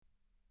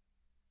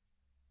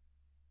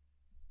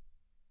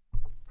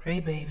Hey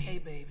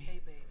baby,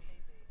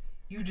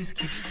 you just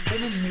keep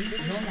spinning me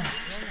your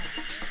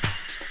life.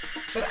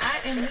 But I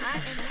am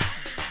listening,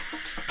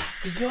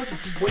 cause you're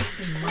just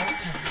wasting my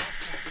time.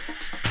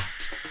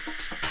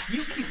 You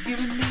keep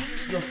giving me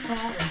your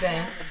song and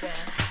dance,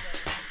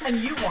 and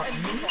you want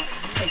me to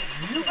take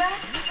you back?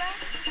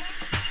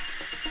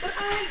 But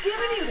I ain't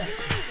giving you that.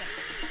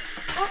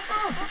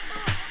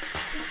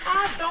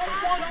 I don't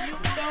want you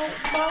no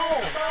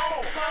more.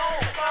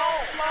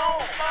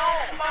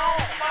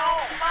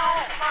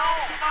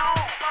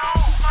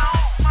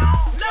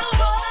 No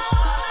more.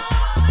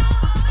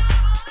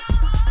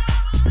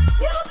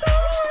 You're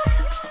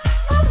back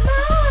on my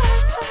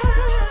time.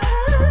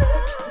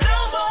 No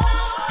more.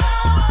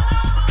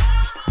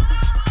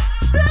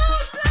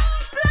 Don't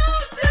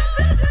you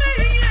touch me.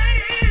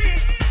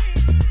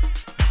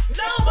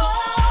 No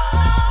more.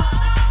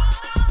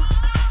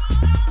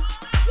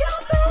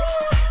 You're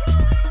back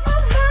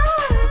on my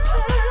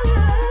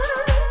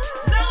time.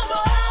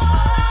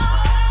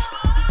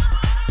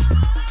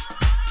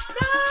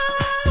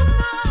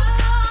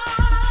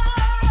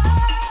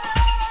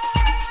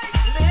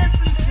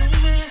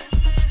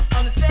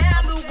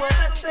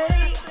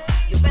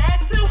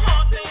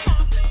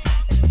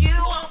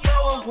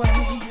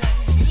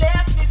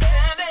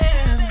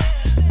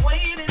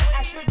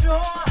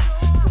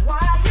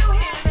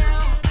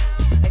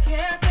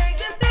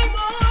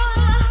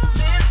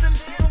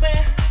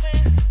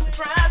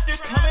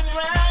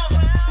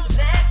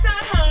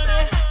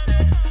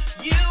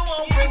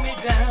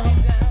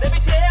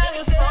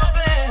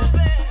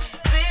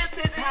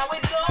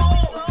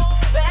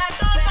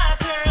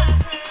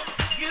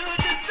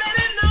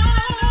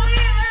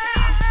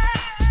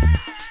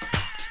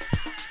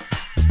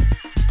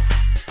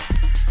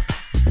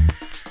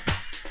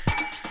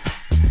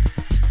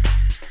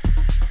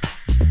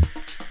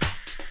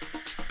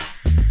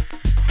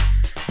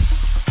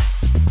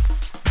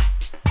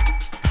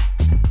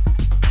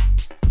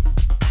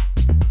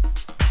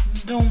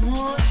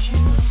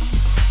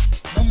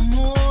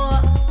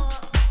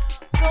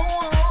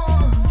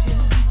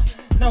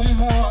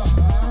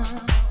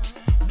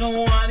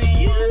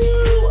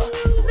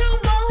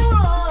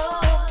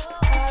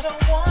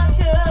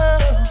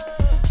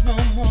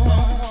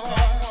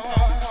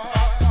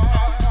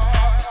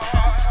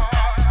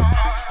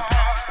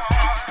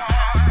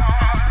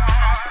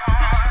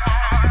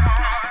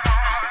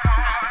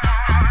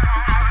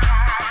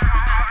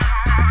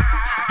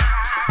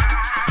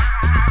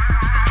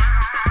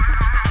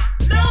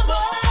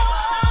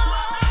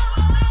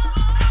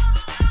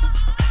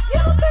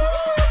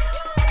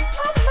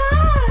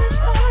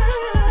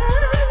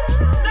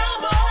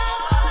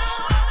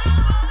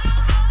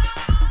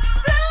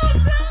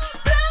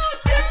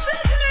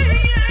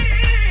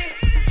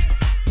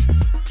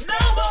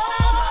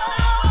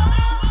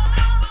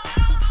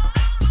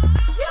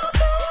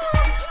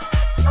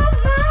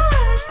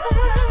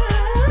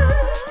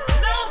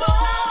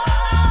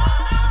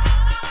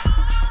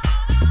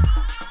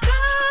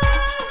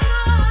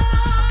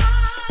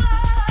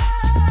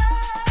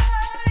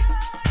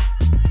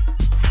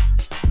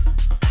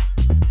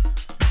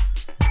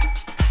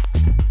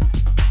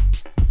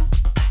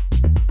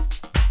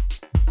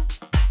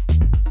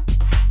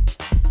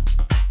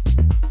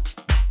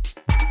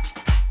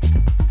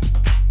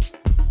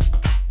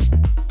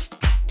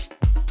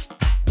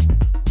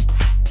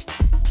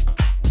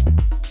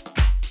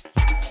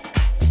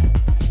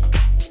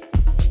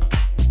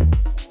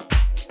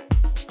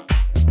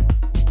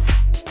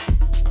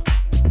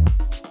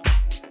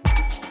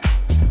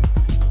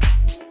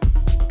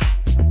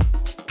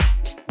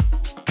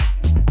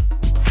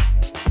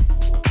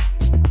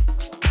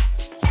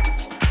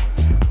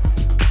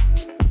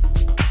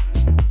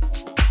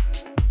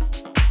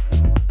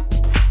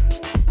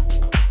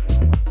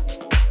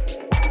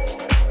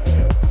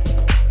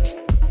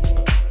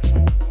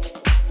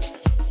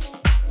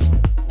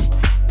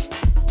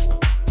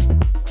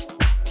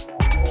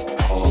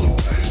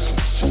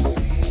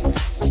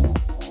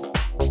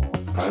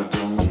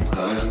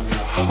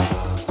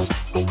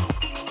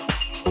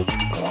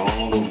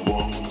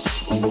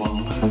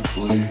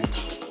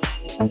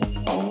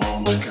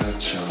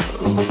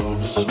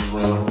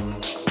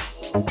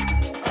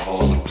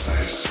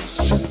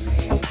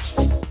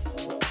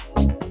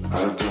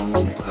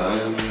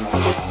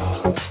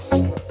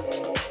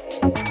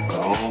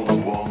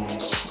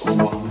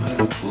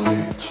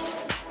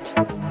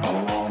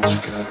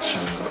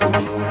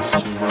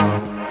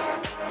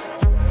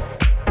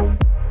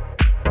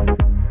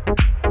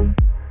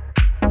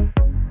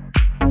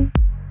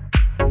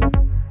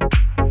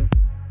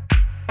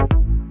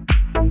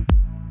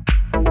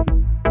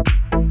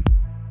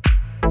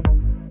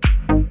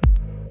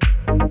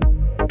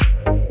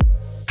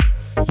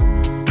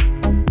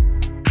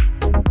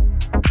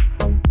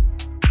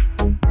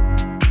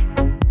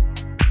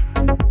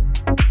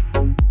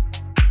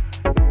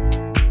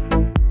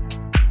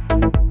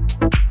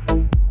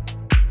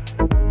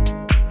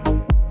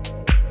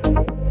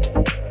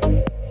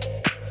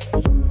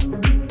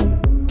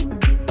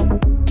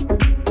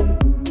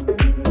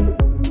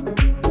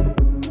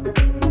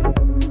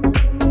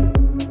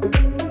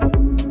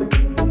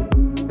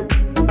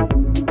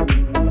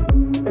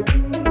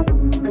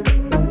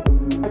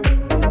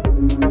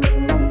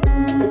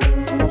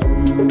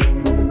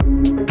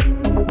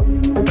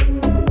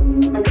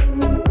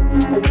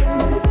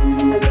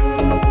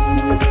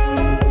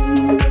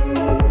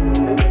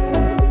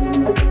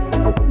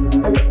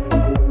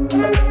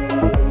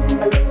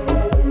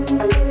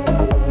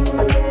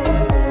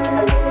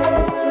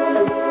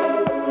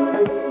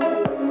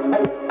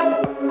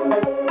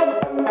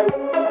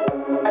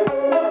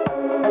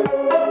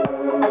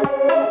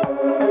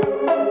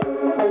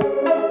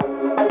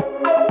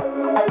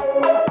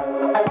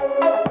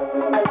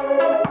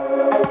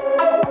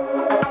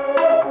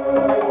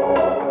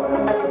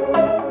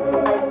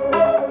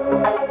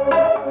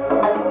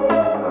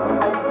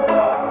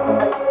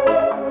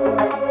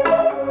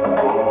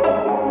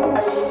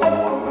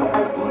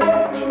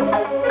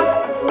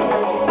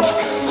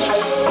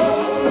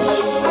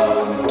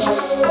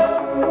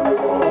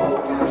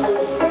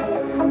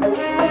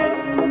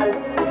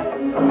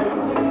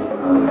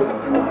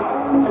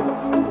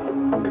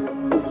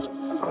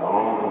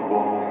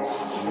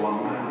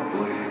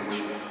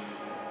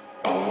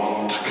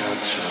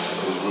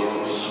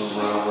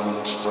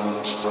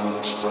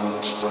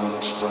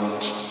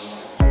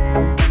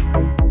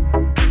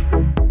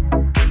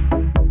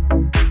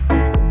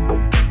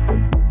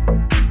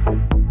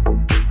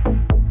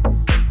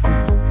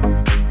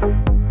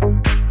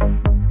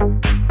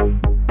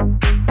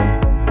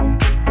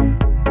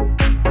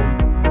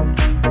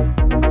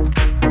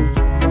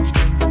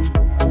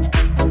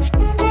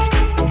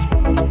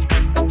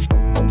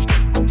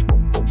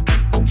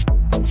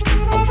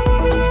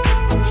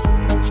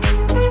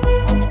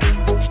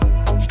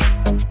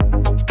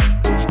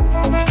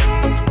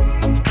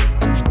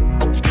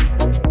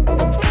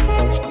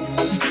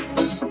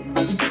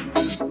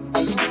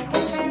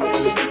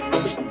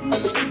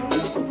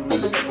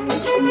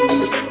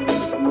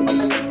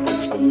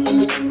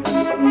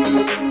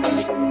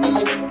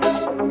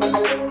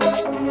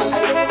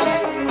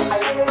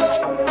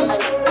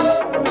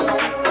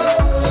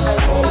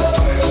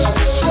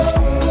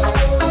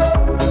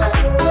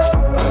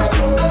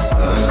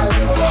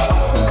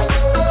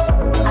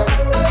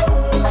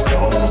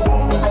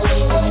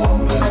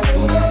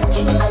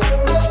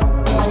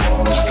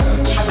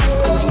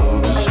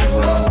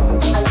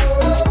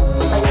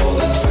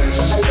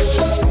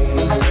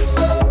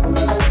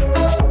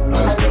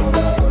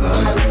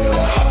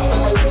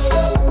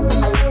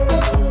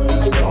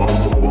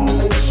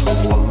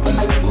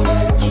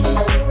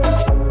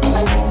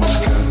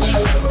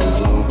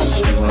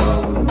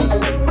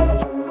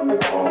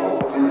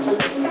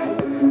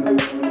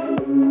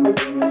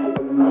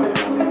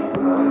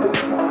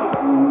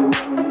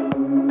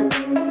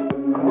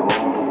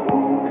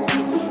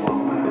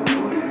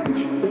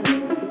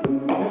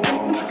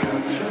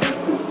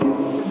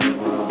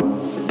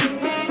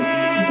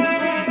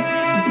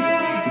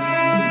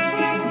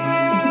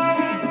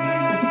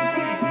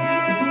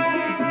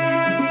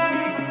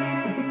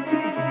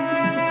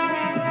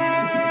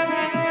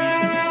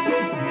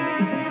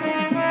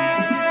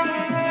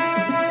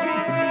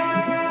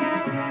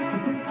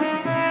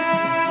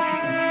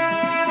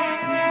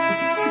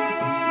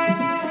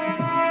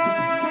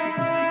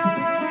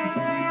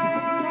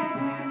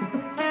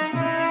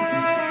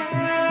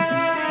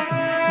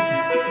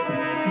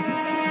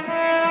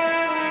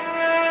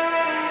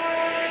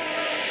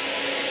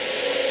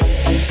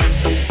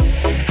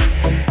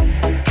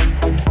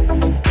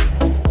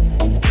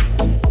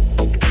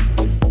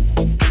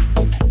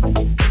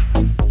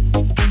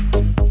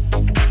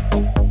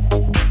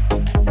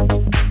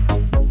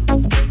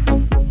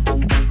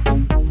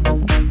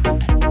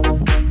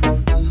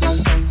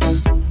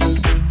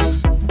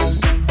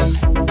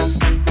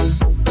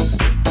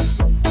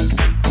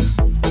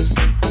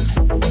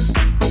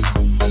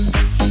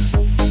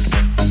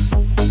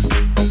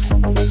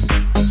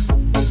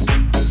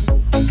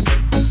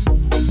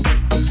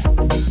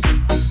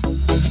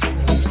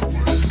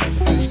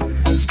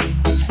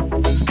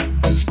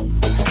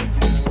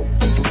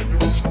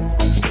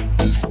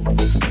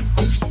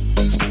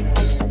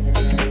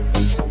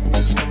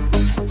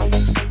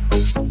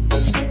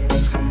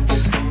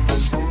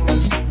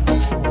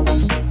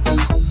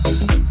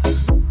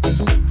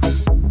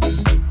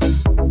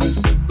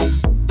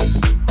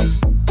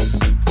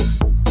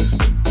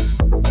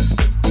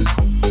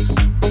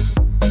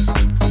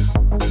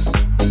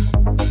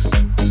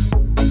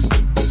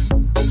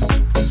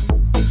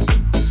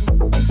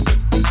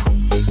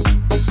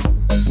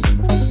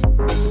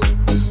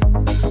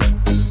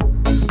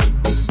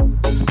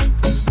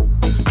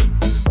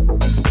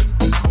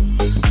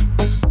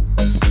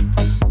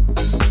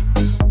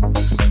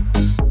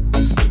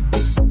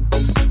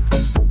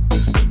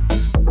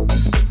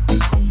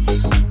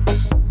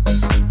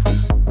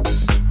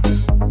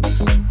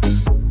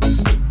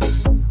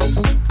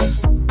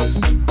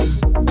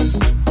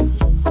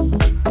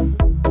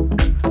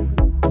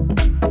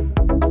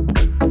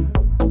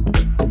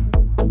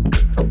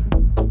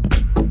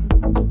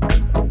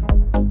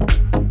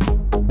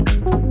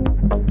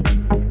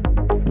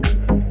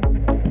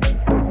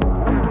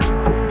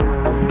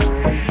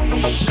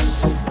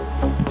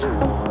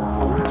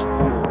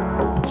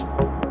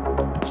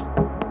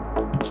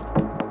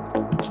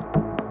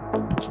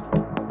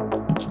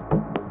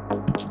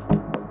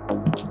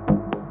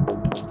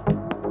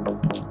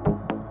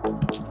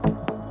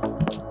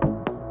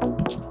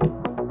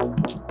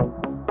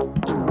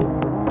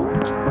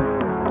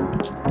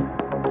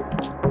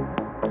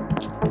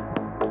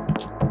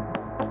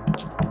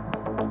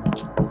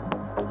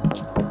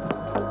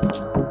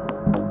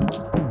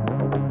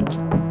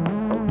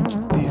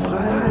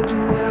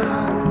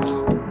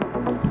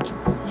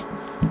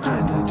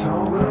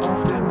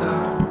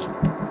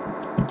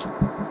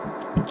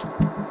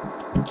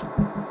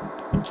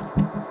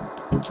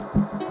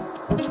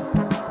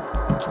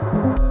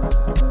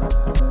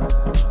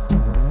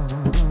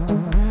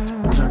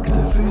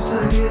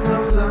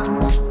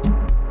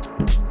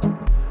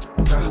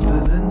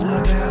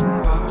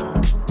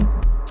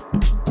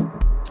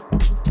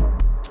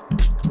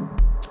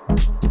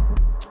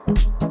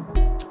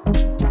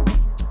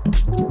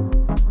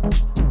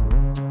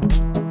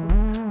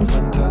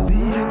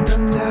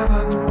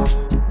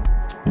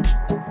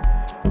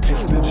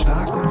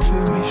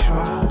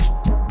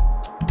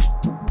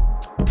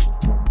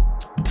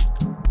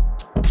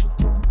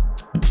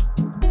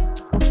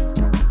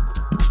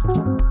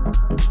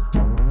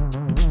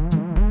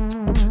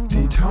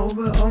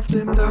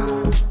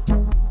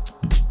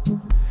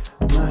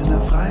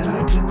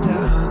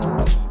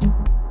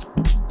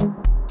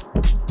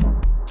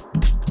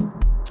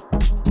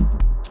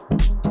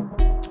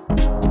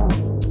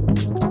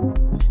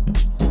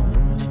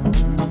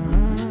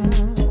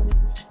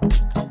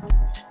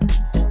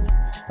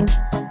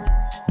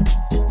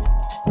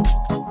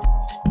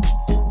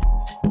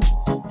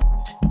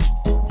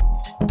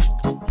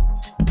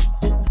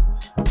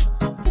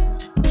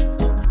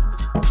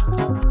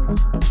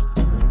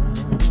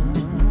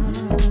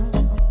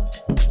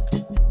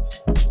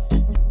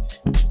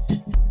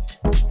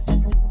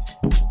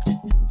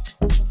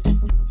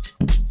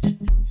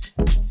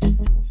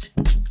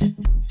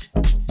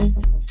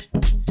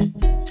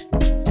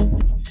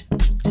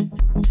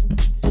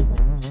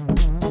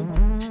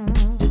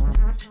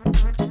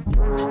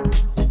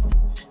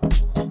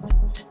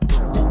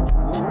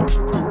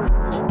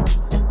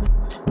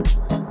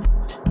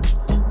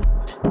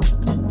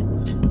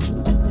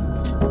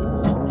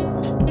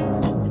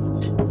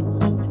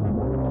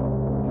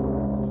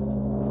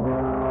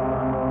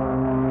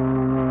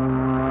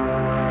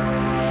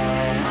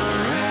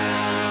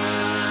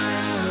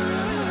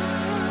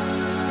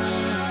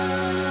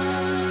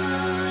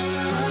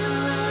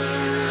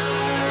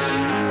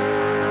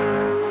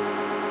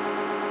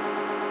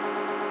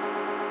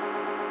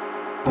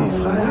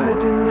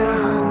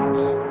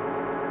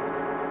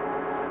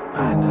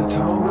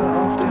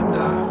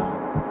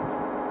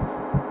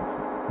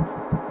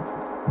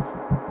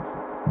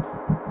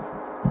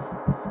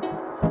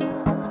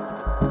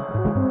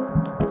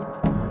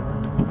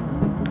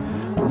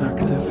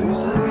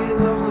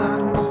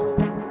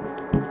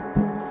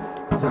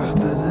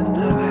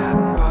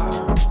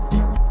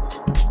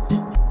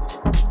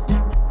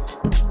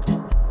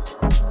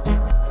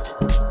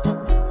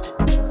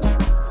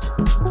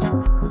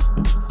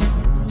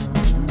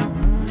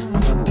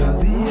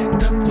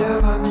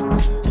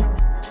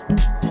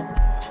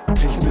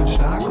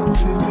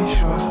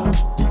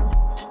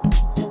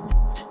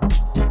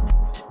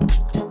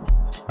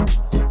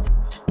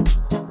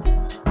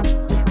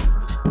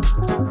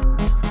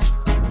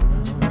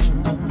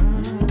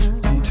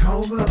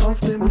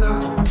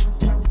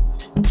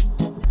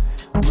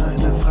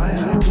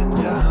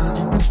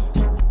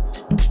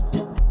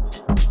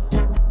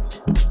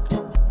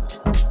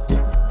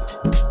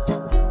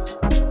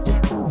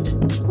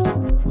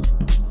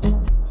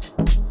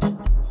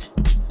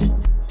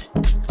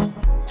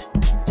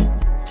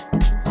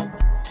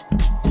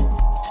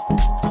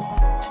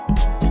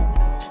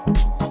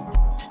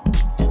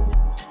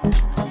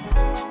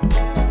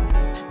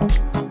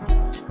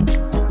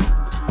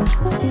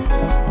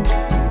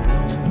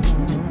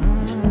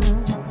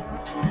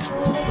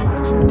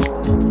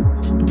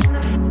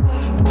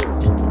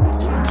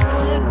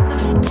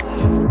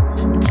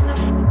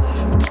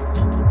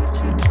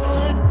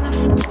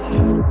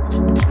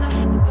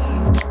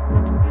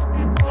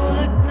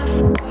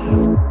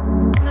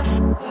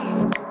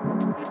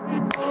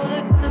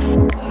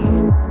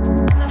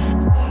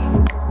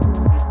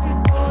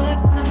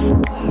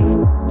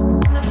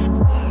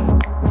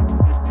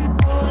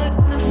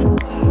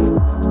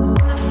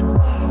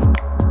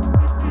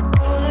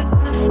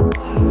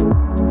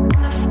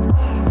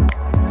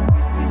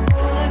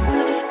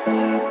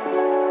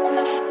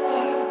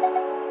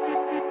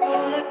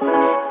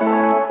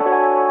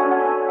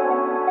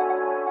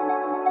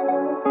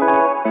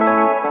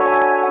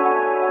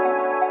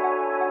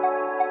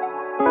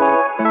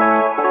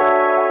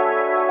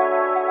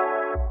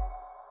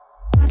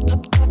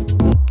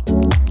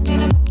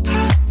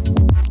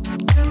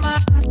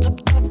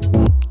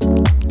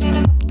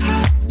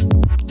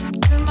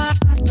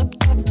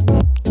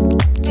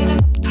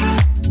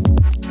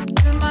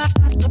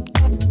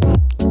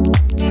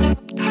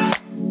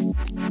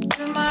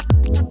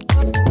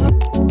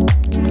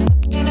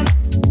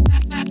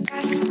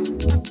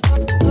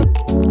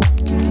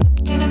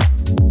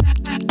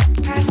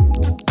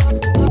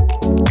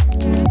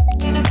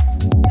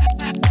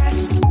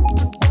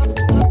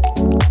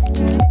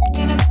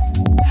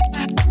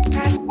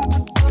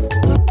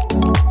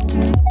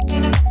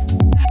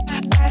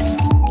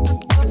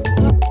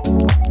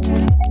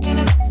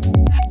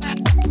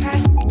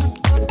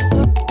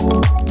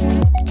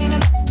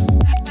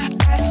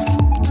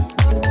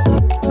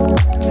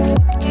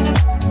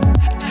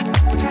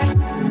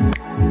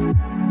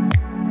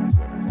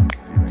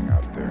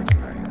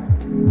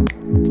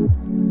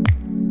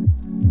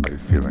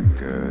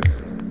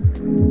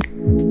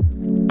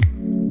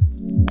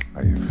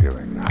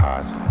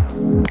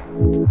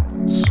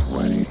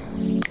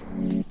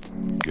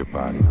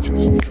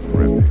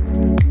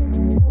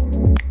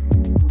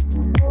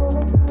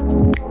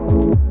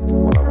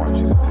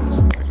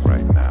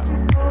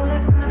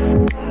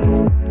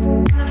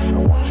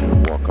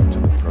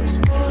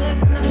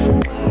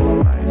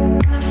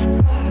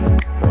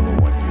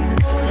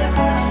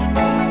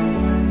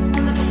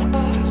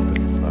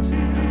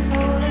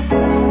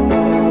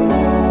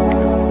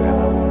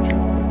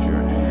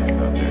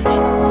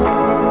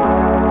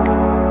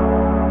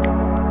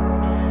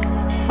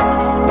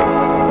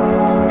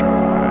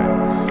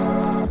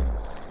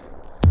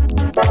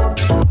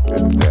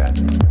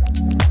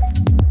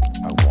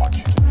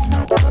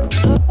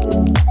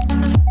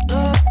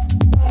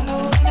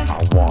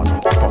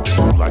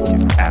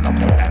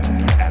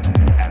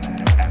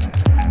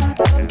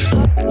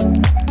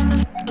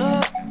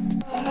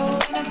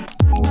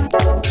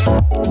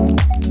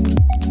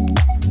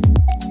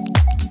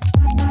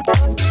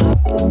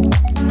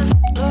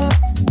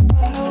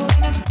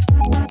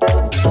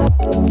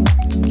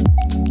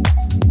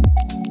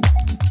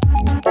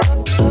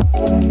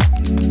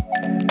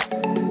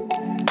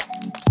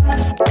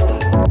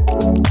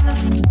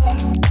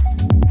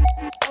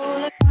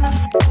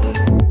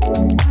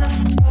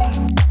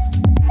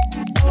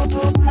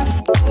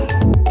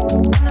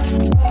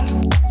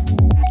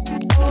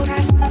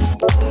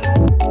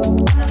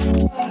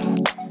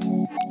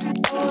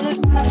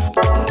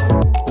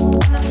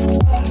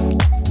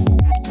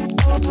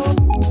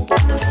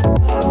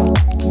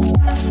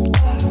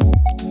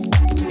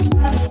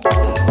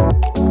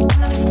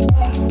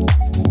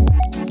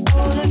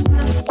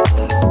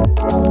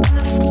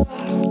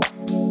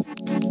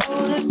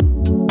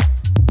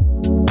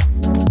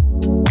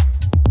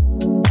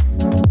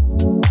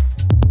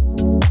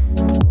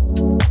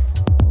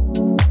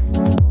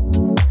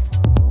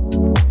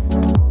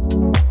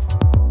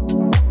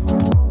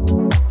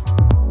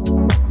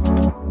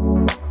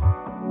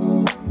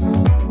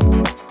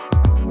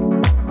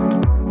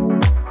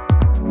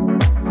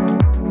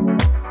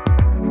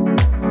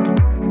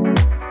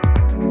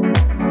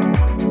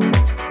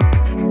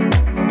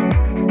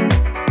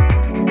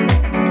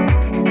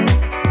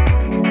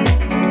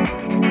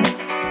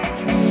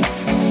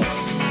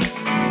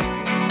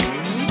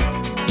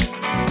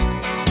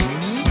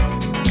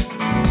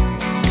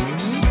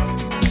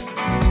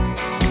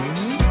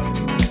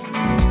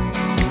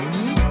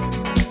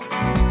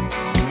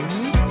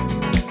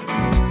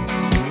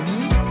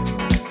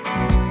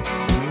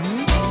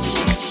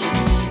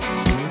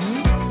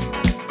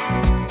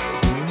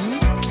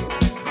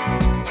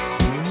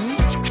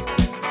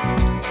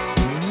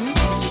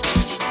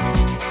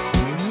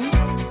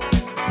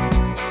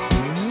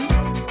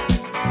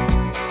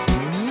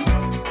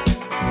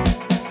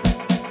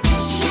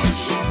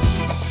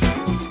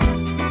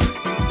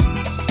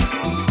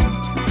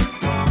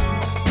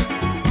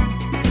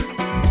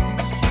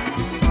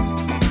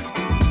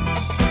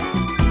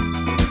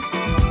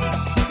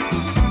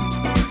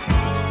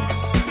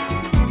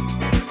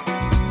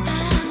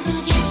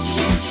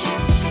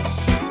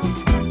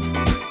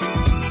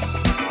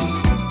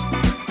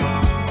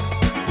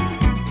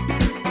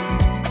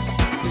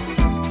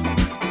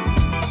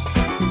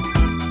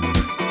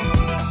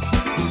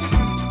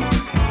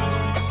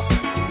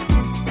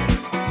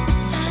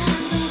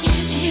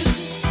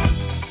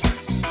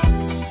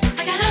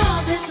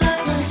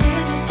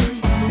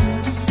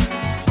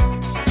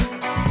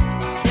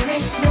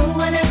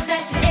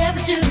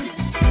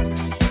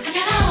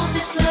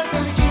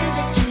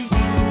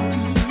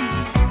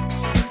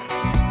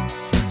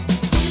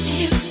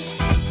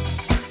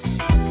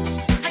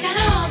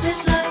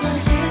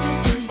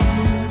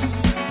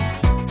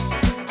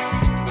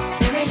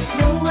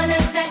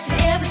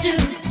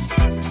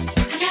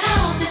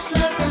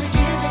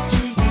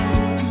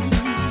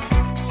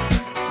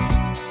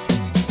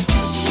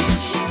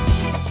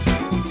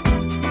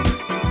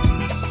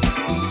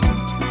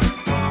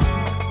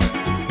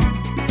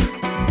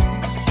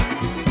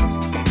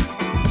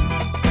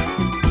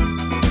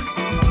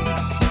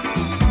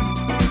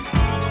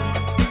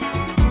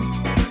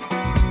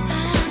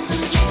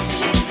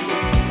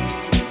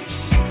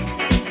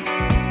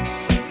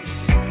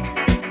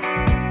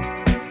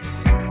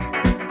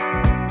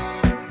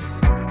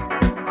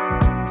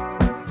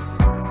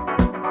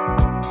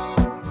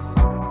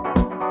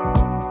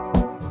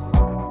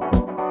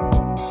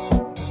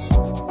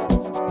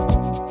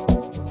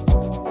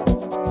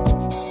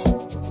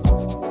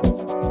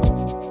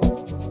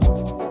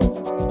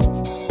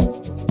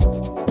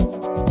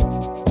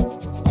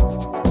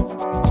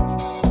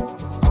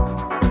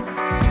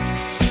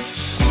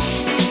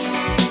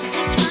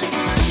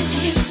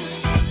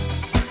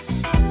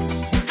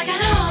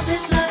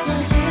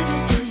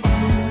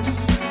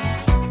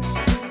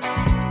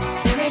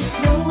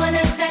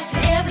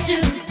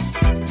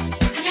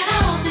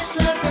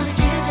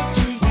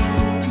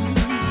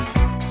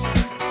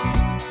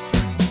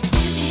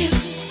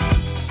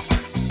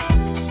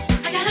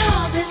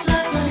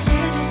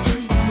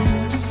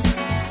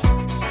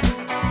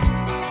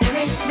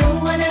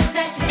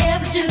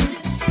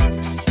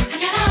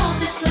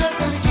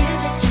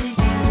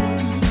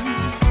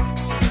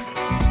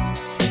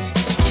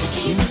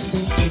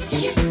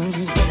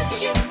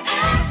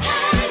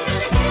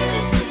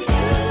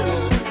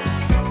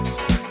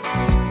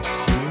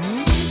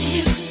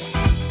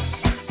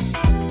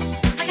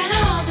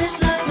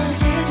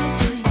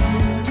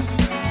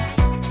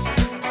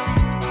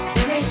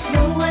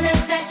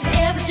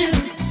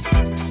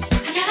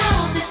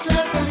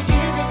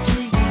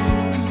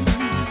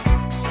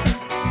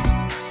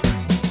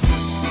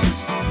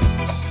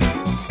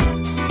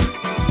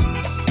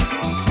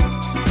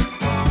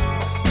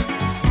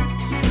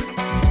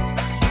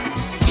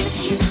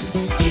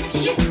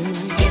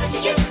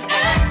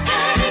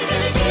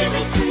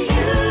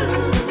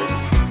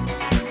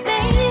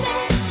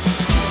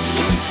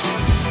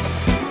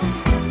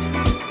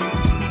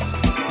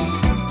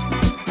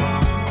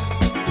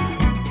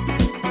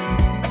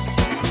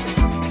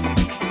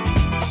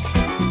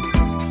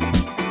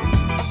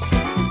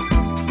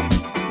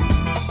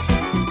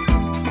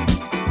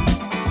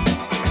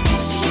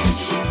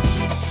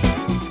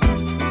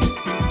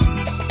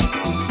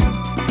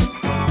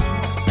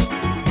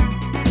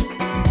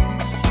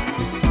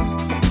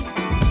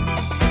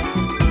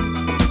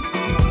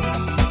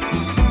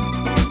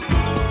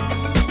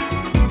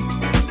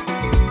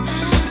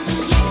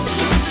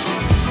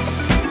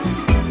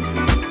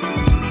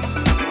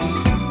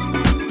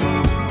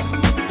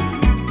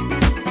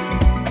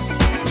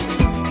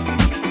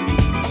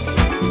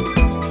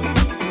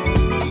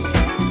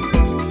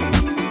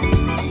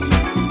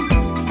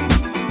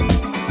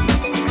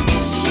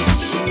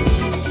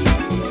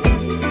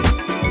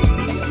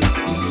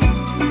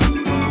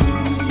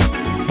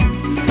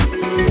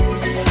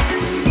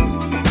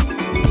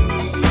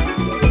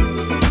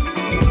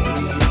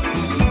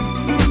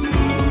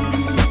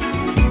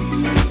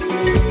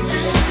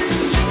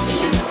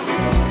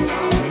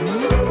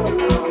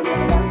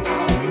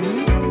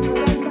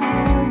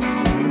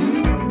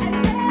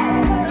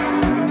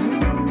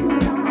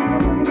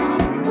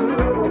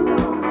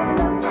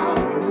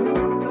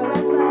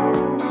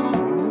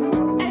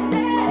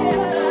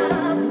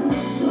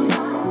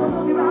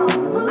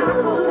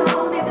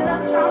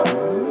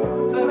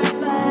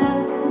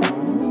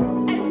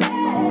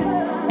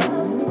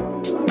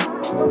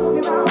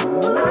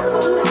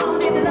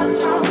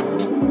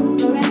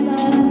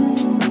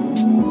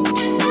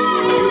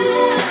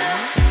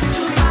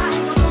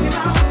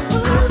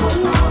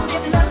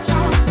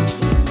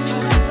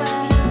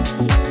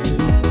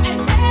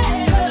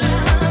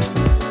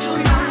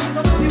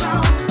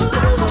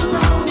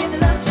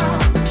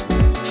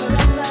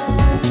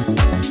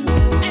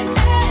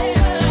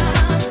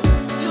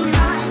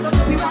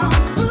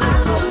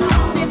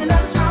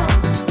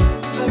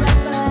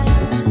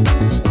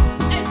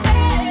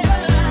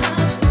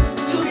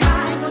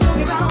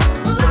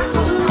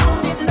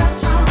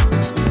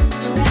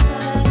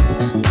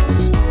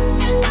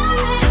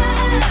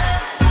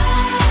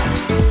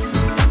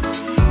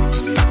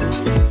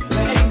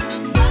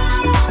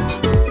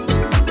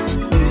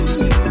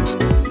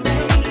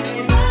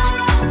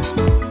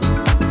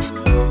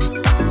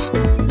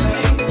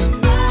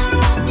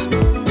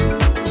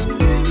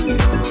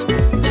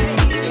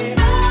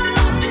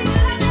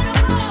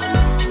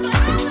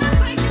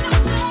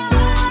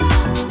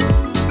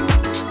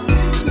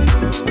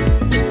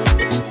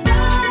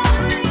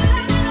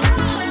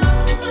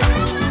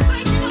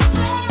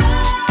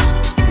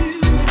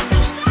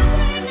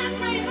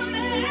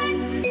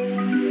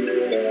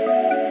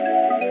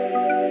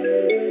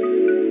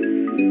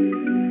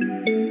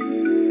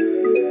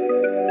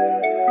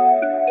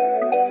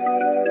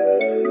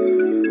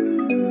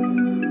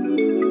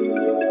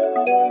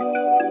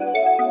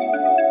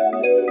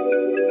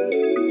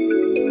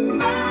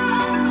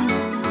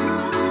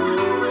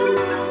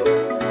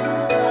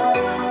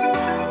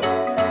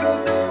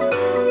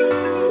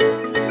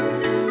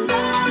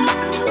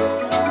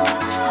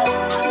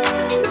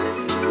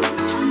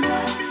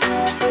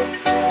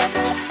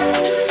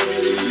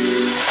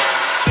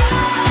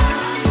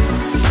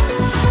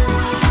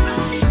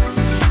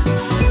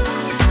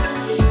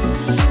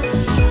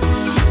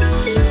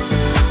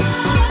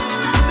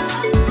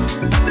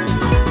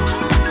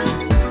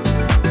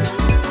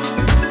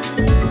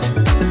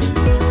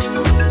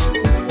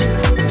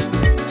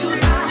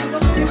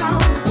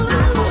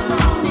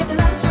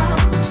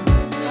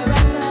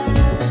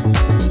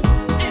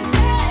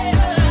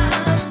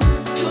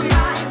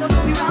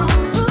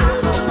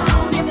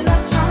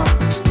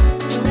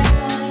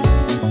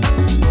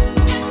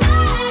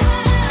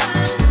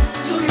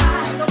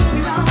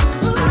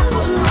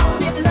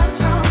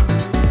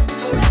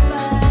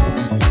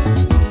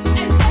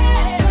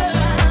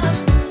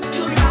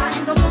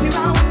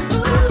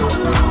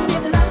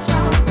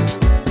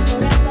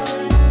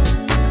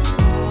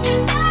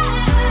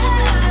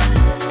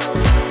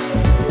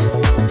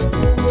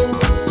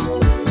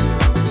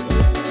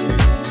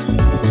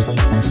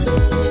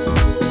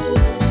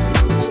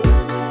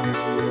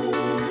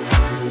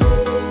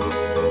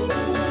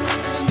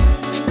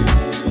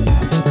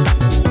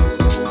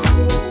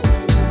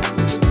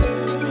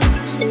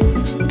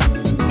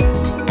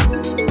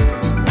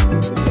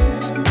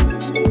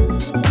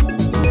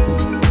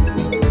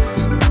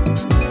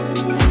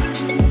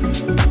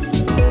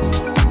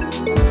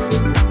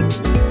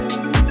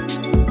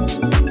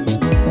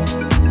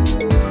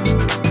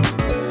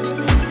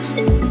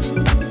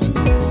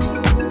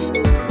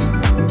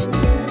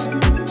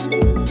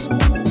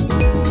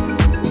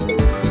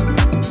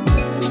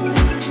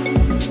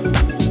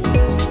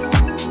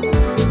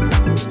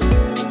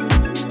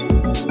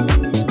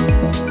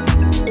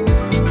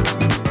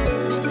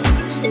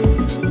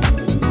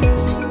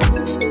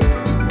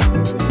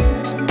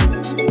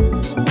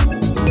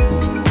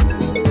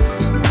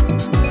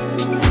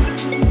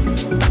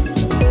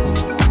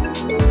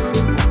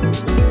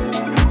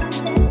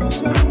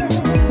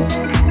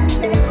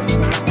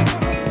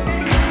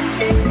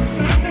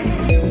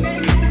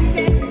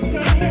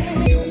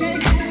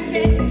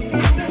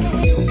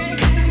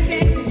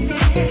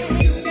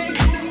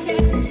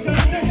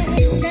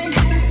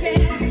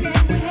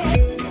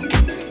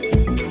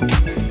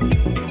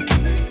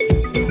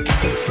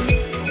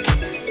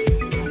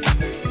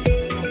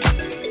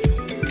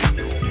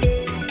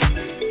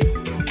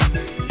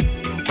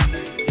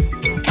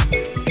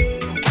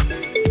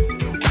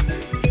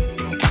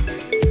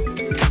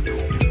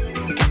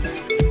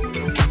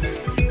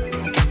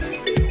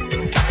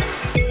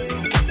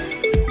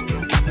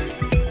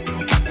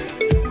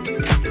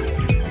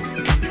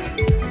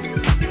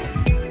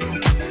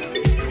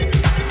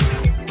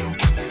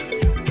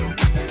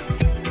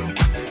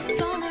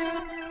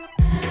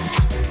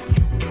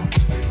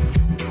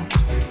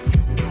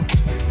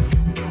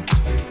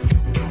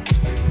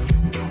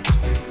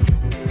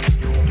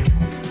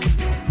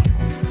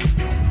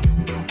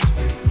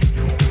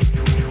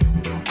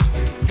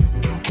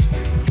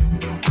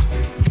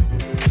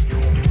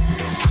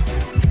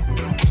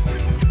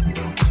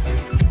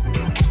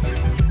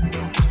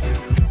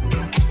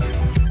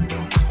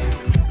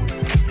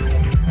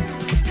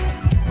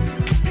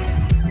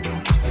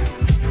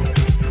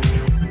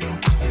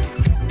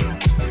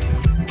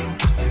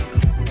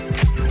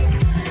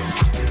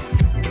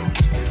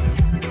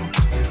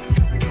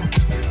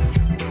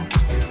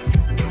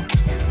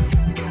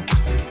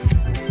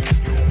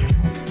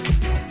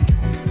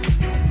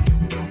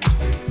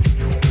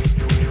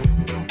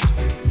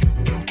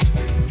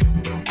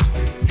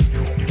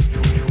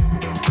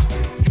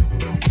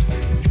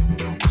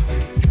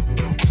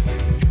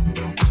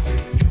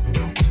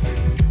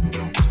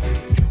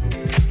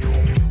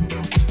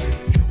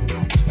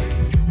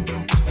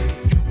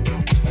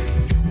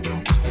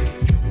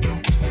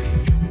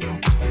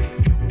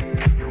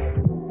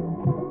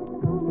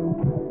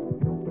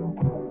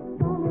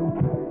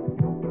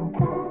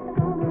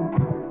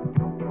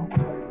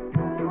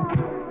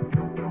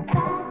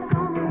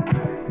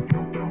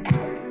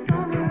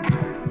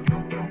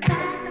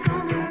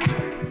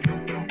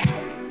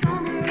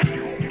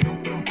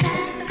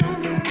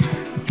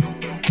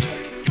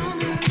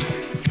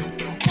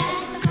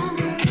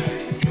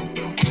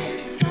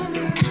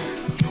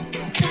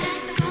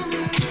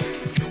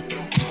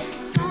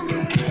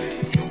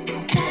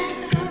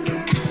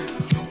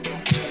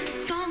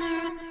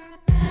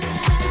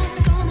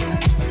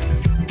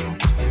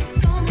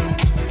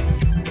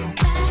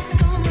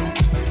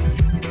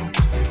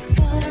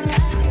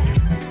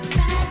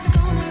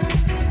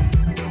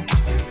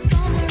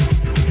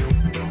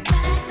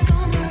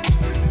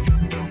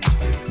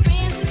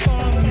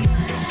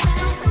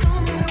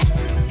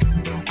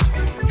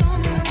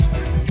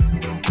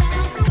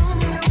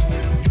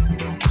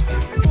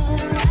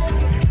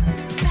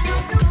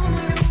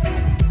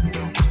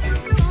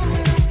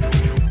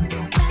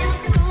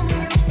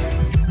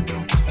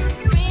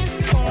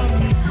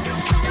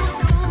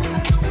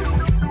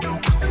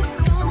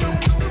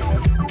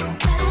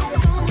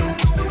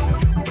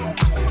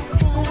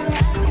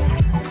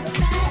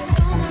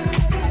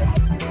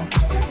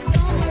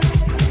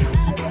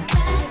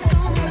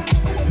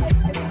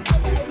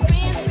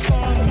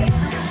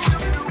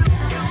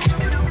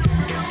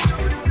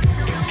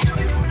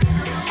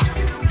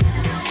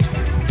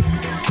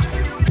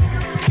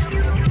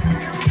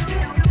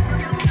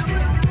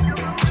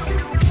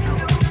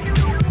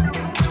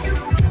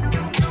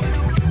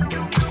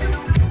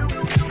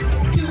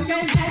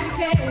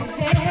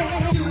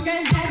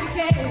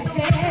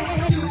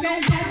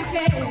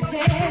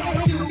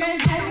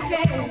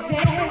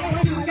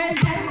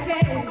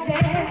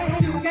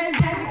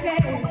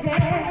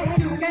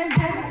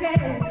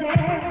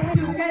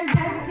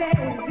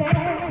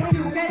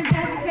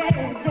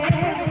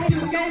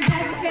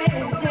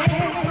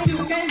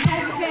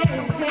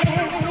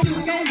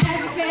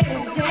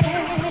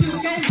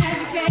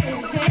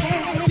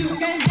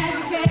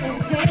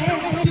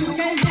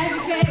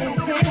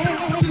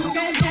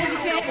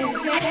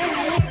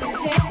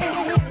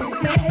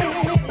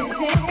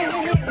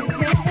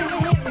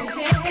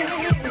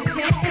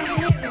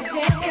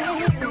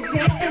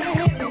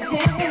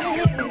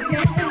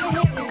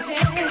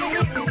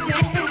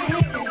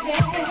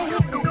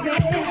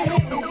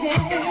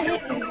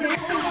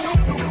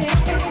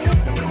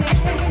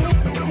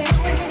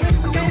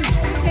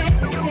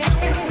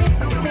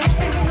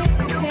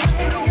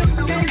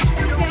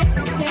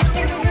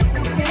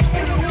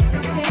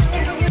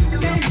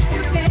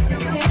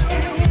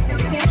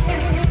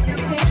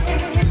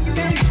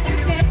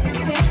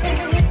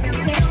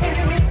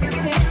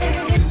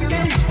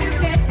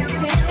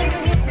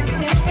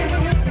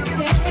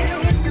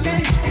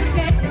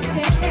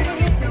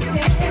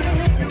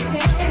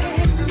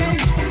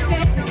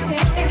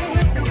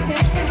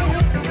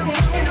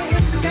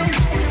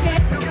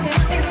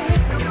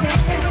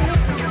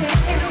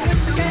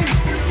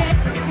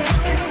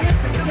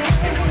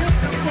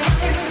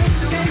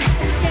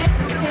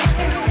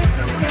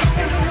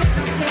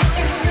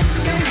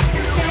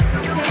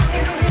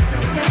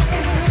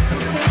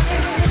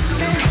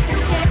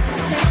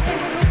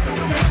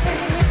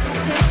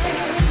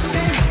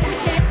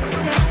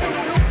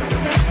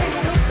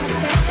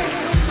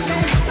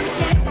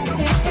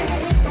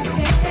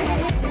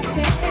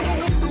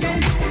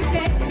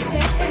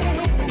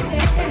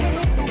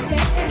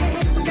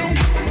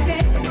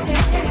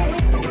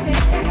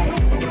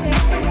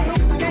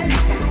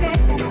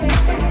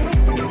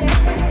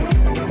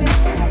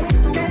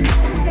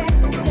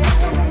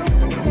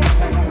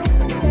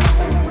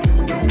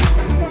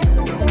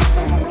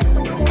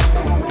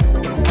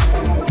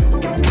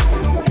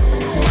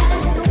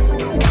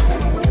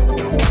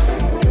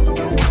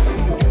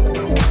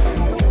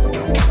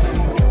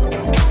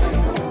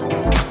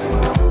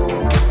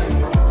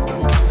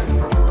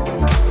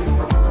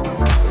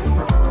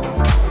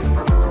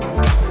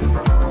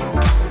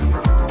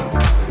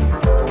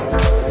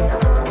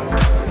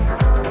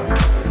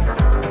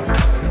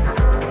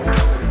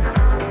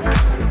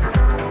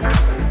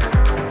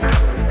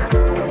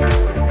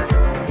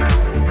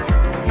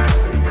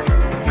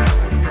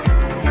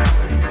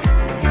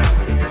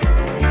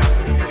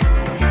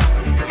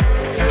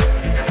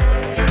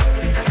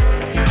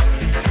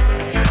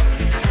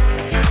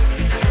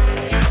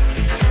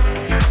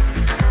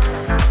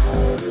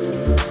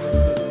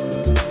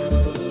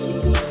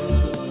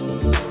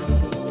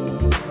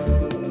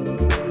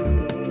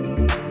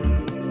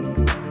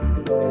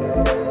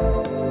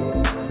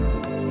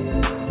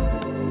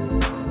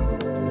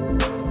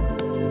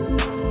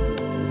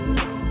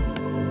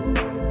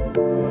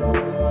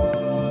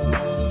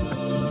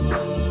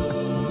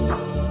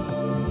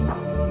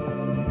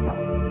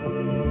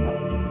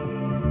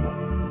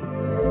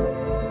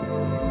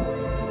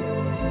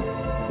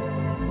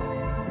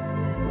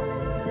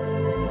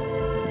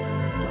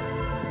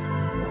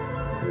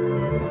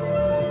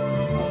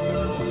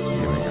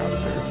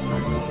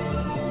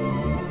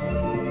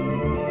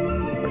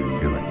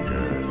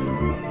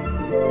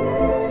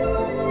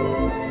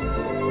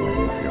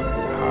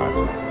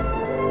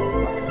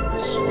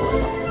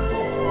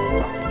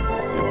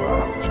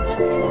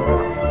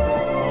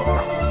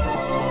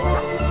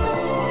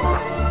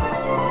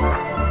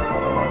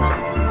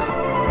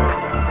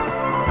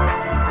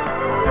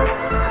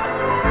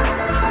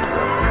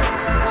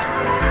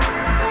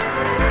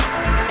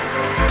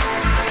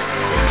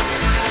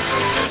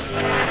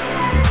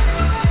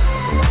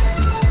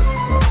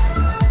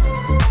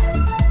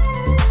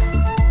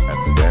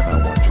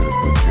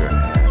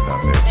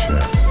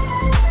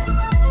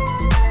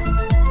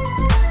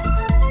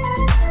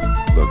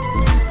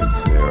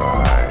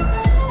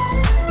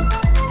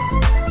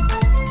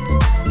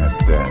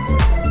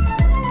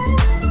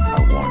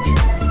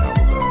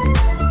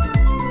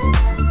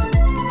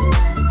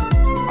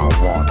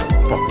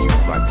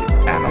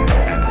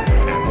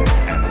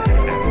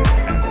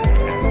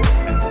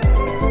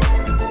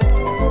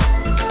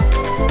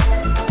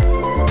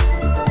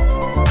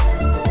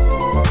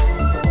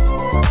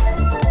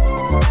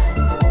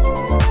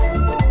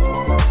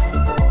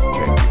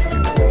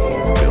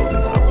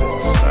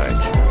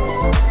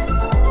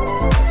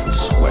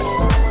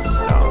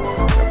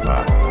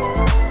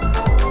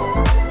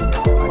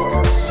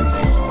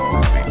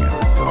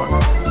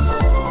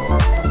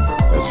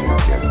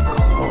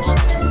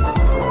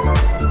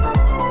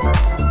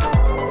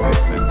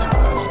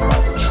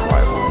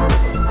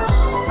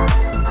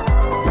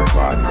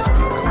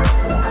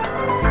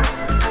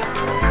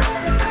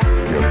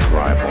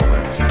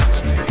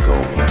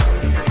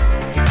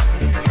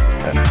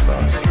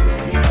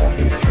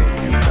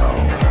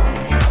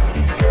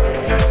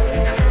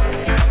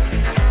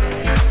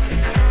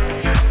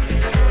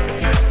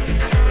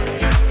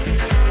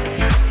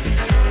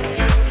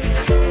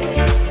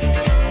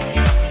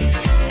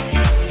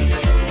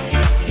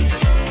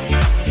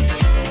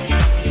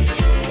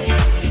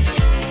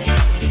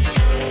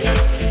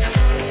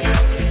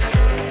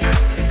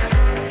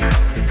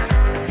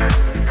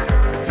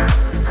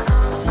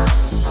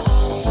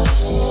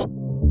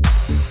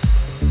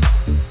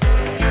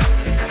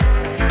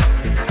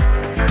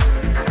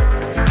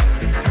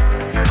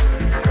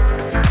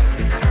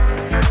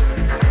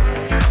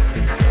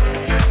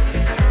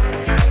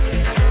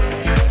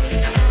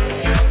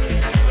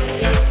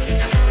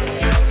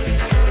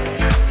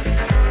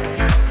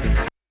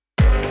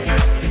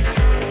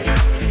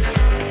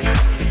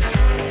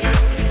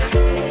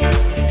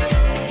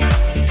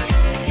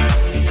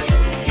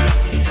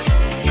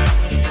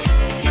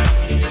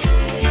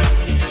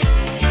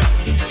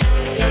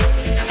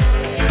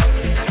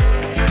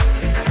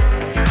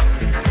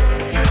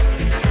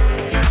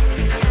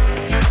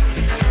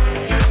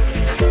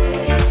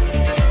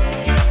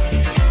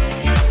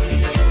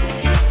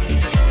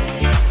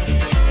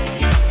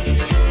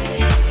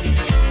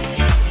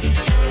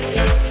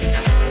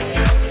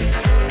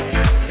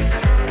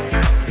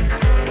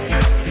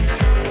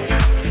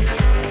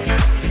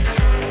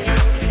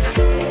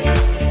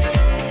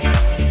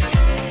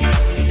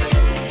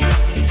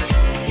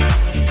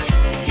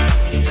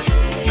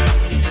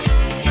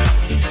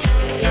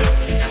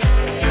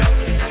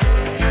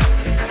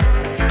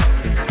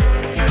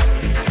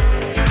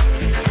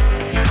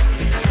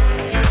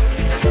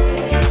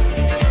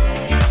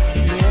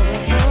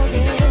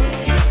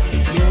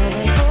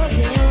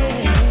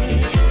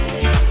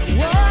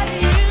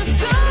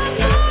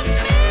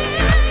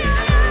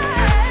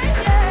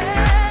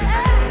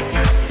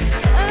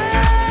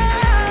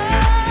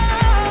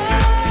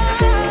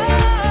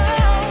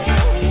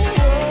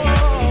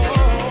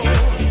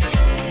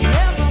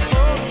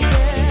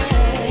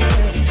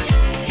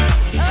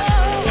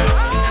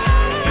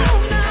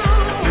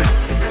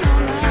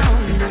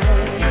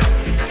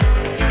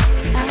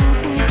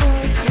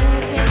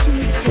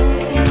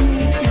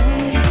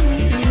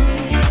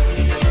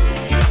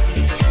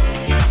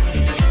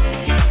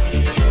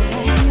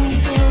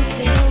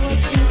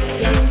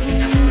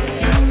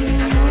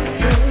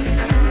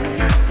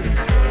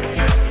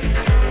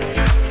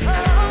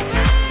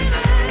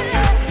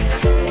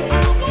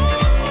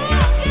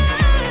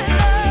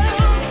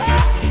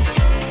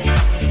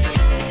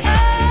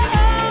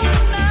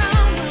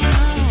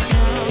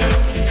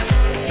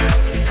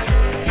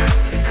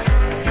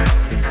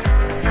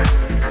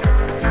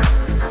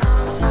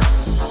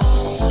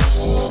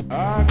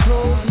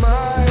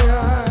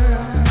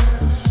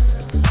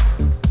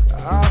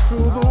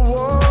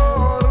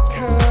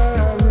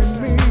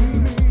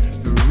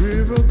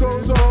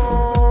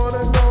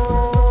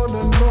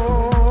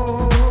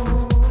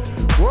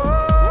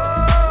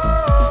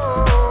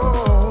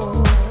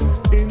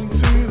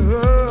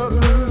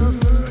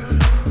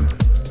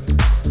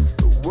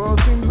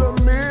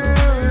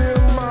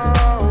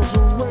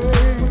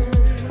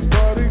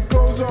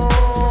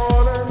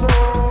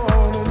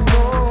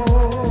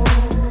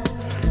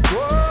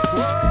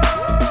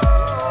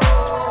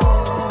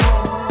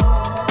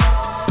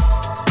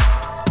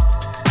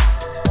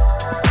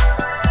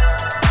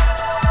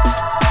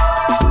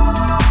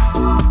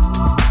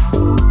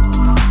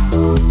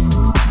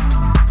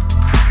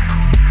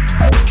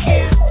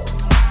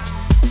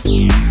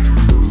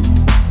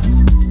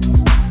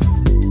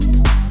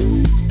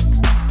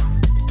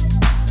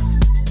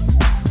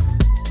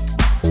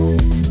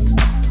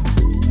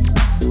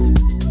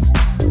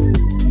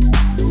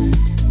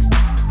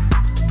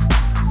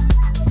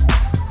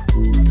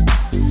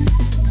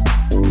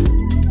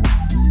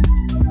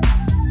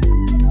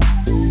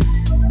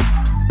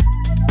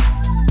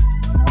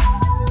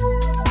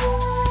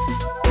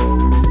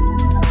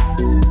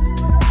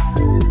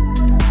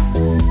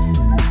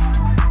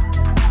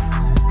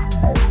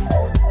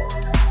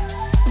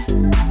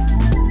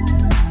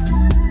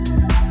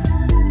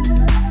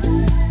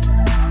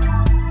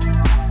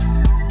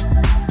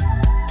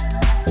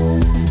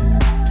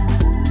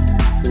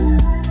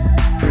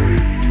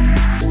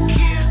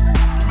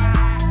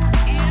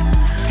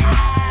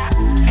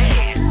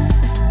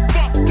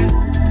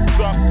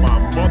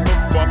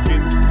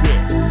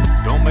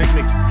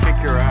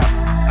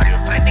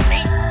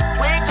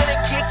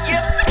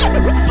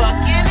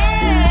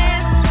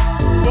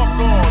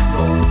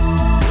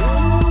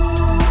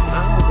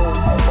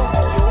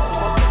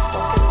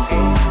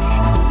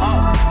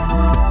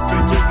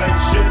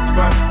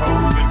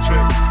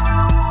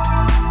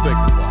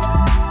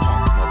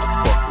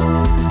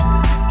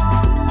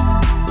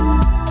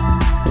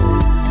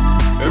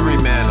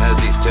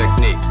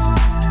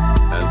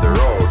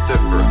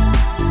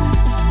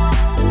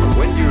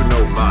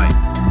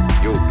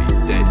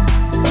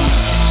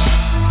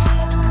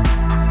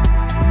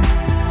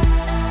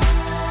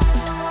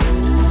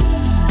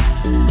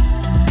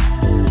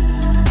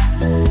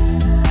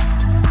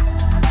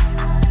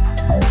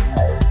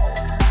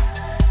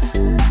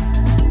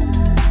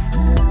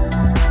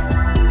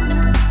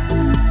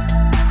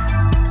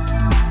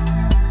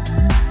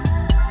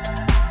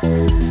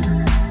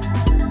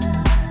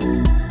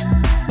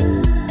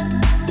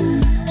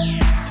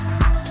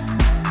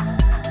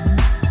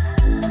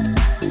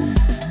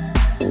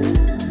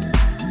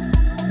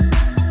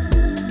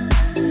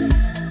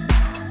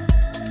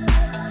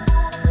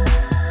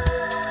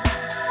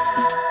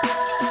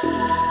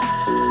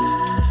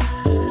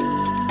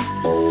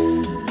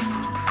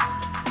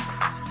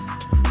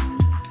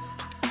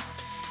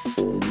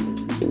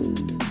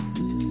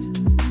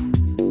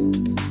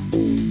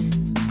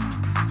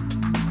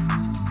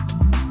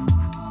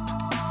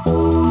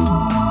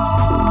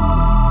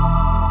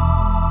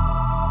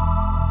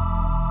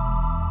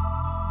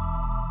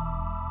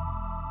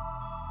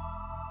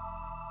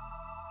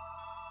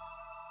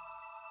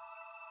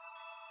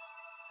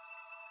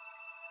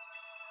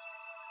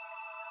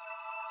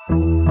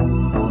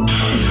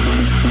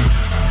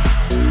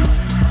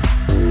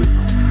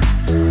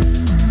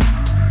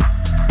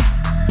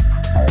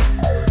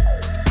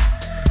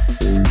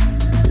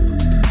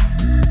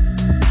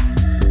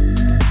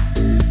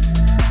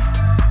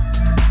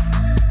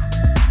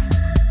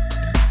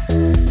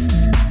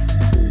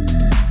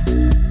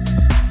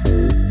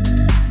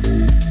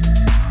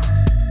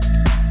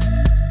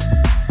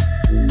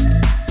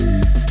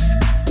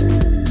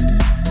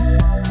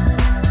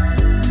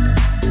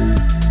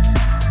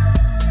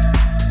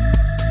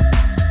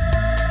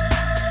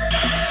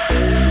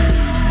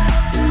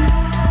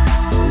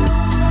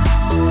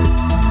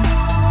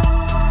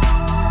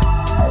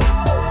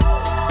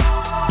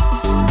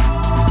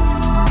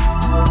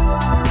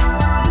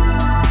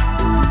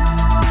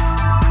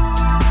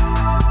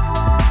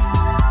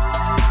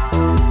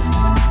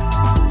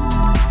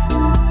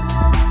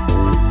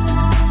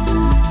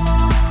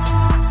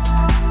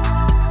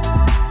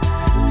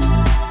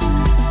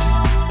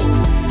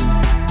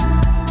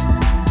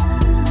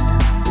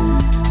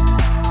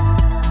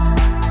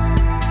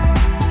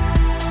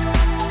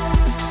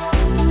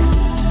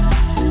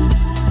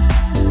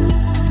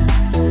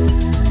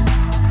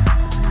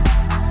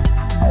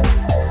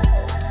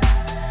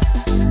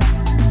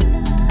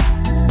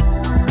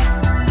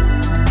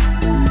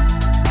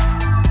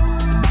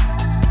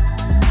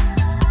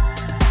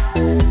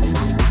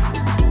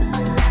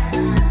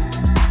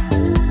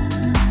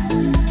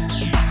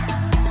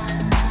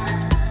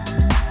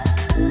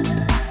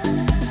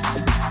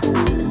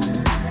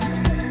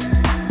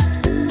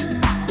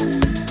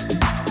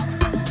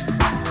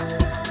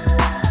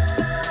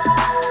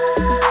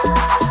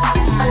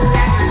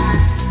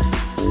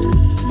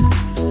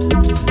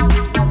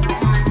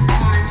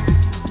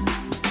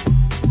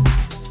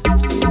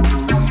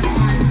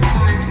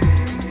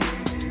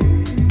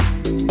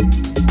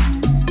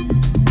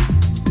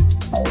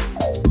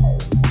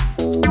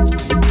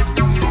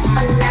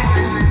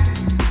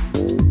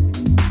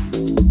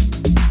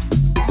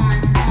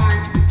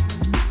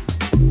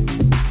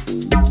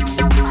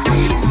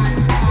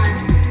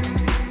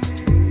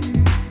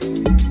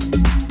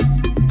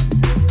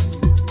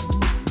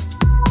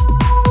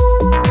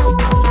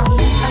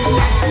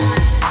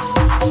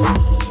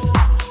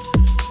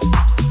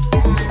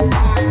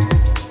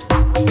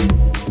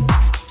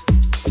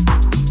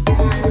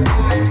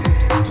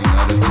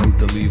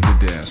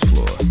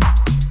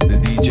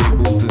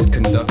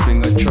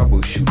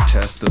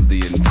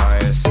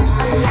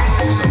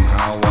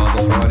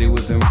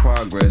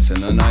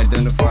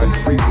 unidentified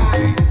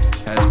frequency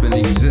has been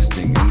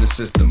existing in the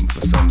system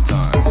for some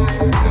time.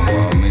 And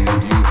while many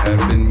of you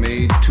have been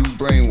made too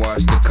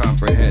brainwashed to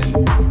comprehend,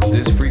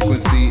 this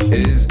frequency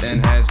is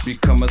and has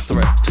become a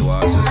threat to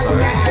our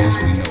society as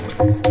we know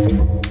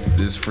it.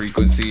 This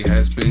frequency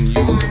has been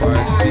used by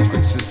a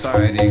secret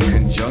society in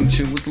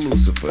conjunction with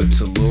Lucifer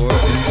to lure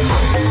and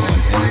prey on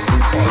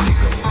innocent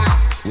partygoers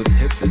with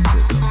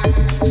hypnotism,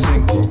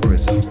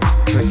 synchroprism,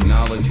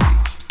 technology,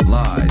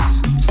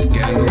 lies,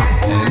 scandal,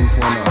 and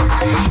pornography.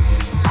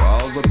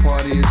 While the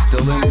party is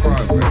still in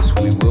progress,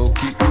 we will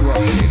keep you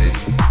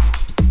updated.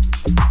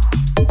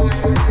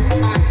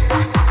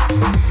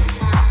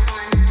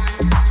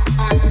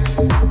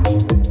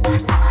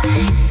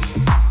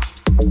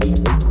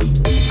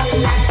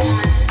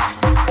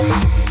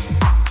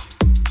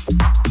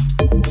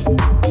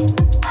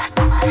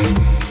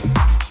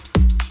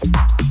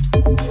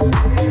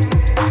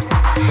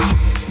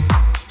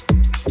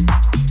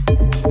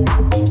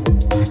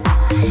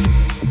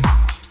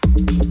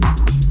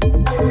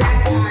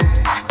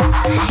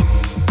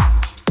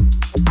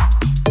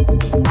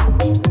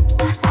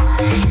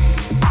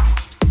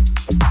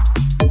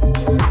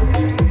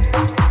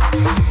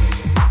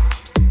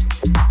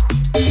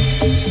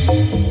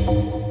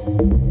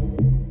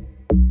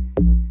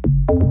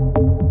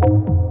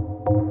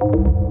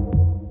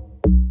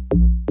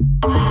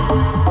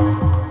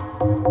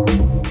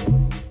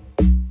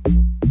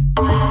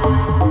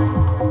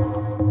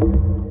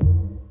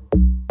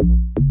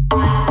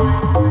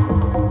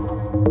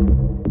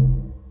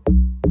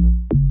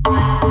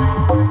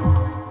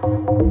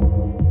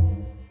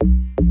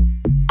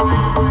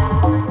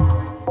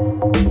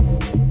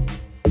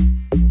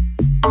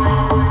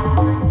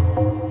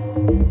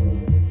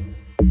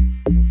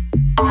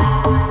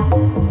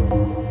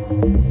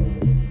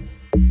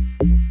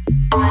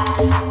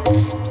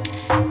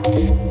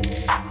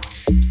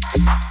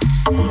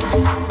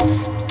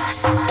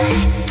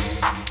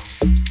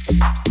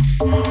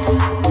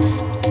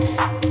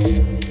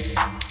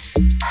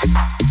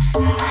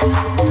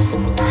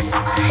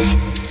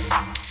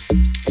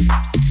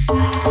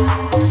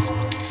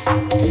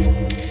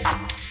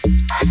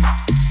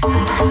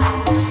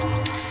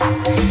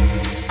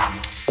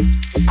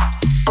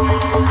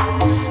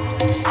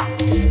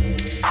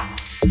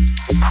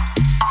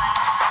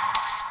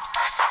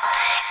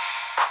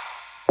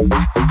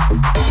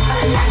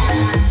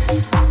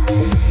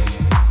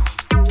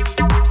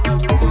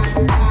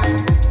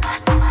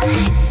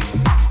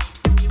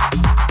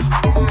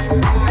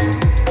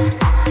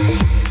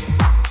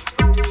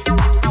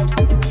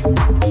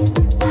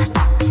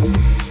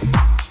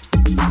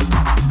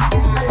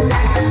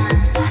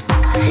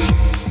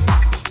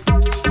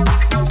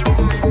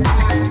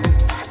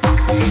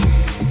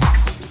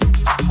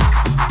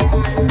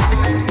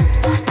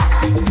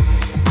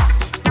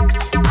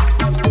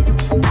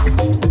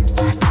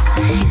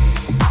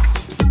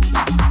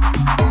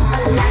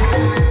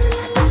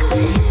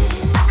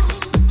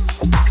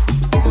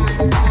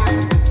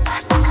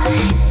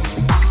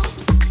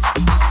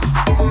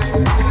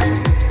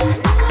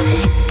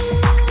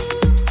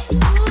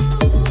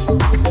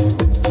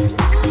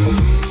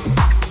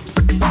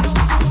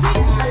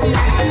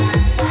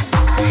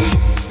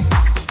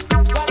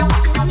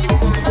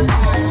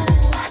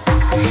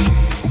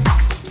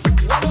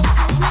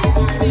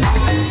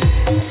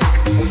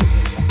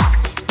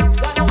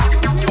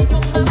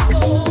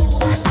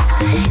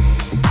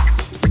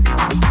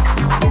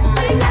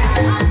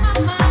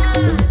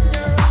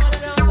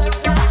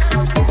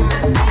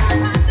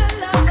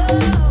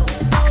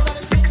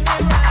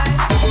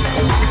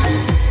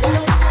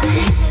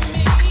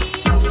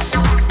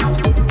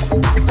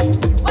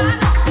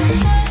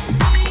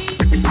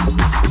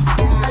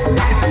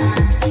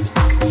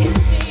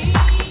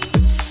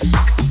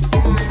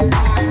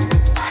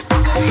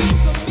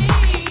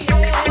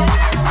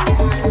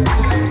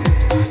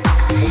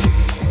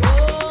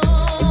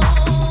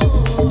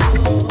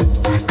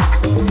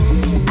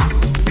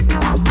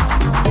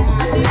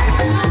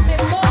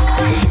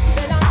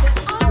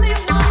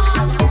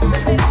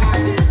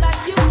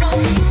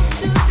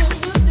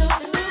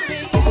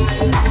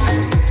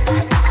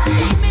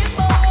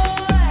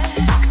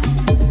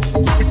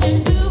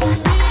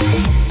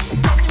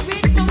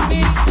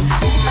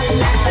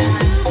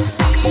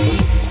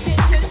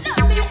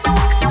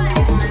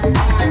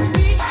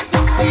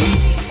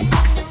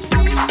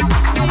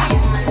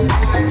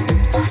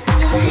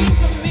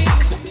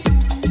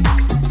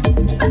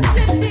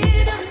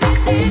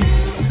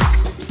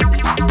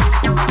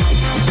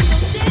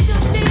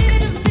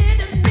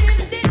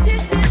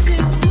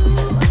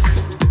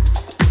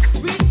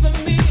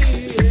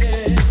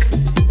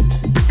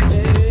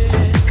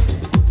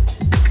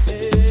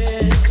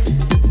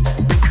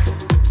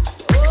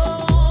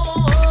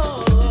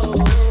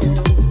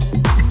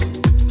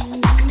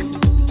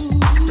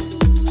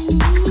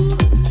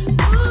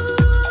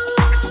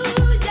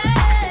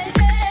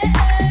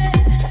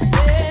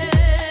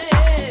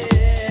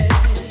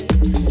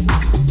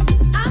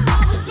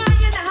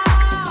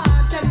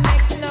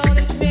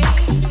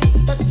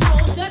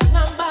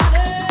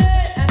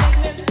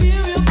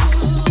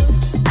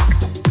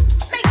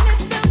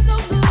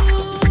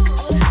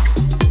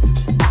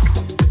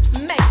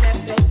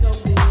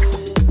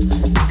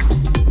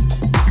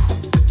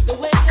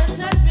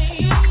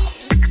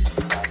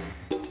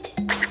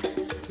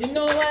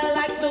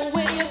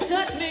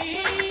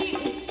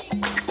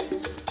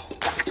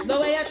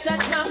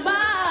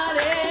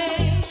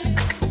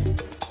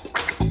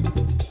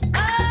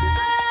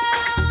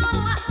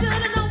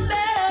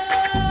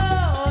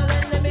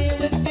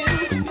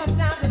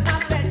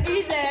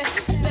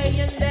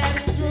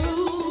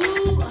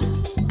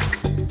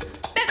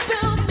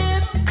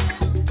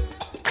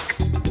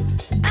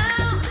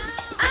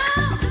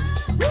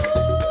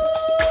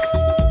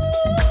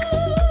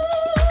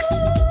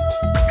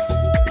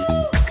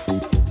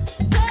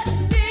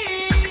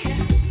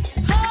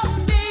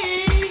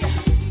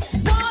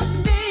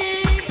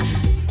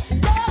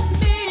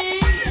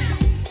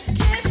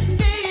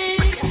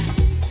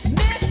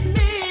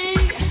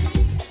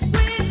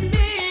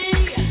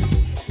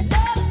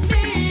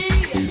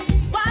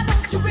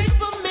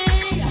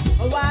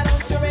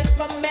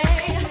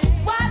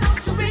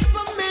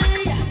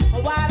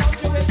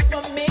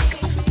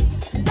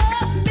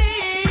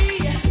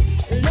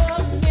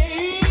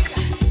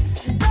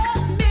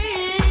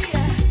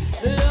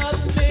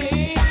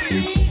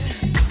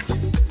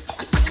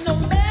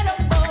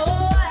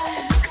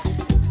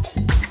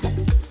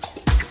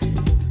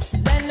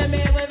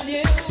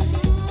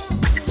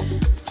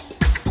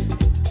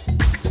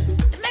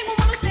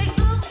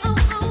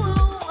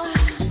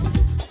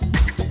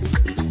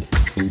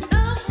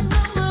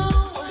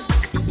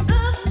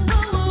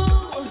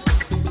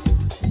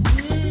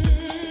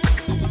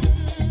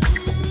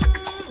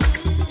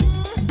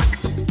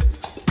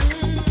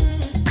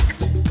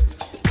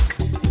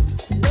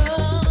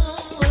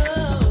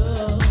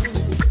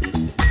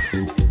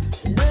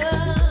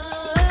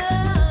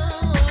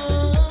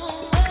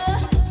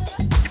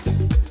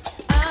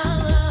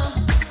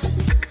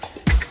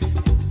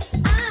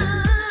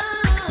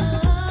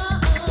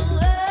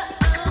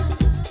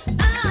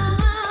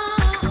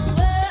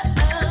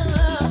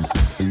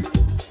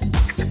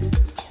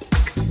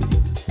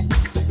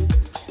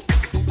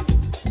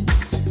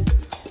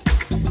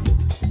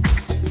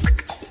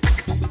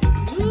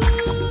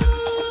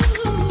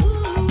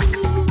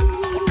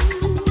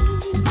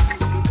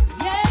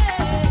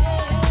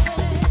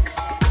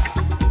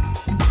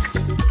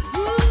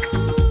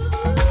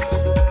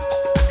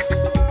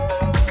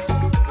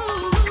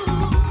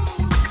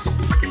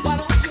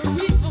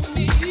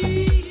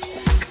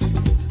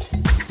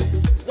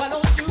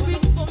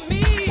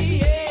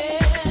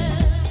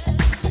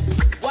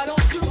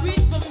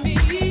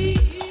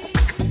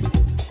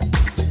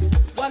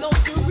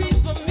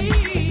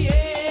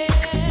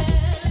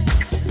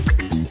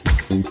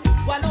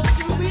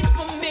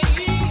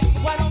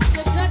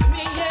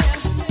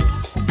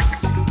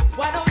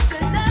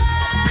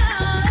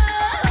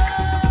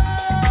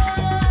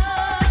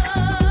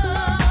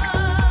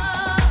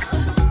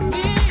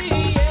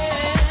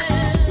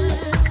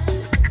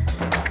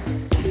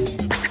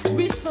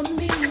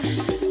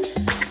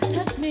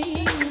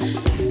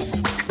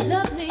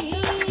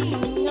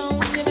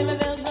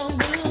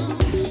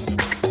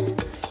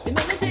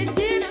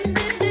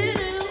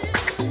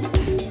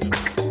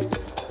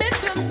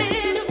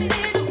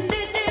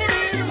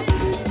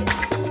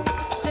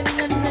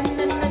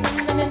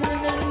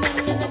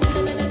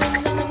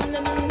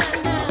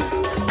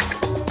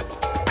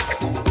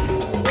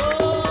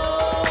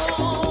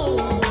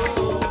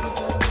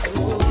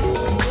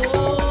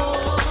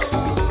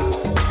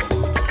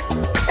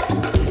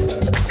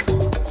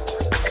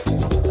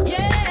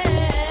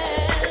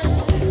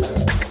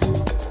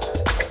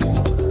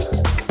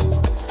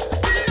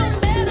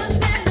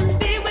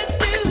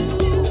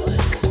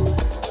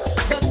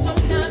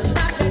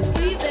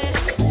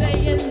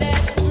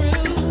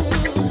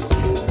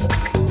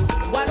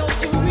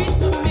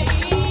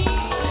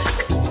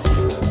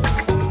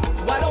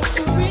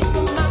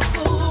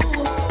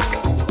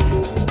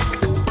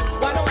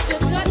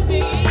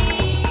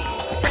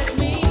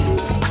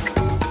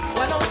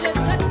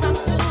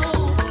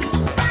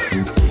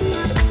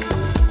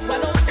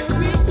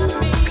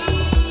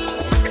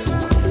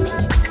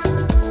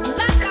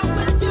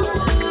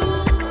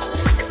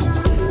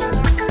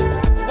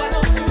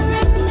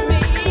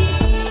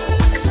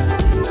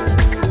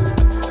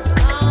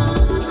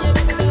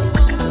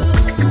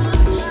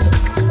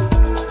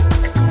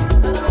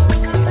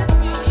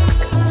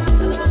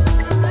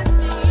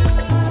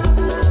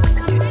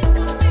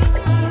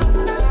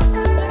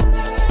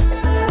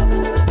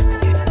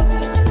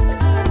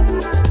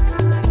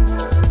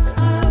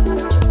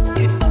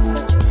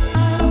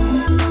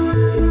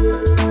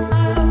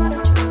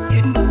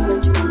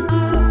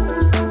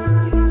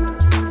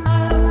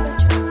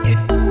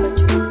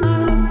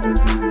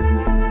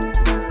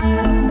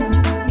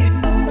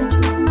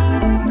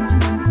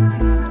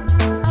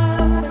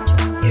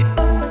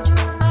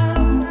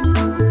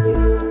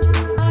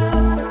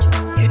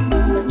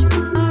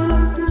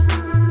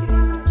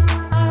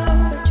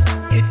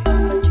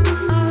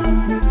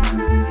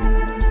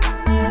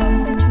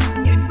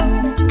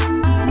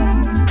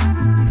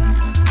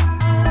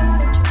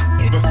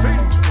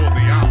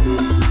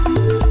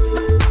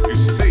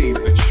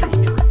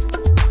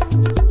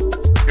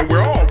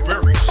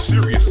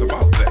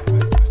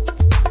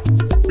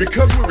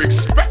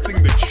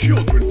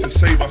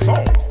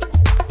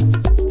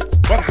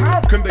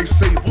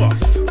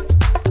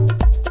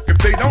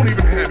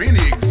 have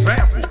any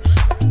examples.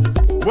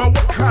 Well,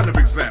 what kind of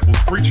examples,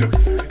 preacher?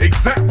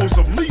 Examples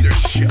of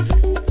leadership,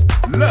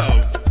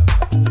 love,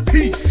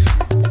 peace,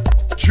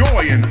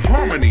 joy, and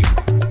harmony.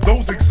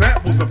 Those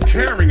examples of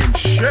caring and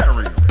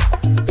sharing.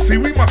 See,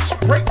 we must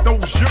break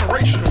those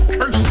generational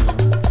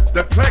curses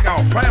that plague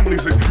our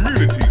families and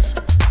communities.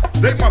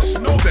 They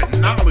must know that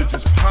knowledge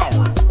is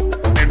power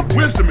and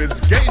wisdom is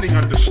gaining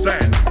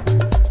understanding.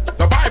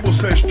 The Bible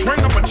says, train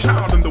up a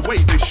child in the way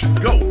they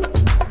should go.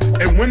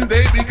 And when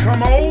they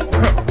become old,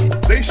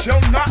 they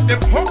shall not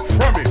depart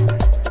from it.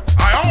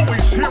 I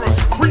always hear us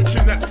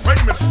preaching that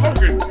famous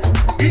slogan,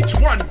 each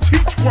one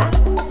teach one.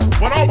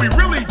 But are we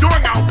really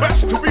doing our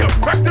best to be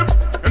effective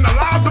in the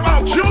lives of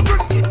our children?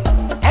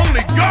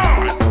 Only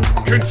God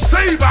can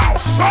save our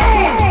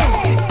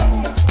souls.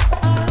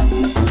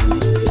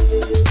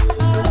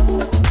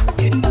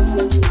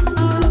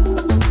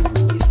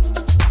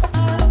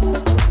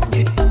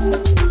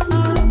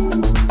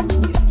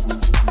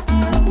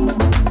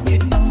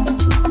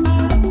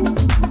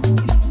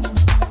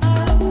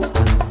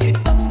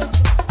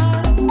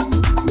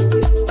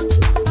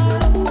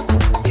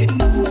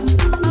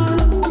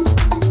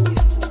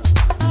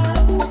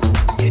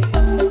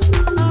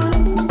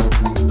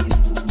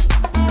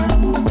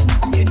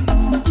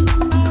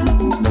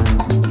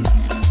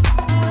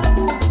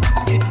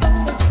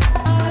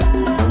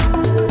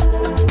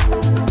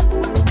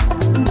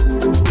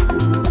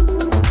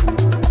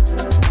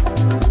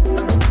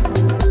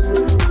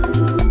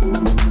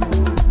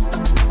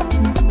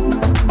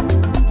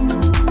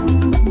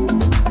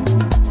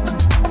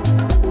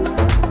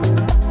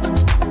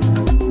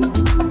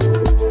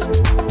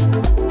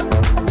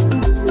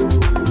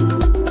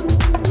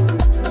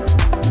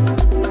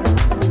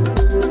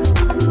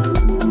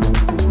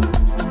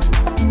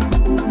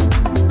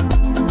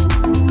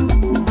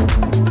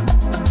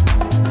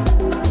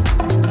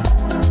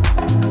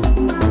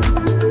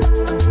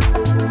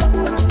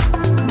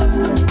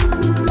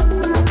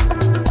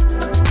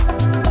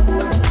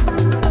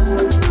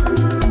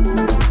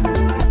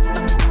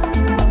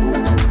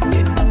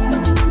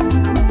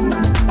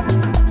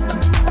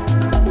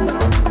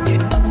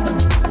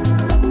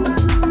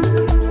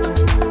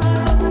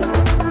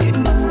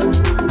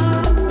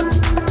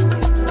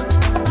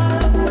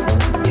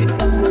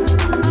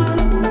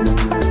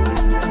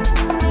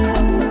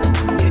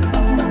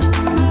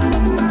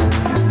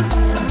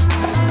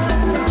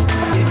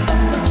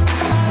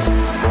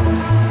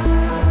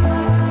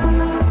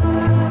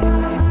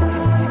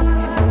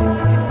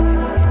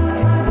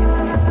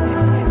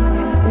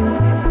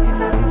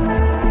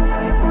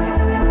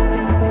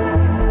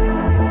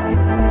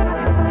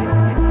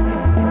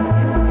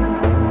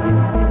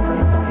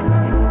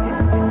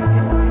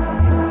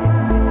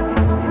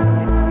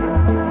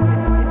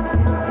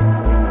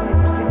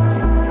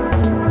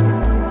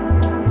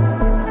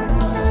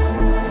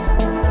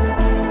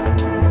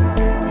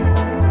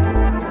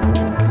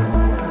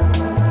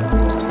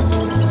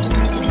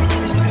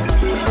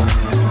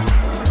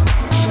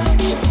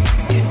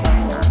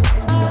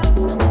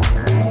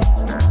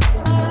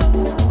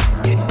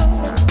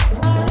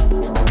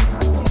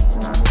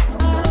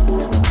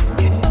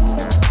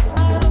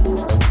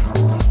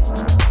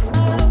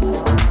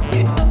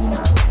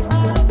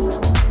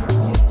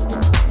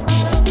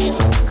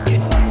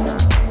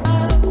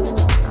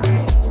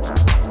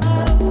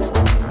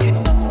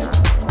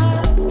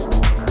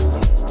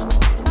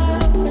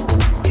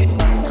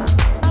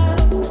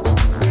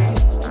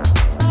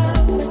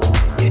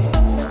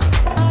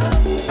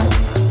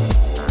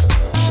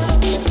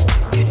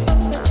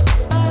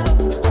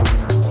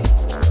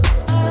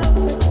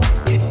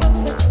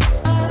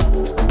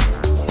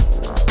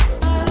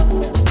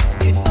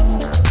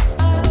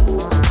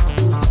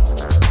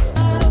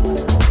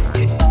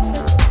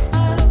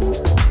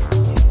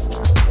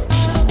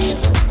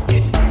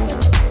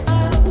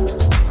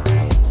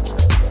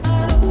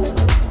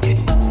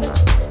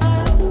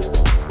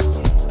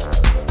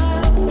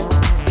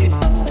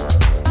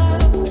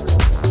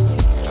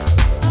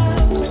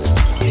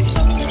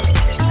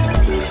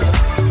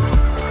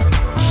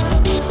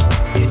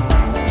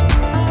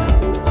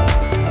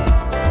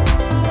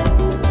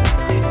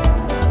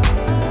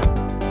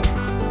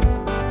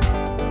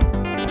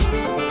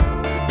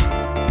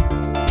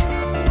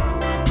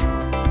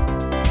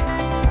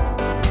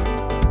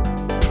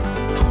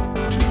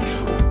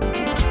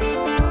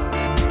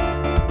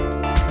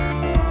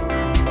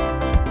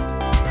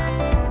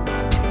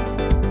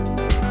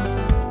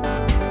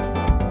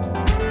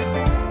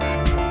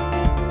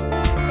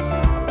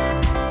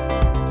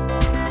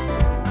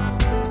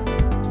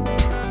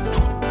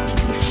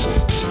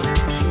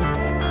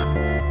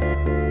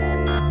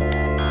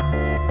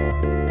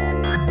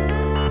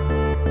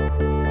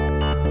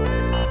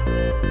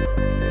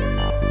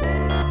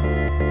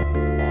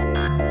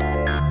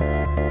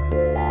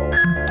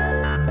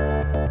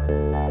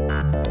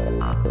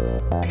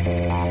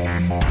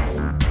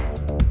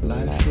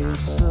 Life is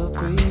so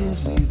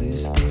crazy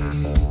these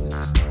days.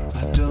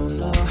 I don't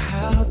know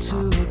how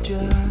to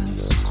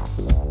adjust.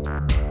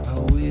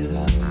 Are we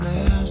the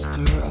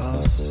master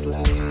or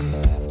slave?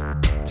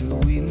 Do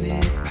we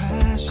need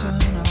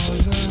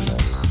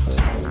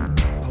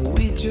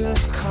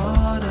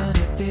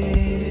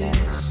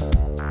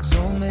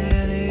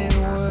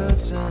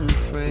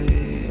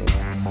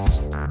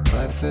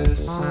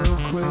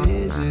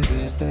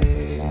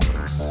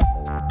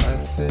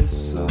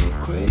so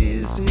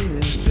crazy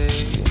these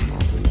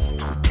days.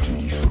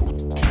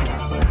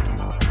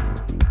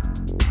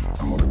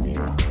 Amore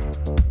mio.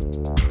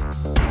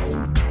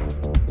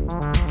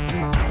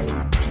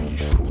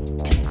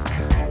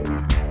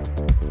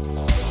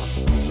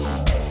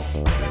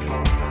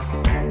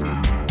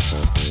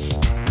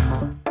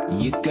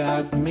 You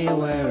got me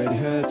where it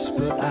hurts,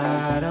 but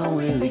I don't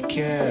really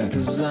care.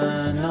 'Cause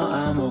I know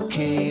I'm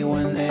okay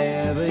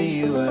whenever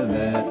you are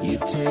there. You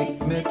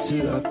take me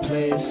to a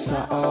place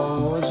I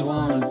always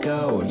wanna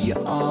go. You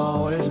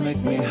always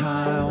make me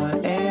high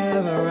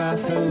whenever I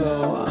feel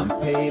low. I'm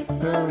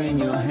paper in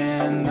your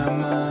hand,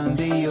 I'm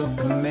under your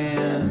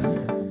command.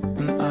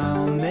 And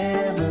I'll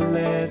never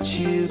let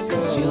you go.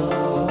 'Cause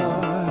you're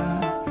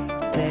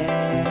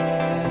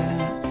there,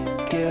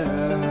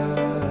 girl.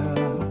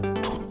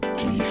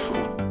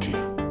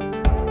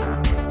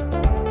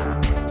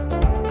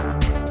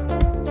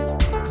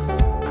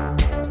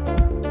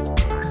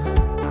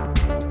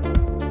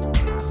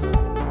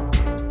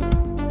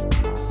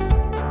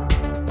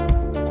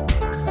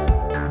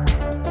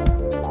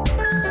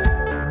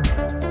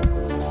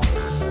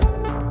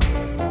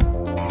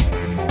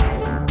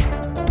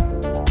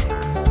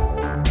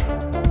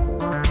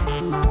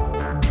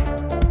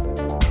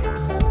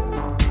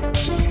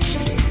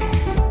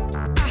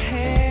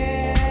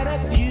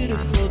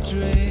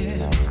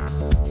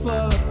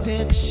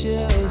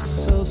 Pictures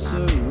so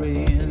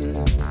serene,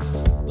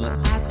 but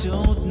I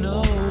don't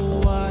know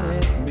what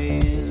it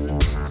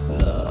means.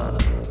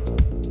 Love.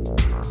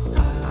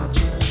 I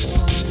just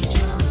want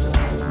your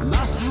love.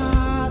 Lost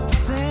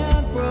hearts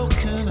and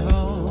broken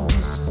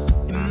homes,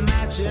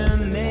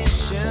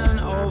 imagination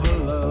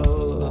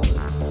overload.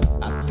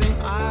 I think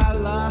I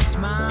lost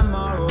my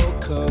moral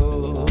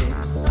code.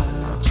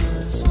 I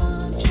just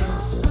want your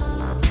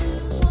love.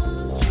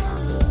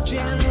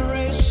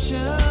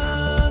 Generation.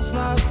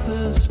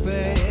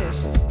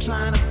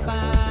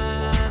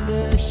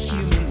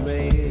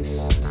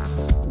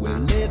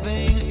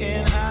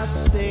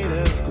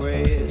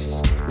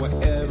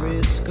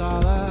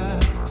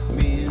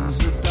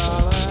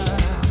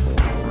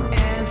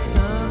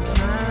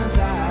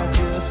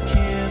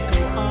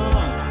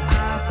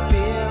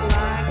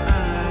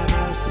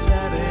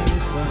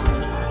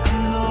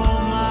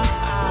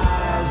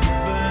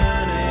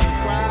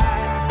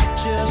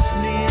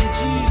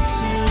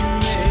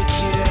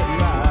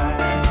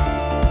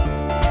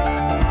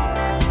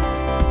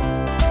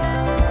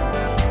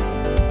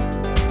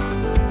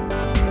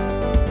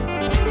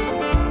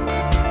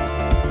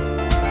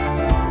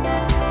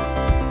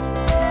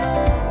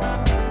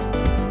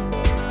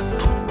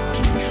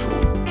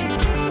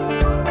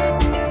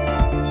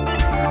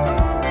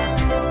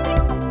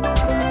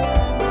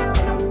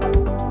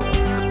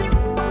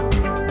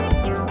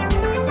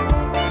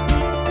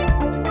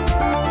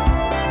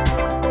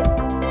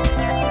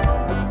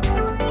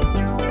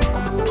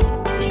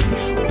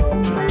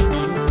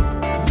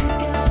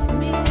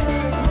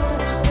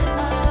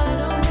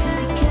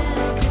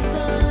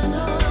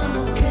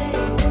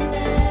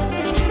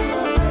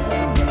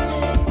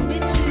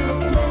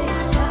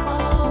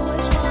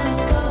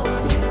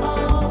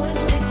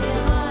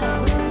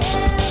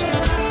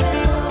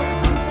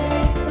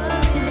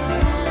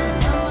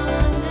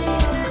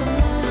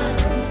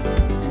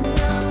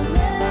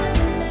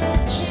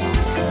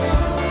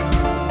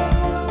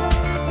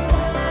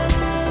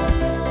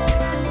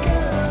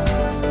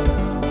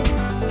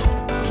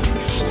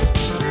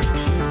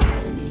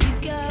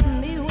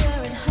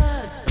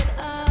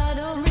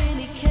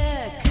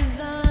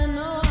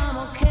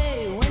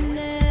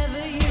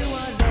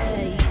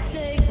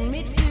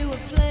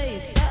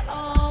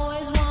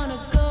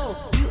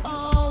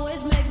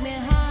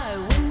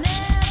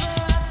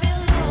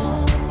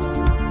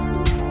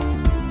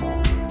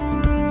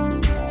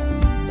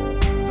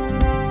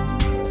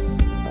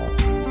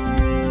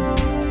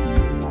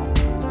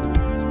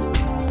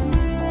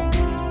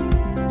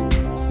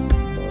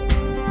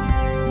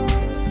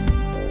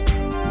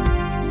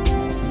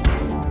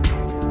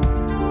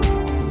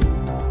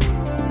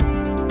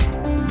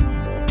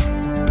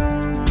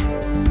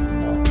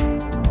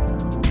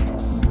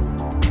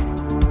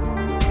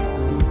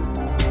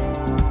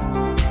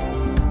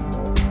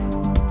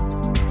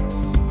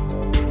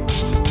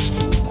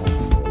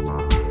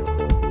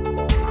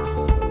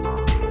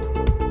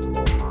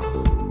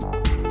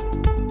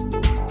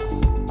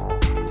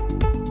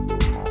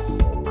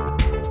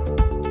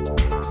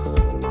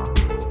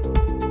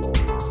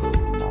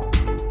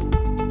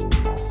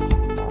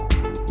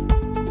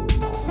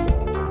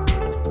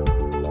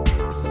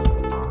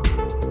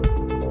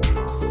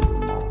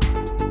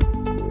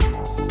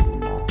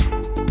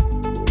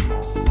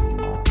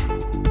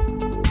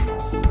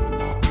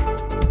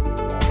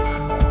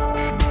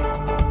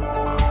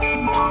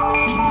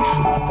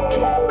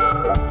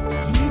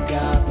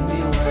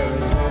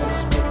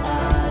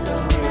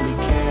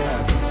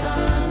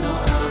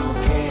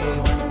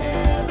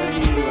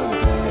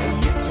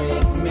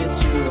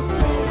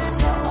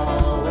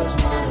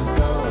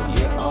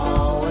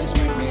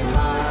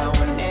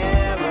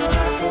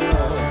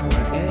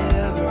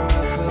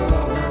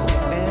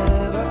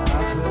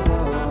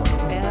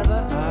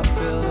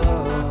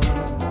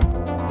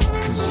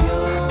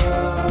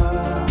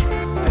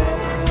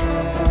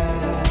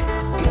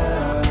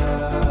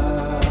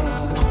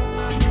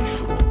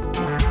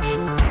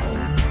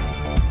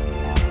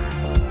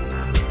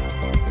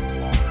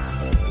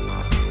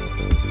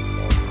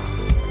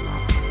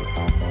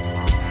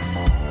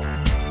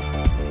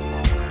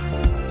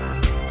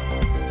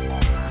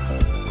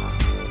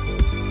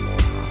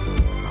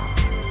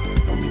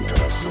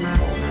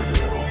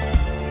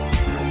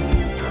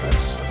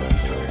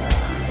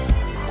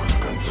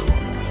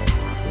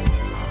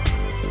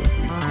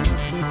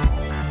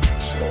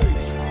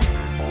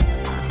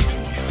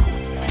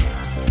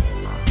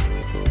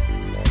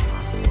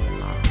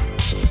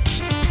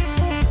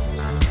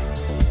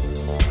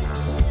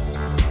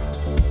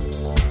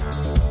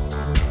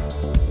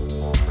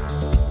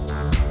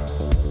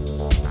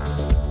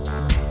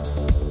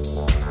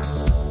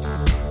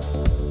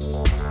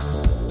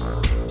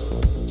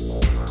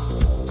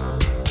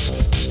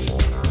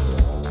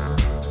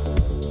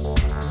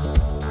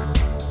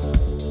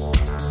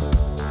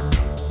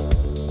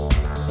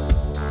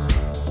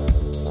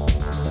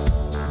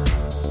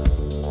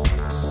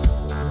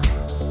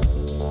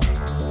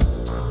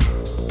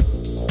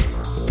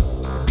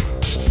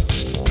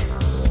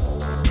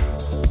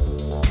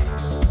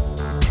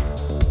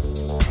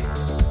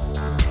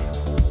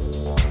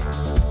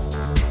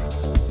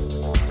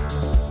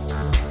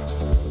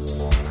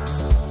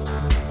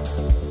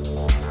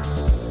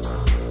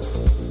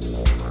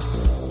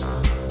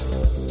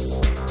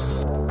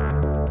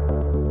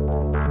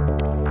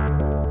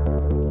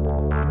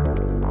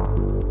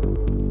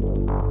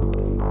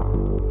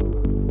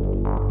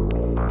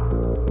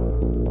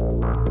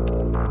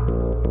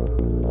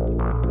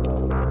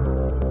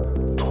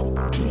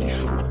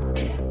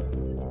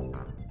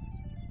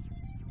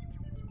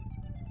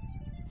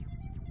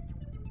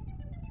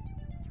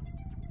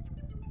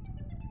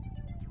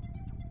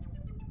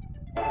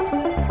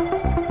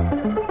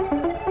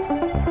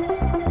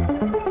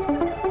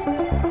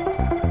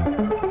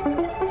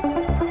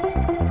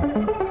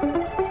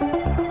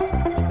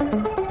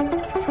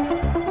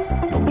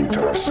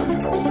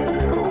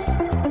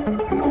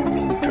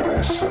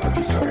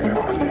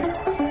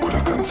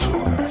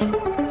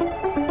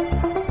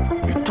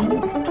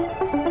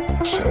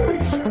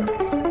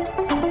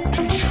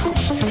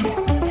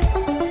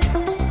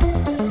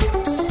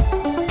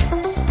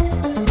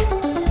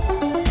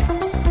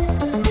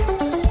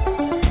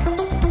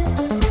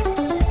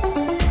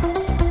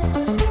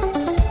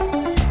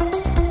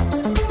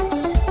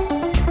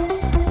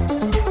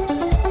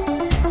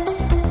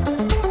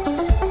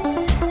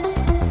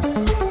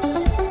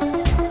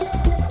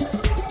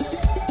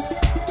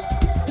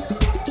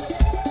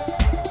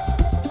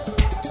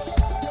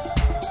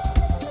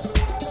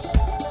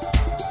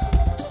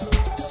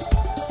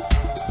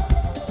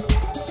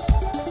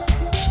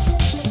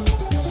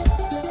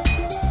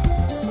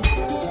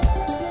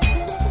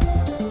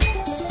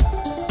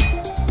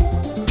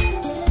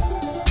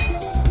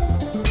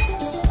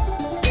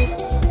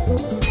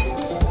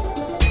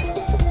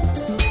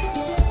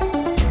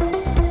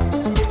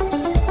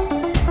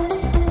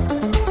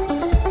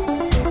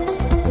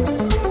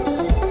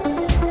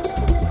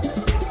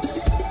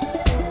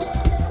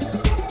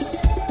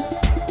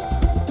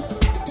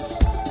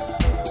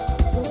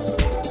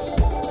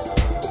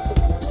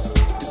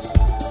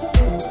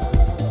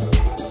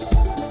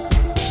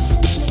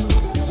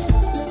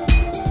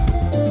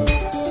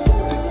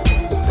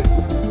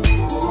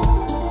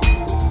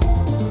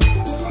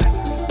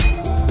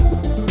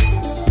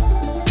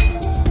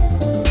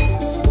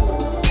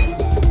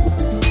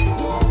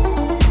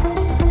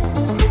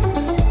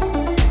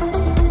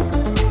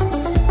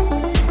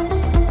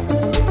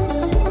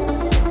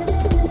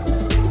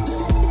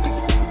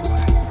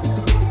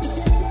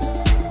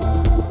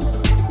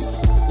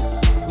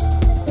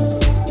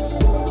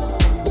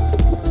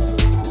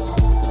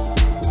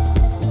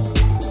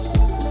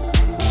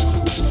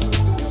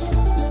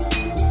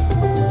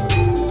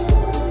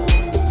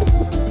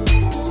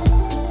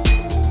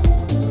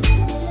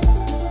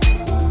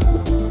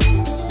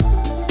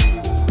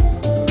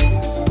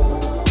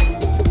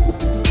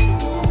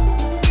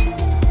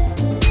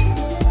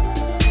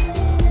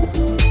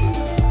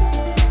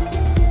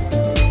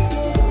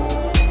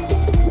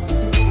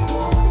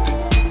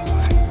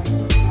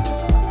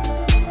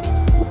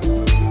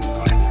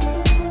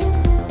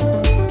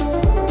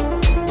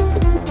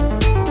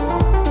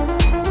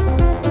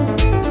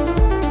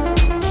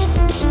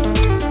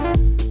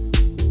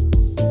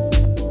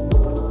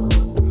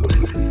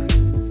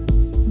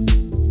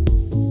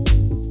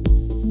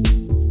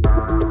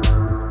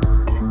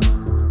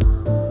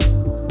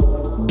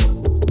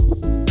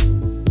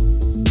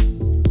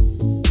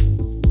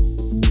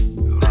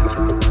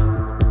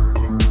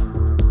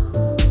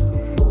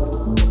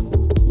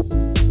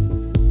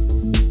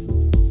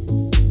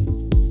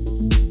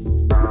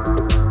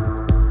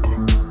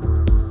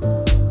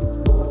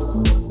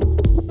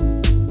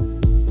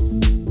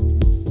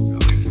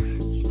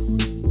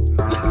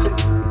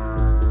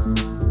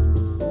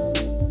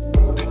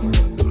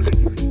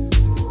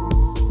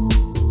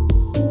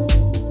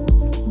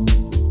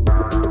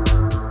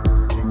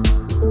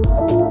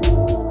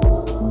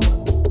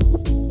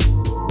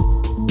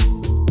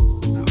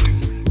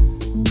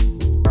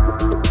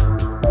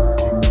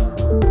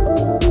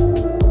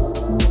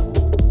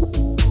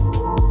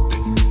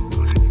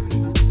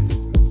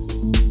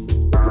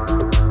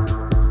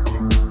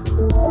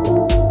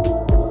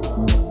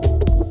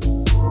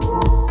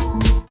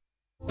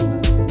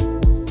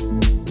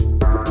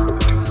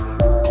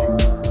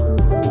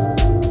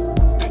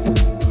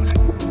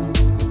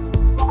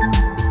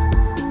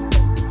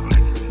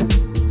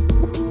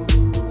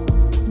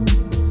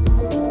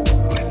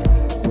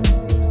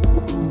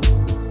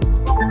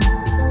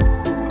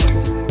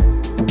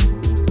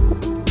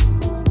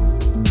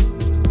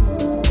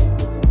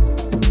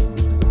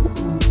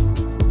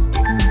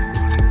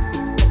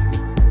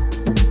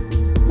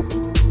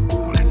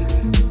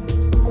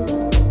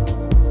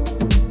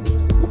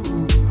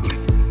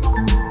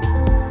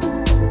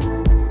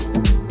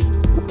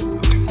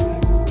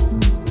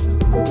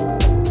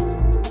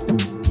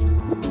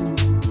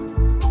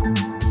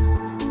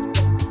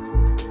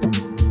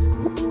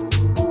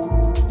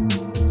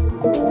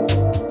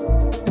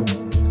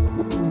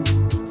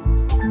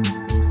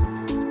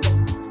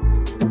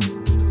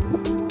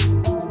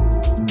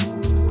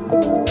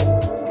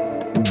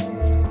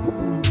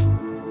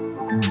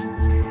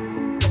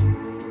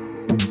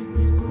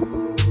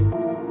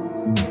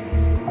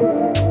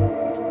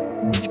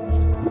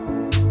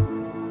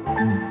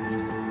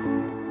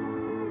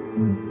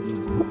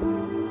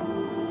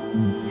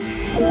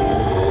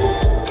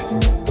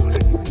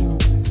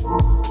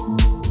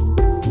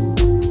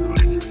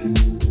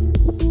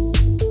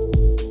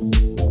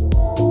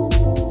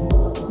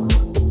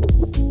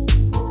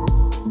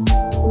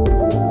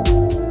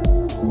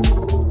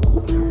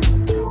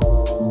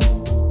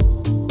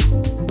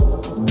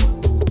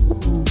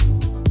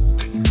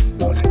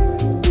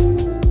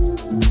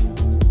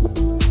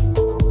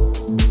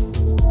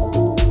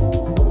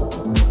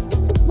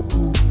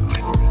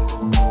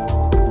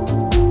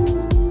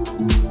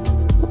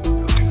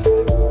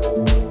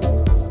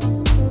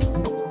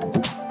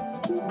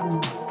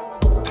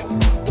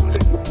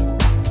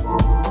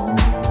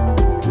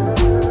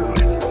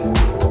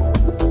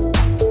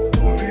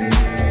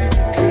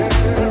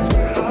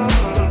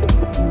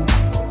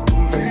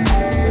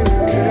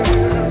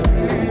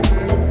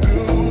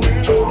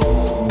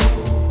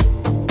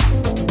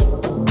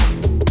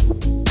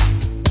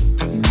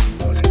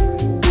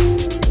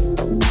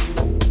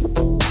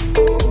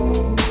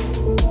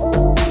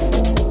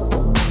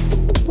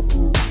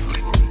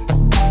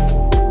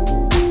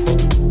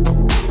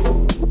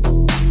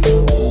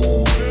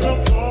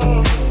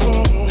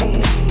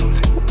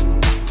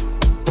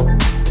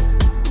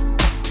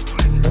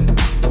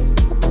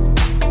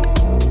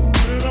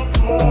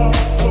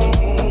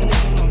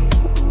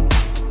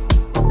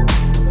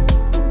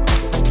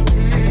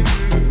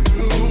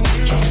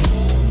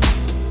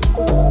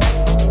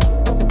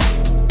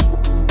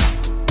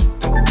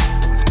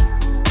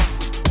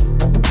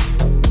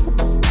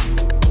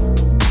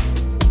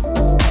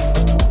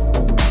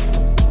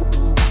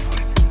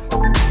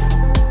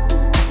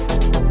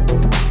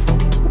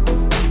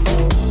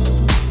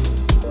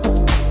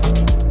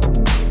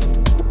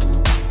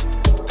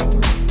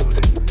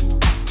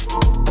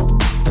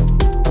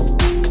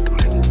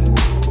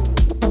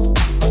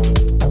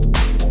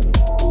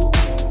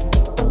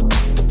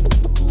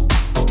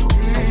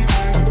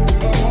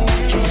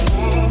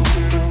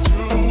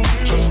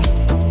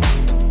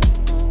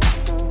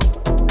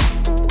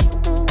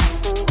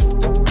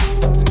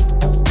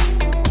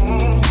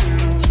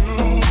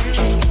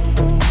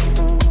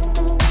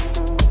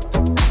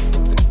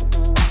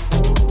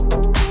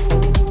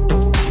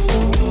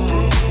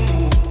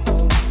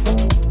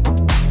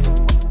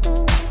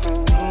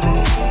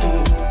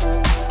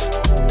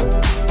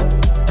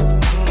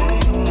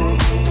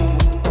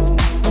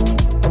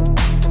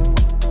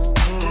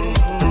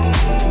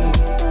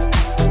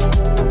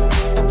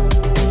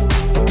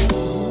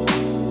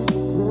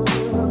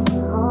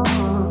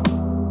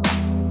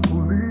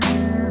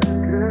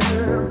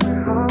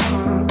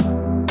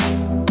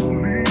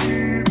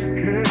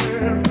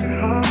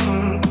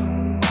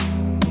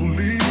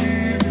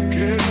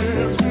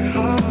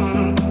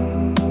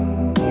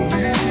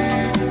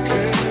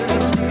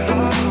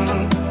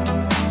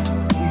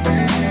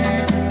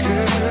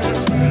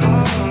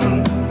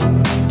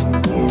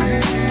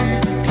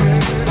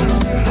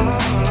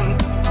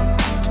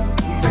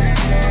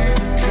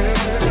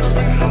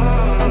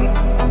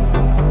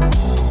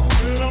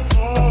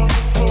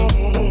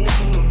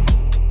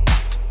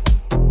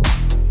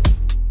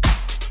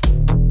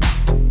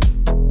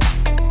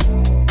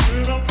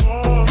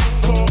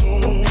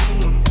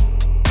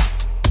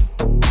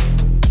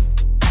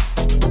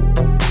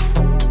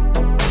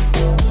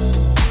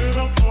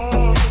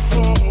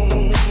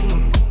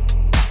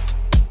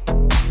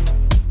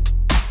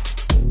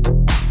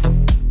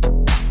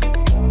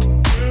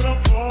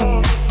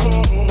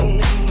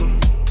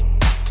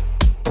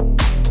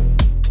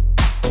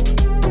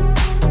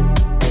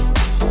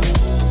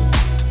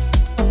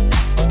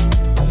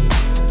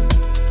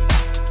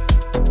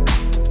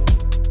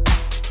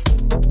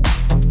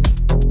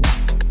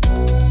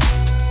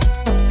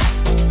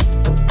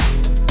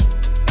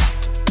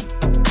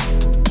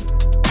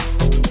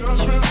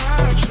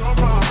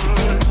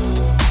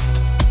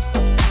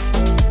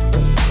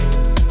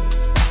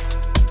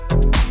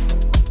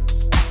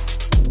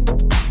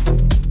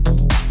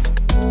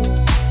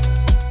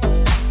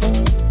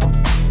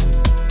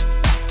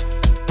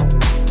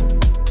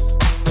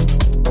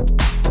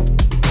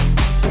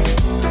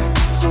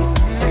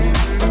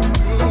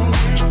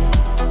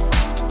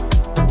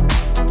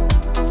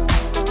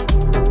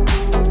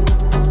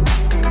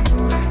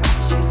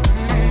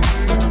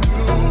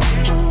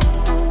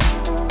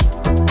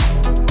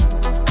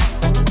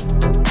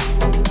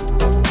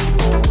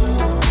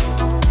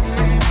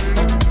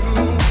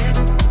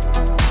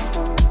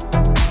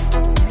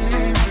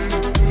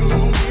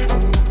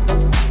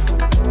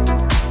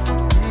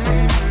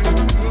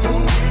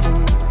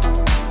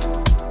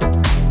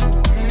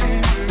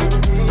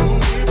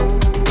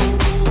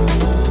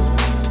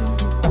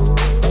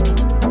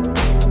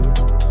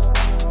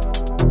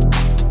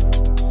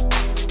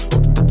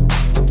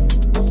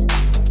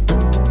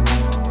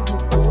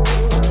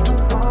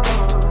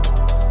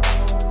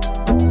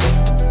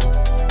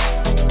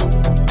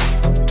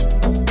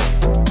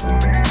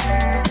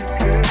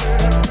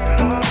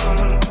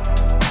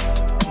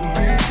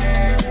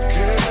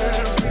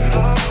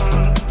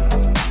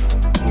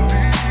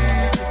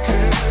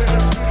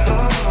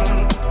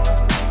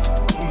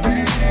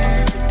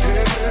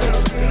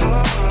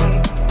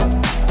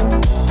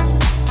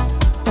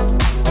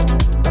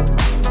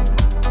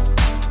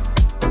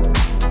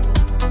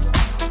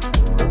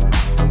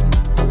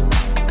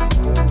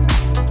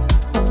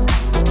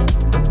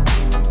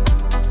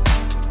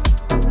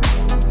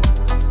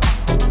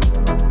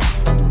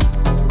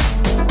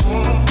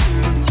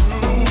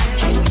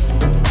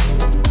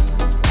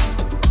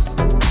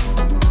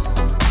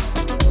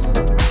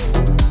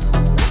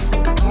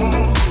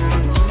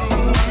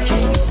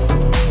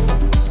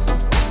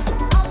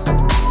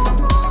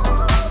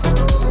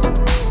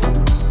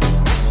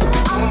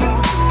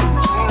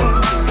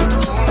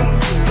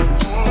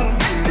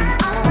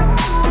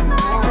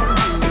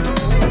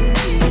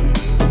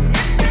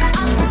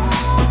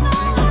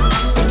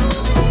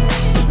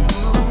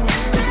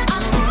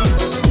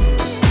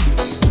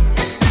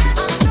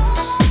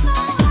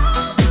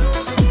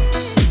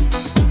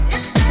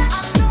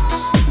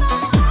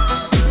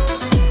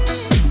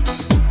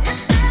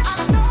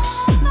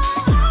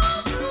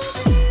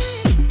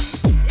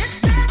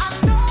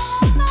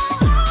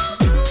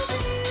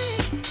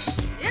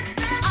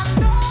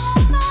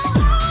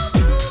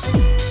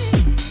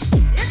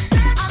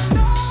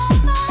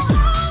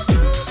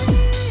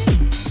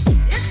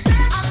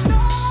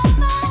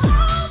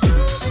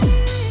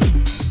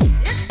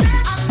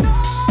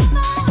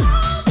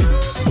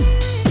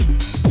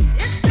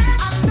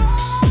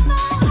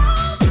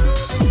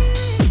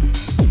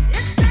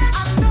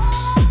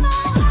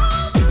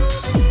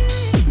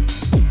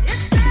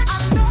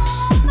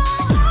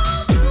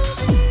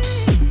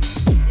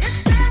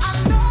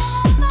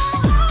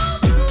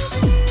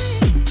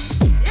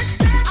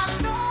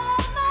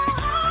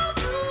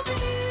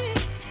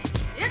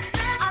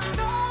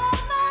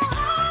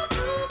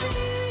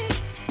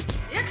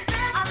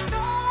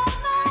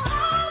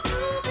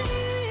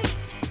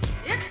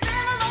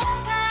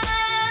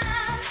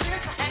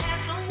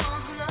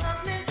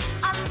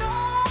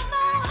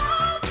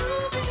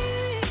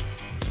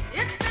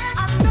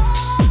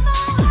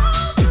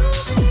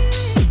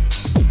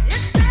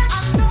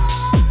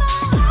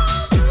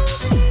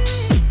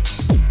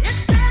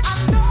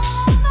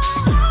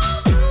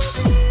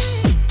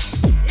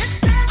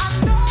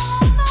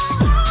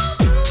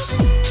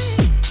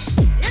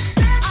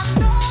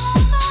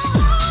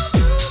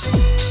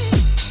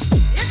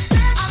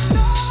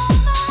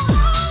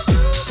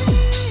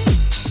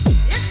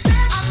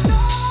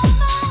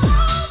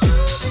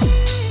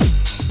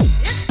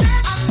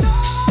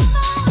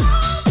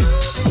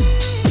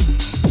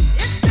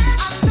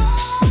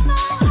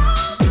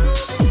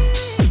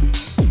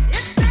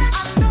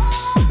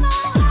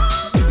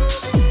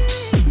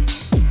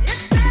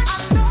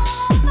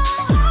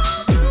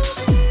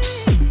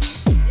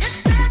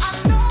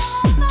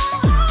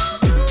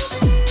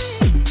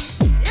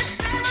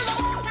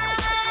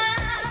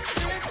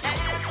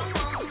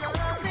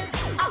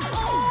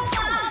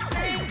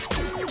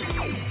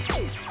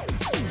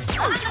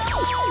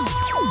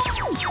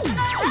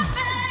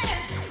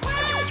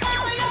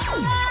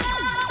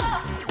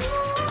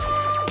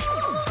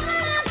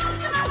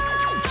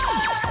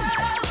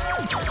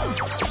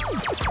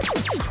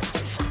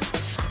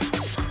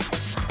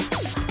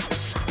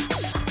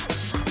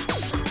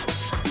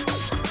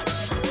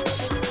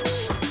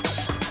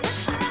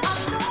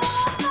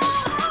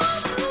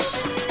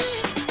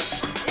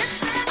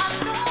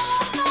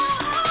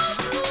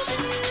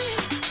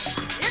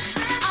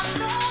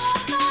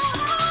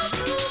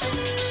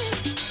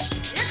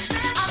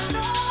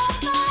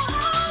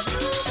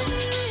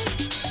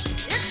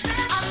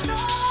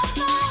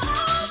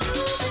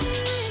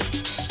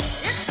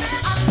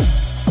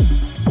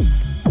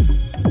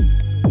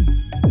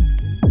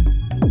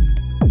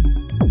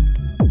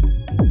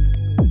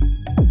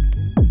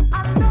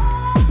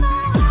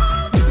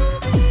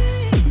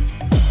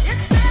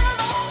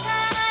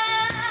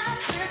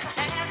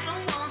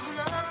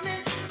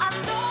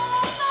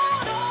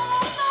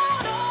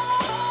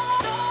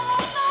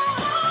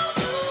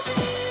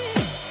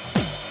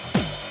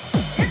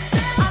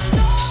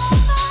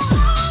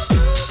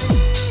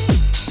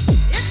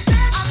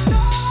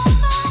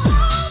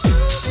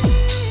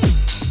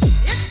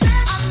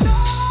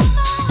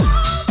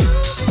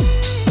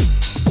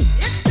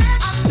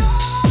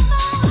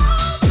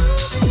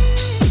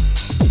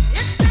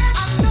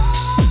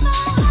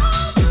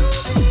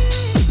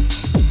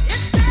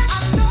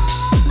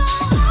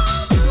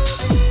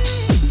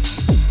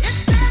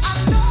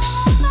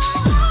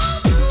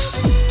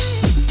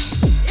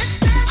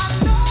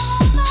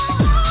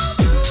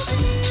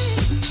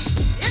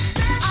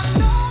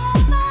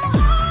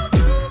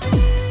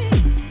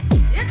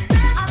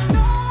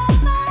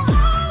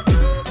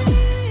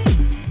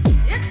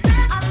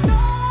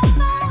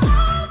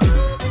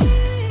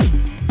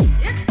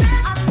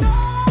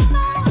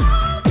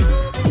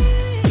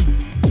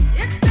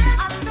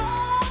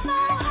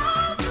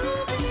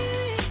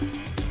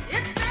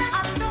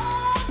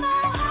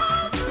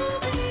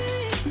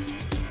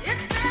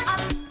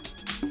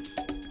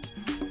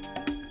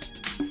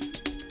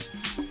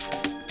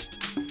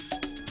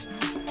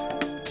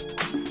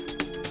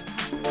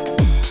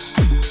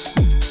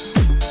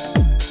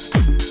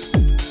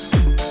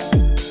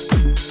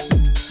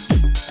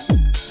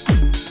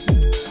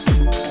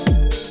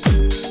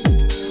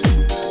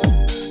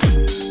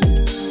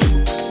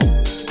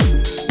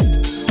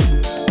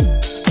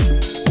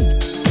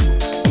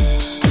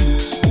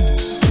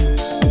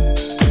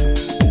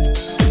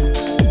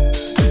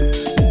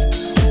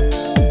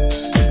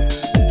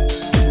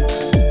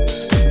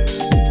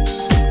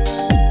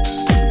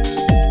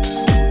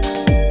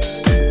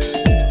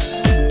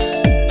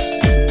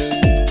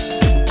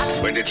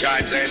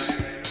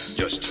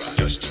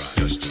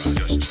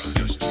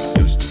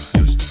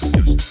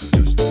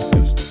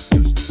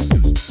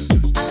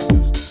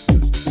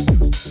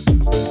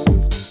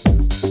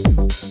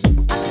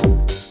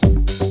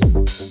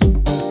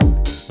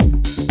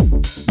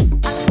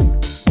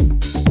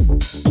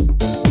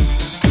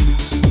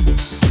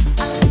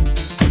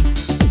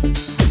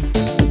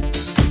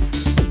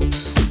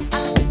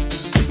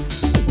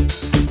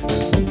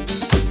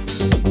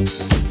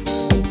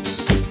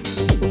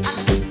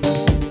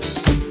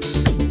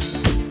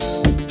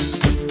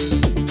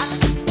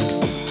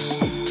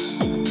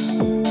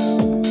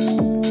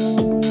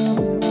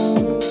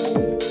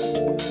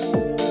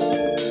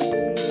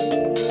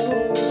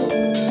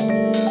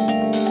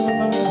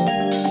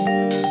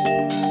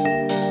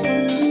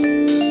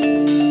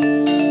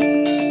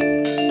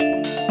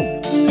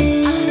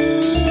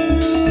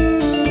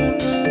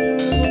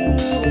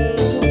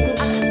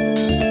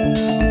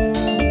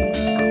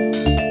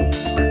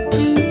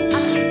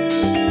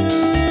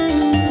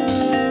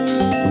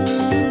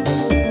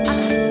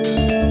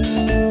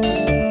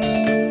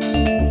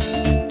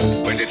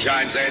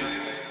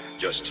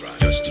 Just try,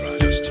 just try,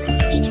 just try,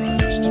 just try,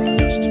 just try,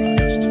 just try,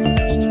 just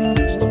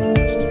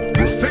try.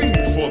 The theme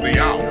for the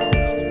hour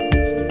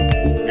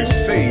is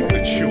save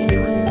the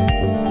children.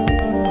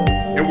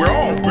 And we're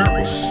all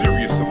very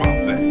serious about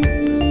that.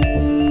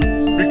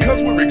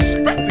 Because we're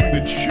expecting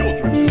the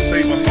children to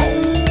save us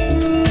all.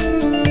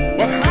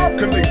 But how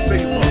can they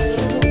save us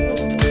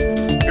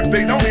if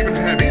they don't even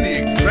have any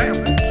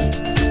examples?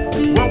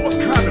 Well, what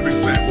kind of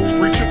examples,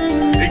 preacher?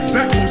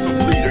 Examples of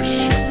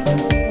leadership,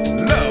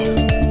 love,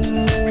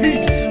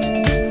 peace,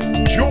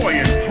 joy,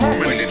 and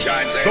harmony.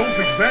 Those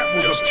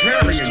examples of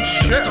caring and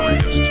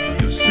sharing.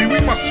 See, we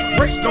must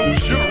break those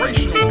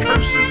generational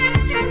curses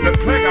that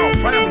plague our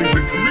families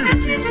and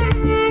communities.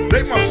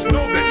 They must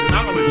know that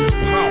knowledge is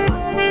power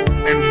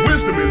and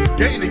wisdom is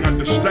gaining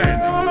understanding.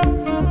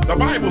 The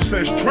Bible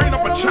says, train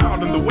up a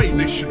child in the way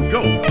they should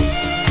go.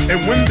 And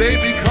when they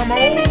become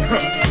old,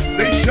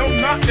 they shall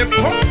not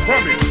depart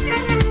from it.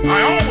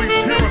 I always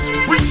hear us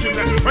preaching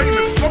that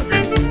famous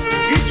slogan,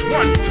 each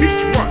one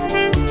teach one.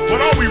 But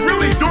are we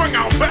really doing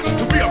our best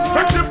to be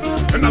effective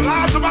in the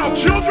lives of our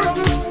children?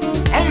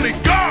 Only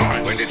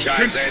God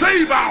can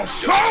save our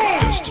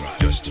souls.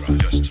 Just try,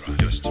 just try,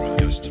 just try,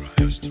 just try,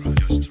 just try,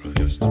 just try,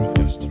 just try,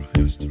 just try,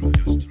 just try,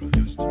 just try, just try,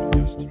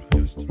 just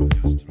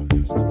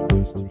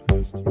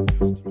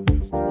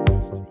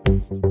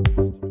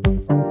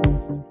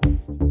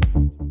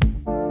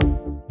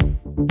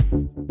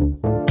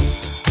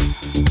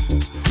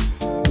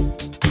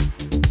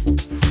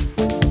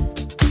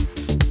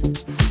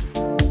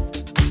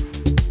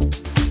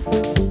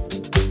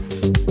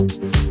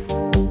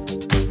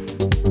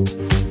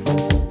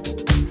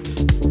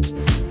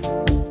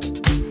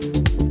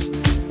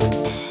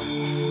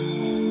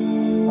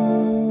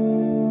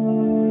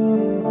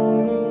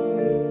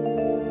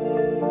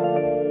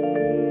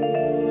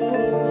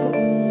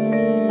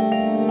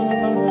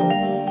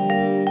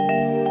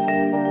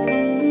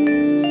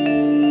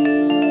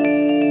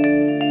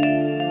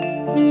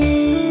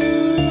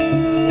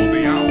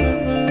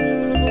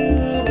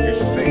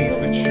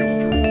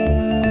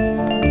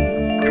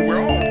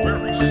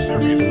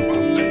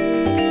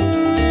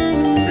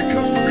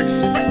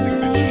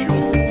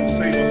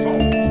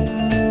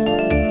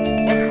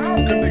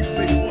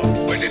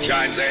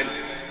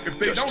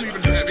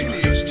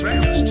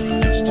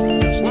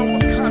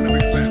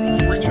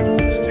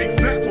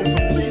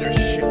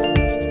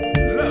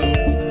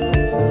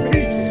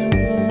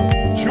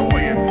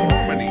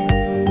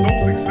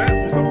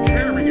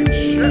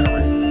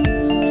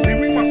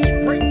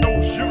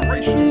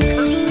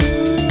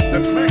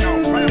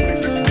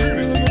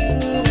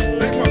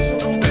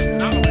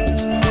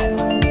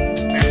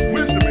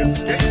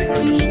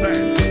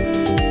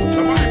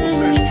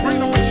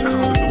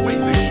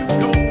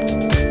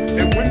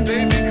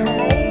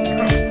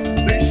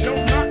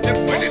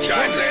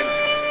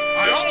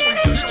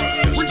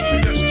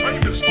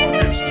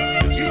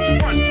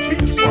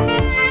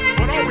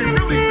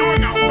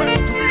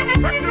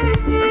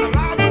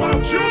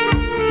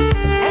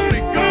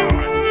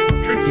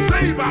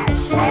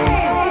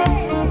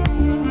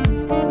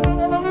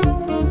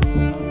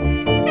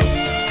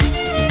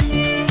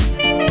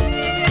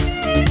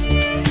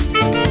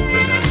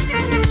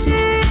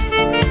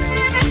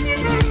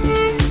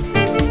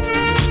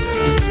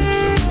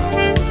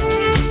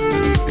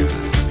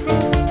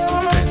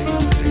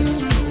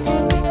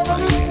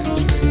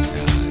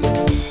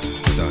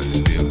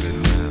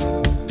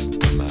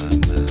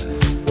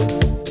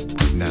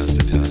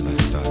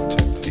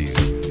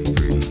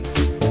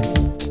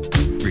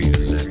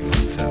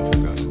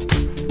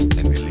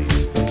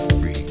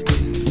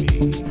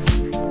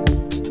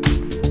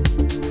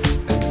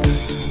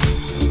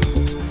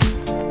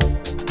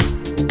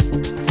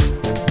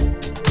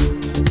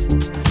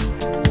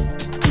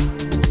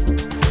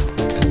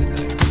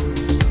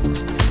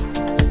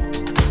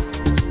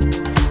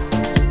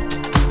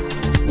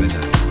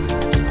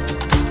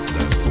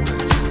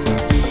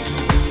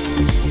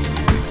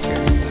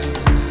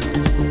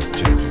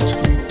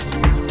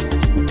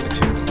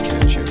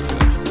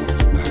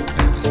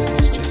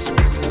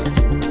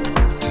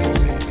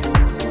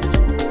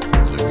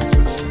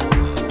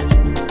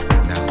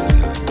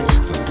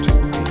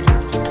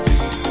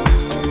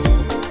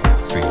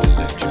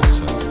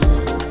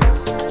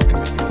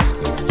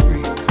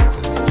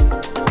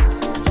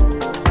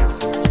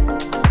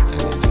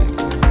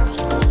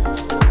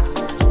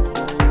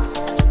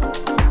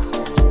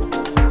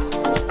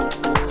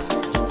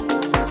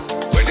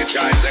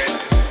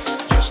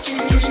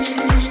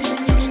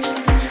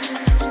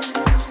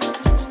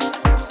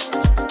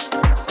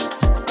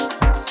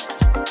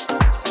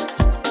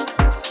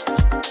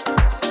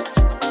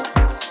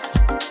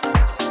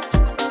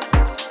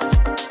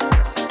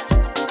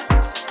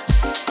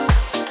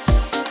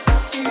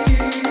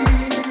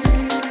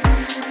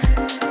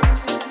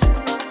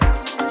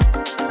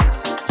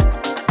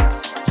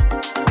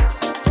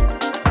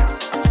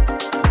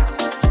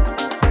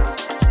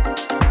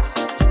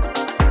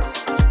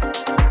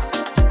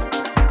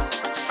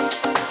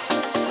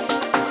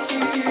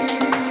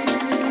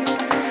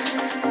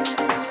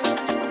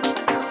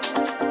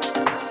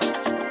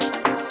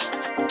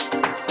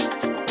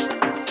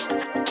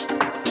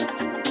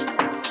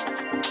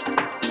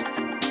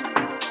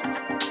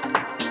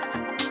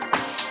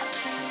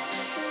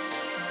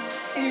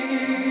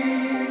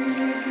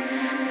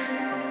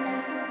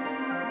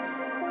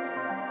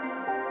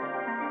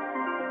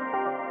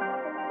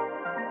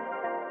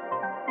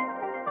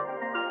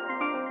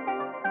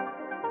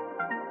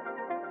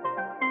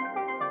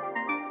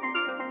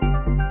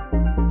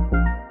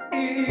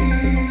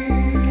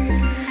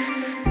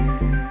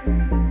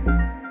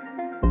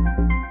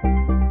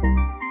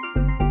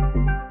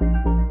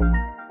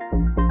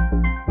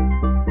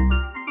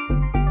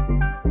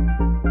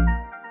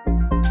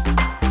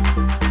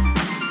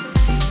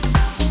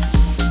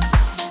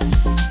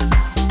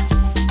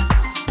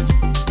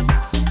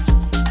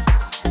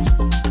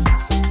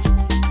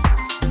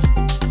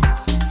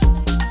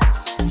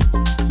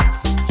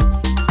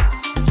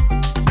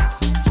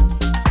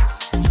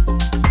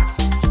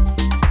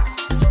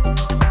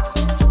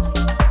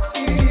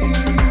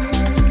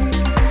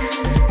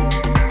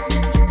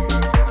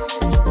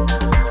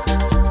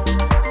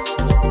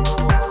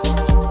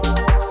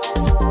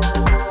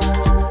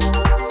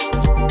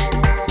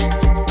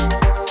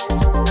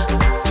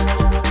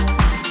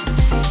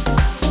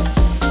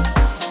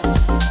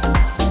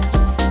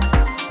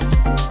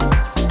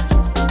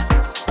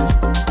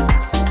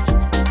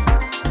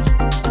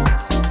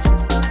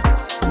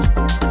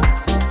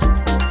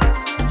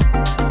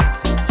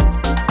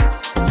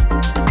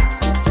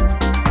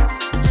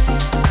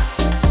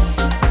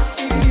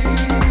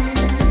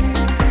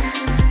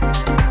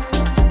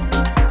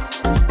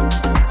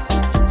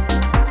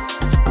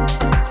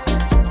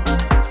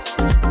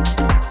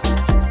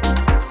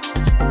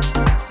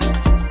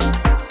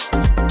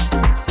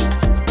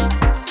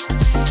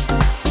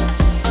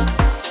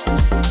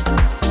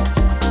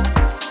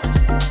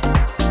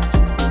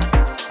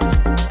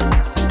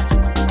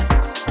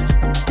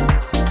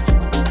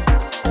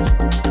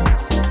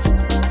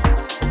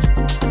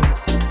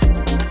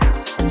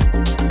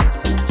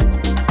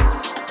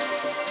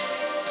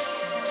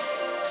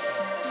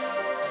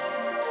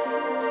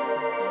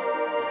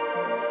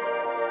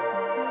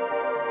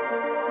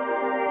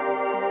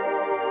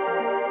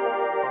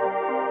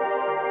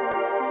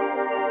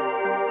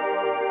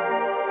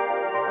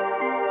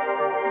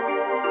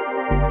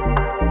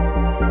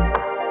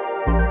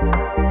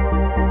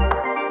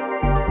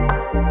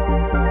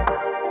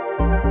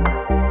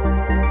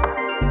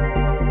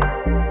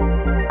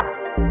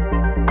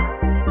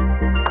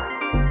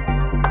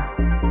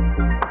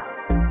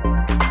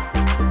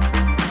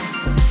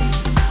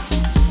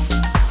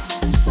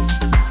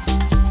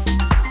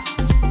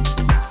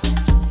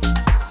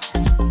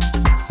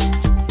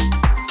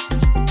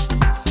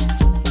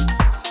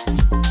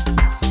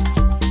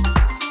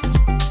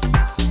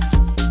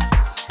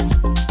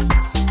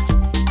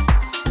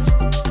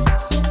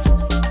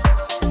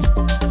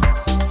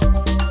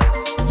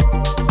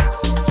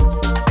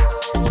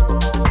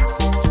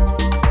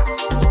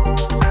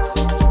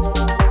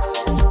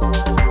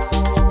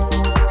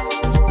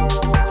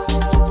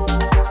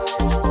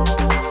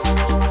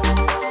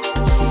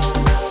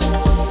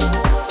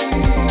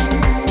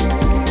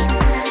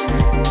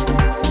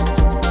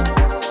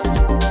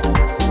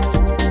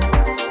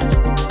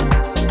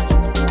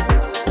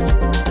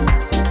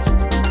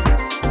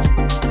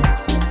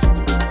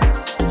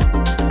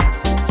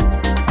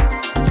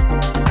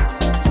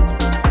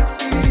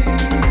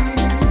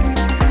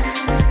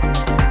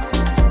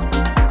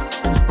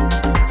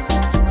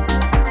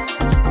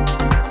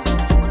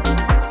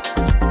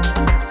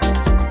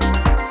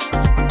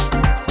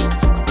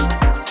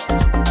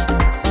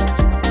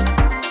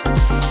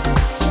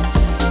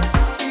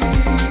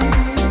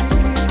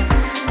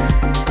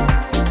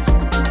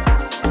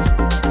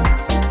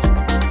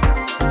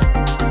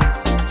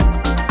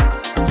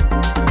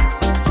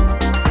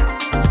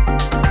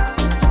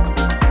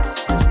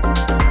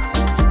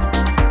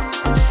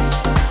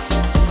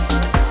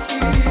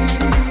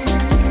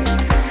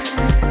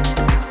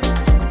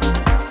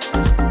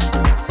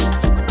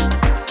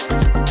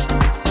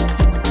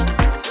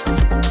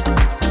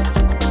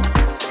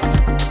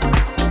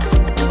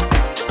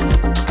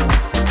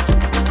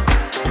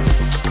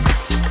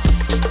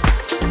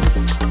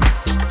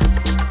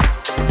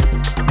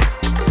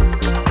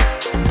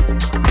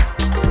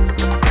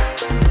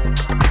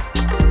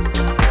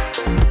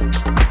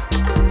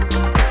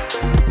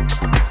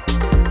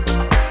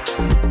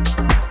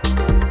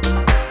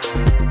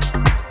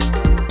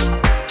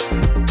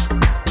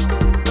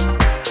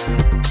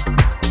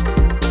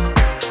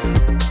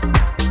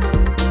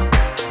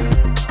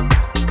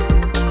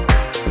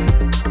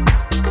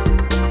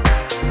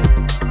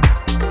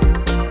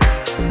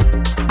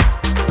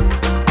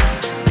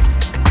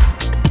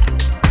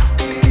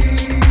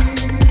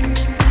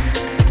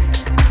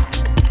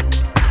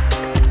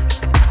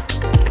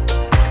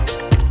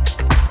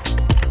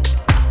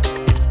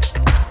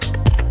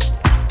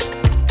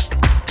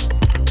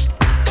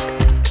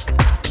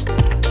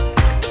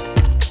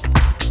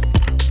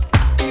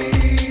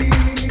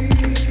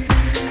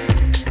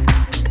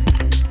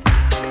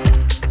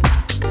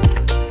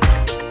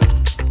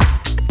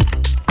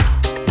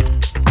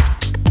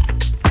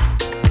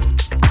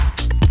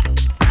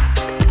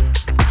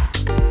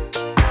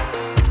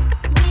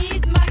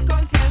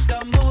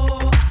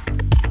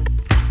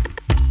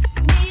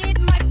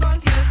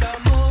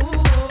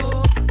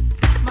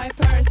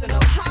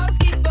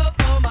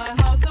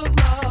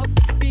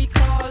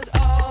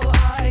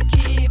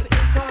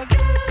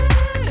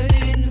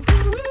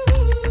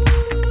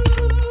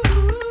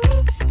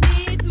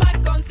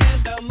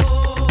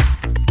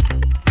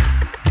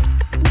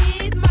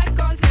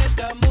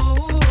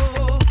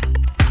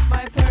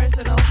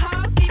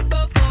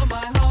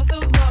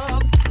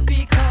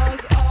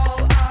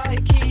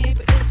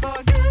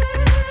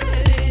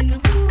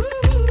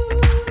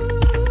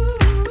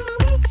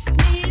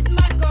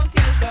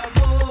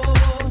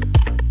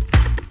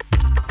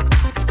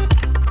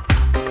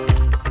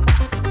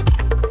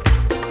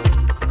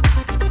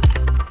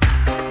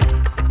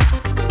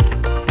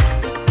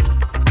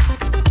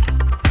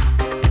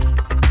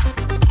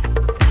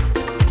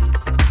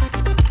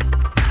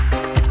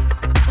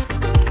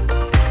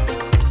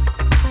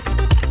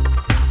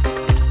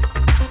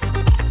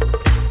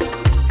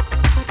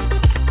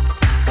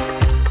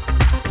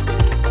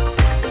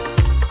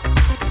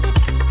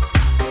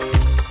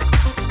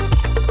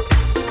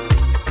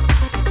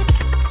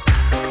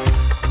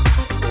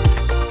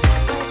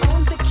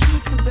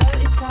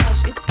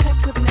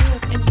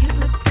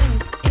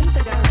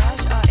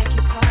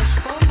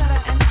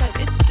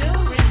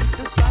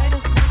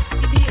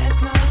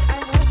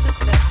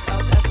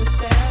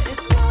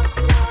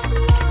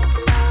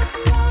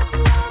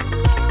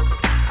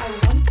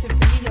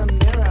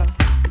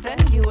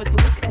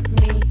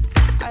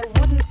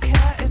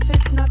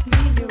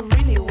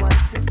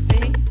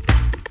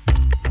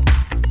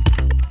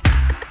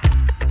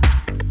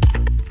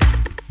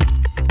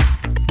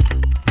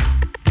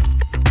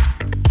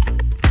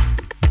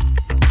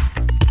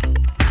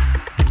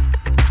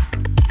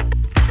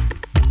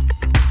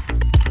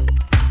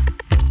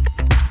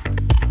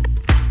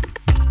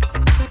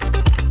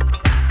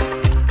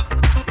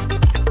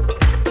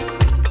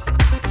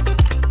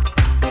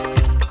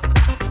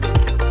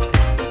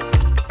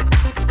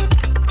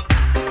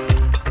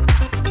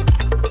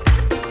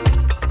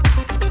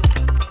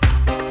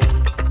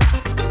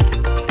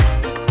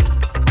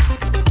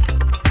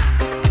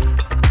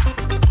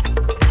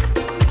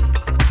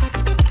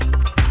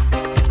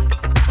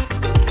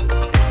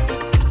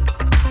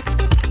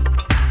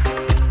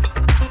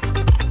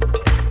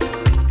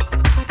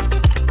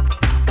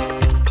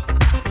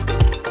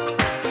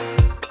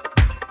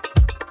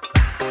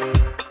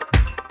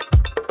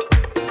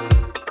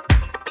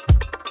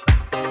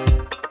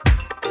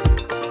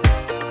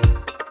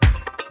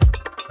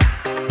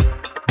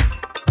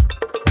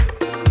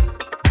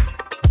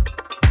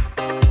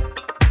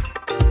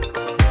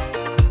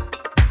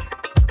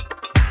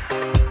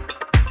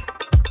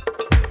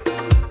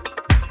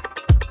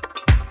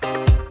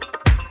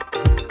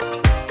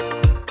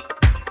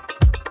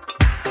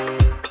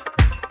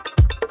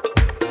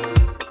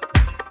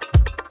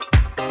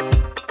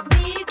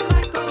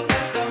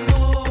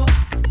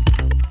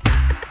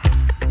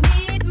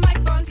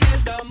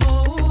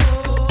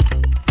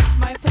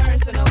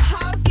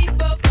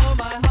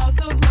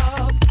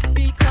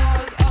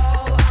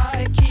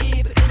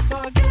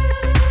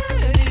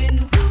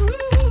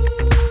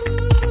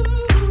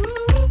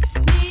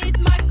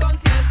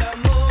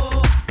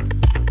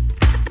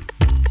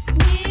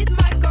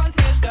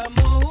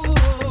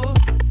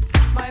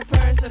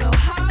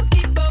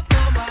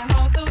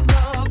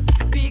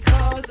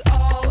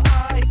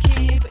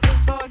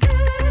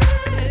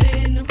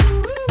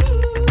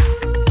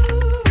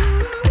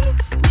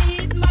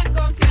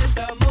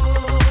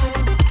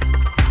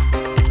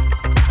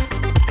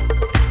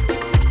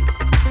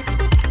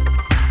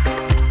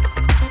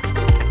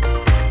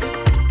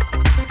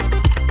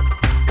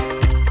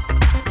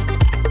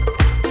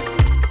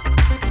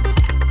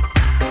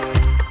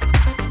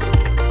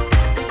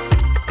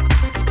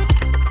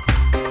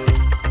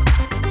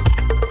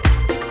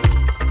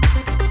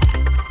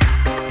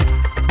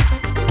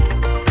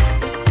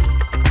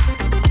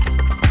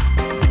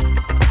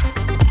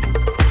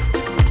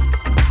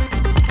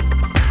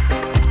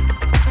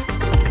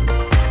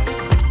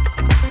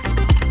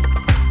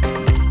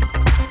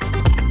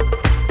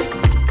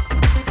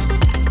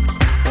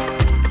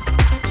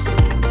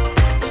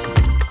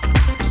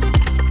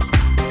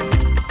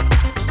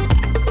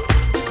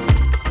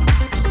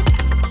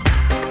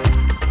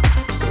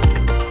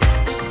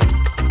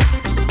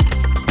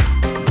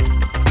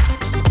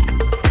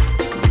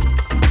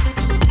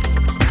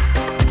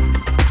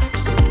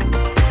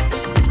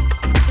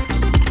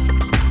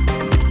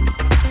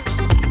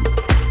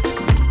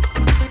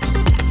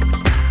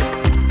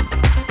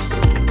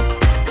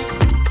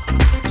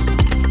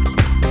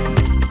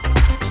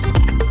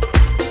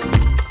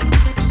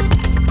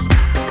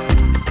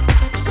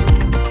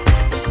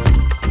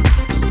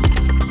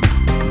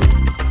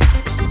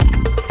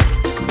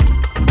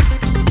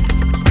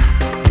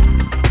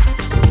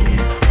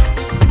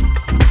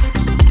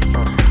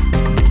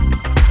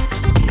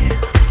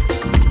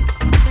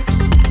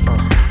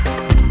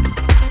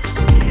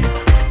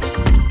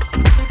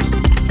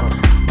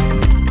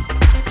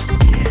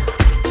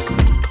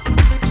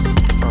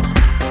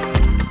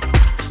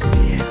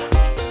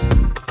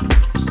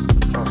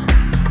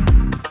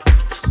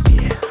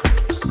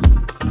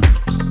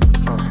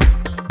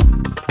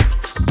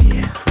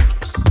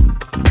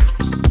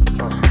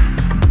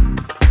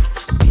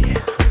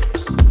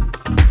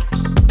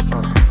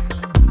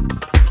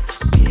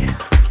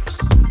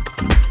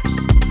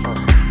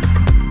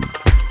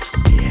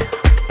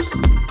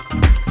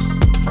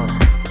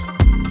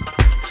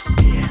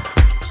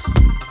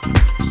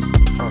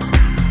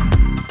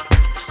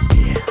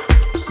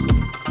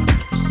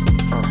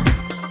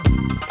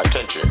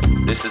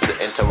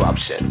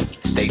interruption.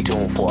 Stay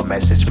tuned for a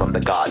message from the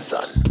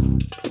Godson.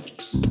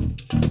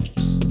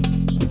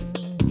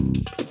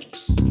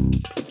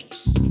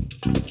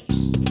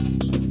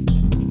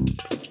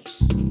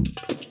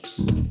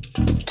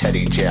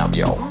 Teddy Jam,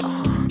 yo.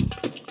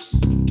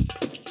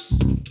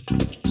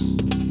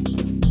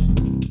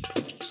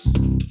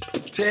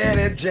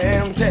 Teddy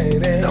Jam,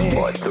 Teddy.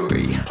 Number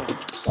 3.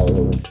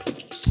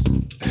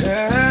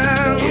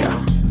 Yeah.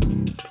 Yeah.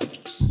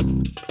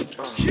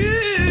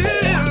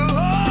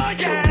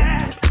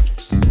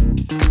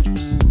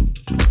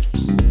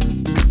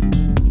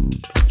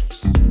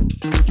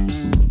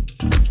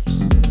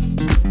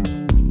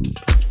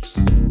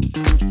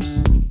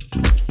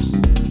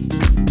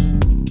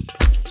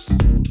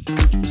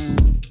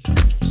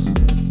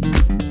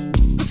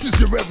 This is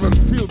your Reverend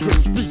Feelgood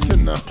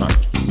speaking,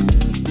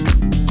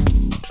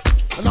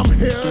 and I'm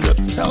here to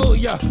tell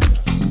ya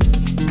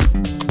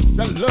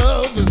that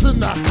love is in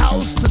the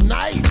house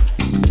tonight.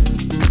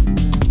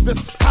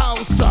 This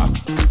house,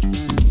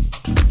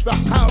 the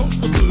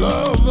house of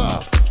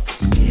love,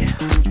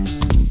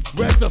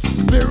 where the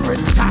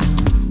spirit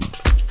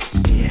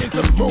is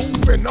a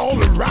moving all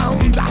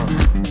around.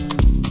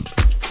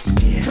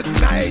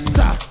 Tonight,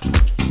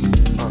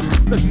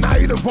 the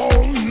night of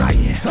all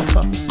nights.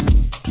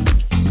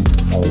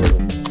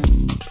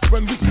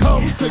 When we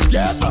come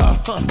together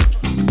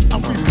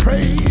and we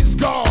praise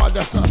God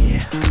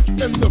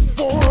in the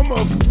form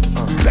of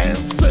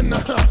dancing,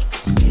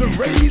 the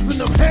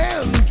raising of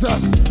hands.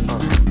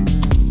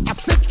 I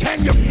said,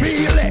 can you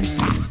feel it?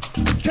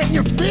 Can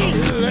you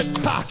feel it?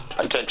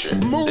 Attention,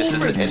 this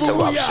is an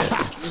interruption.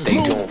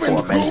 Stay tuned for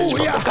a message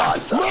from the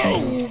Godson.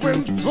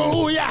 Moving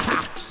through ya.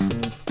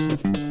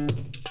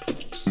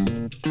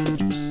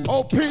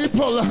 Oh,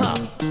 people,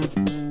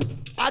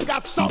 I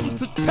got something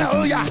to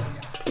tell ya.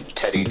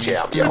 Teddy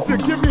Jam, yo. If you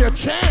give me a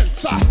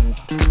chance,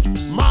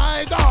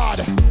 my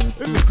God,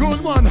 it's a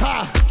good one,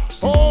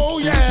 Oh,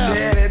 yeah.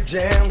 Teddy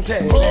Jam,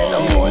 Teddy.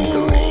 Oh,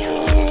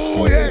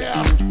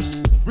 yeah.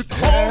 We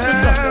call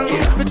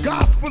this the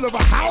gospel of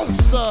a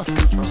house. And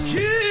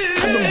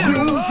the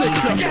music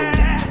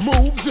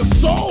moves your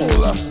soul.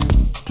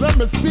 Let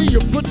me see you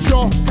put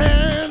your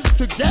hands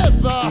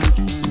together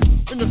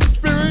in the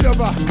spirit of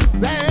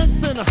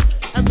dancing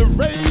and the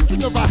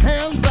raising of our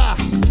hands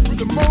with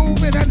the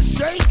moving and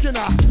shaking.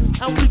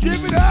 And we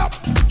give it up.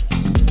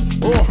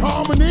 Oh,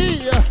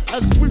 harmony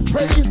as we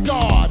praise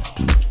God.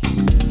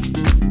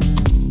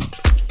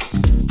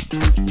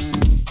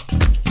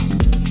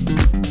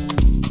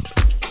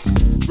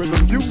 Where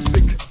the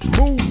music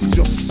moves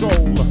your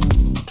soul.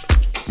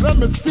 Let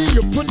me see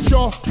you put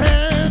your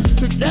hands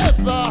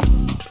together.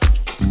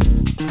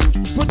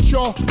 Put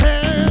your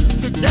hands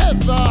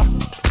together.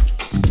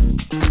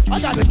 I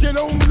gotta get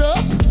on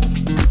up.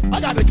 I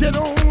gotta get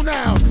on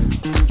out.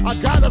 I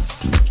gotta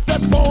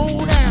step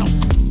on out.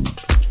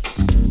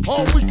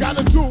 All we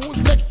gotta do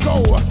is let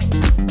go.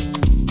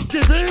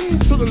 Give in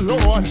to the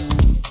Lord.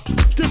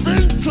 Give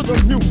in to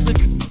the music.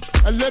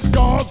 And let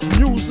God's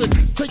music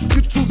take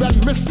you to that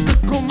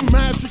mystical,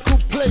 magical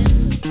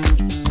place.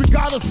 We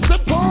gotta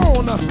step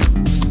on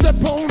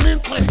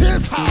into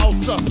His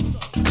house.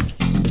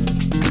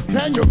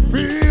 Can you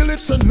feel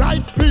it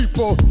tonight,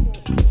 people?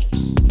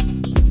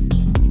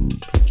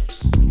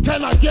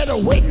 Can I get a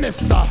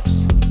witness?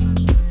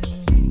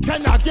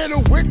 Can I get a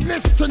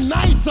witness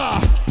tonight?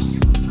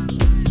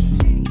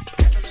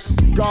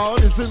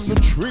 God is in the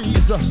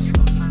trees.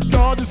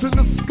 God is in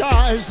the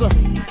skies.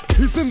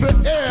 He's in the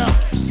air.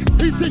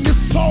 He's in your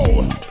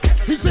soul.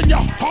 He's in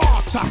your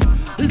heart.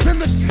 He's in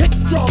the kick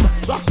drum,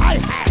 the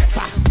hi-hat.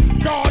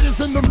 God is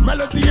in the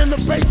melody and the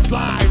bass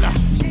line.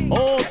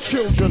 Oh,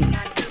 children,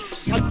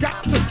 I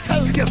got to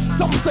tell you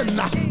something.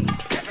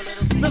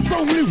 There's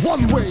only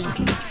one way.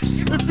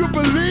 If you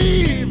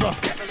believe,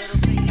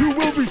 you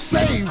will be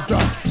saved.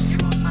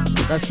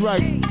 That's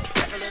right.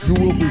 You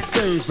will be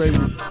saved, baby.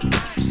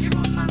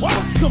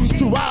 Welcome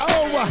to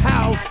our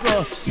house.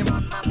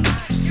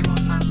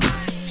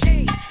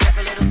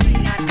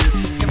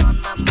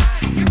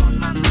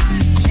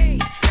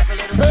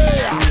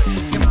 Hey,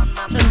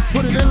 and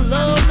put it in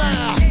love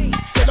now.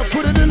 Said I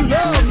put it in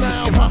love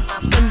now.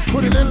 And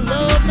put it in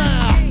love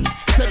now.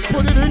 Said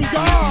put it in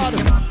God.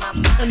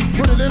 And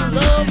put it in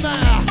love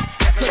now.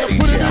 Said I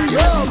put it in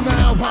love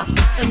now.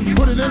 And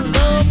put it in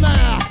love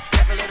now.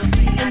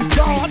 And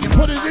God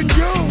put it in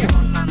you.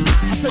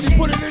 I said He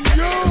put it in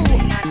you.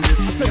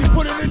 I said He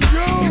put it in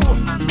you.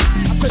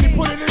 I said He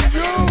put it in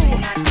you.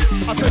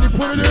 I said He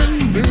put it in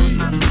me.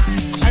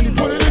 And He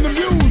put it in the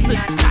music.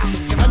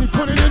 And He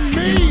put it in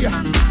me.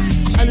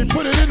 And He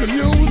put it in the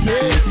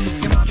music.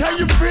 Can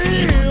you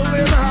feel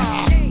it?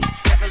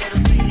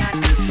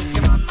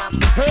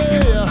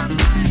 Hey,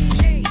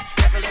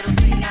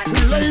 He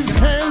lays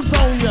hands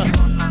on you,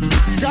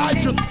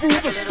 guide you through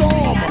the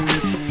storm.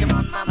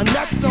 And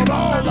that's not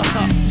all.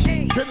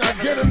 Can I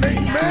get an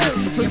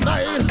amen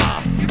tonight?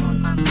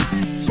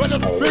 But the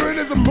Spirit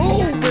is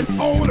moving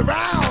all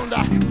around.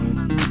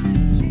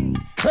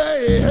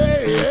 Hey,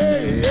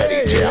 hey,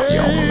 hey, hey,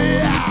 hey.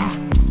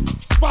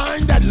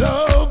 Find that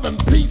love and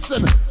peace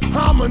and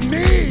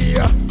harmony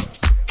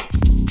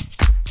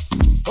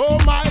Oh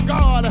my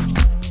God.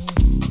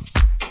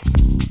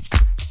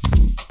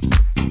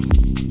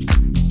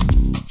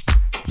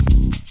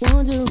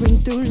 Wandering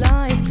through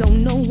life,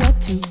 don't know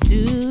what to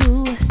do.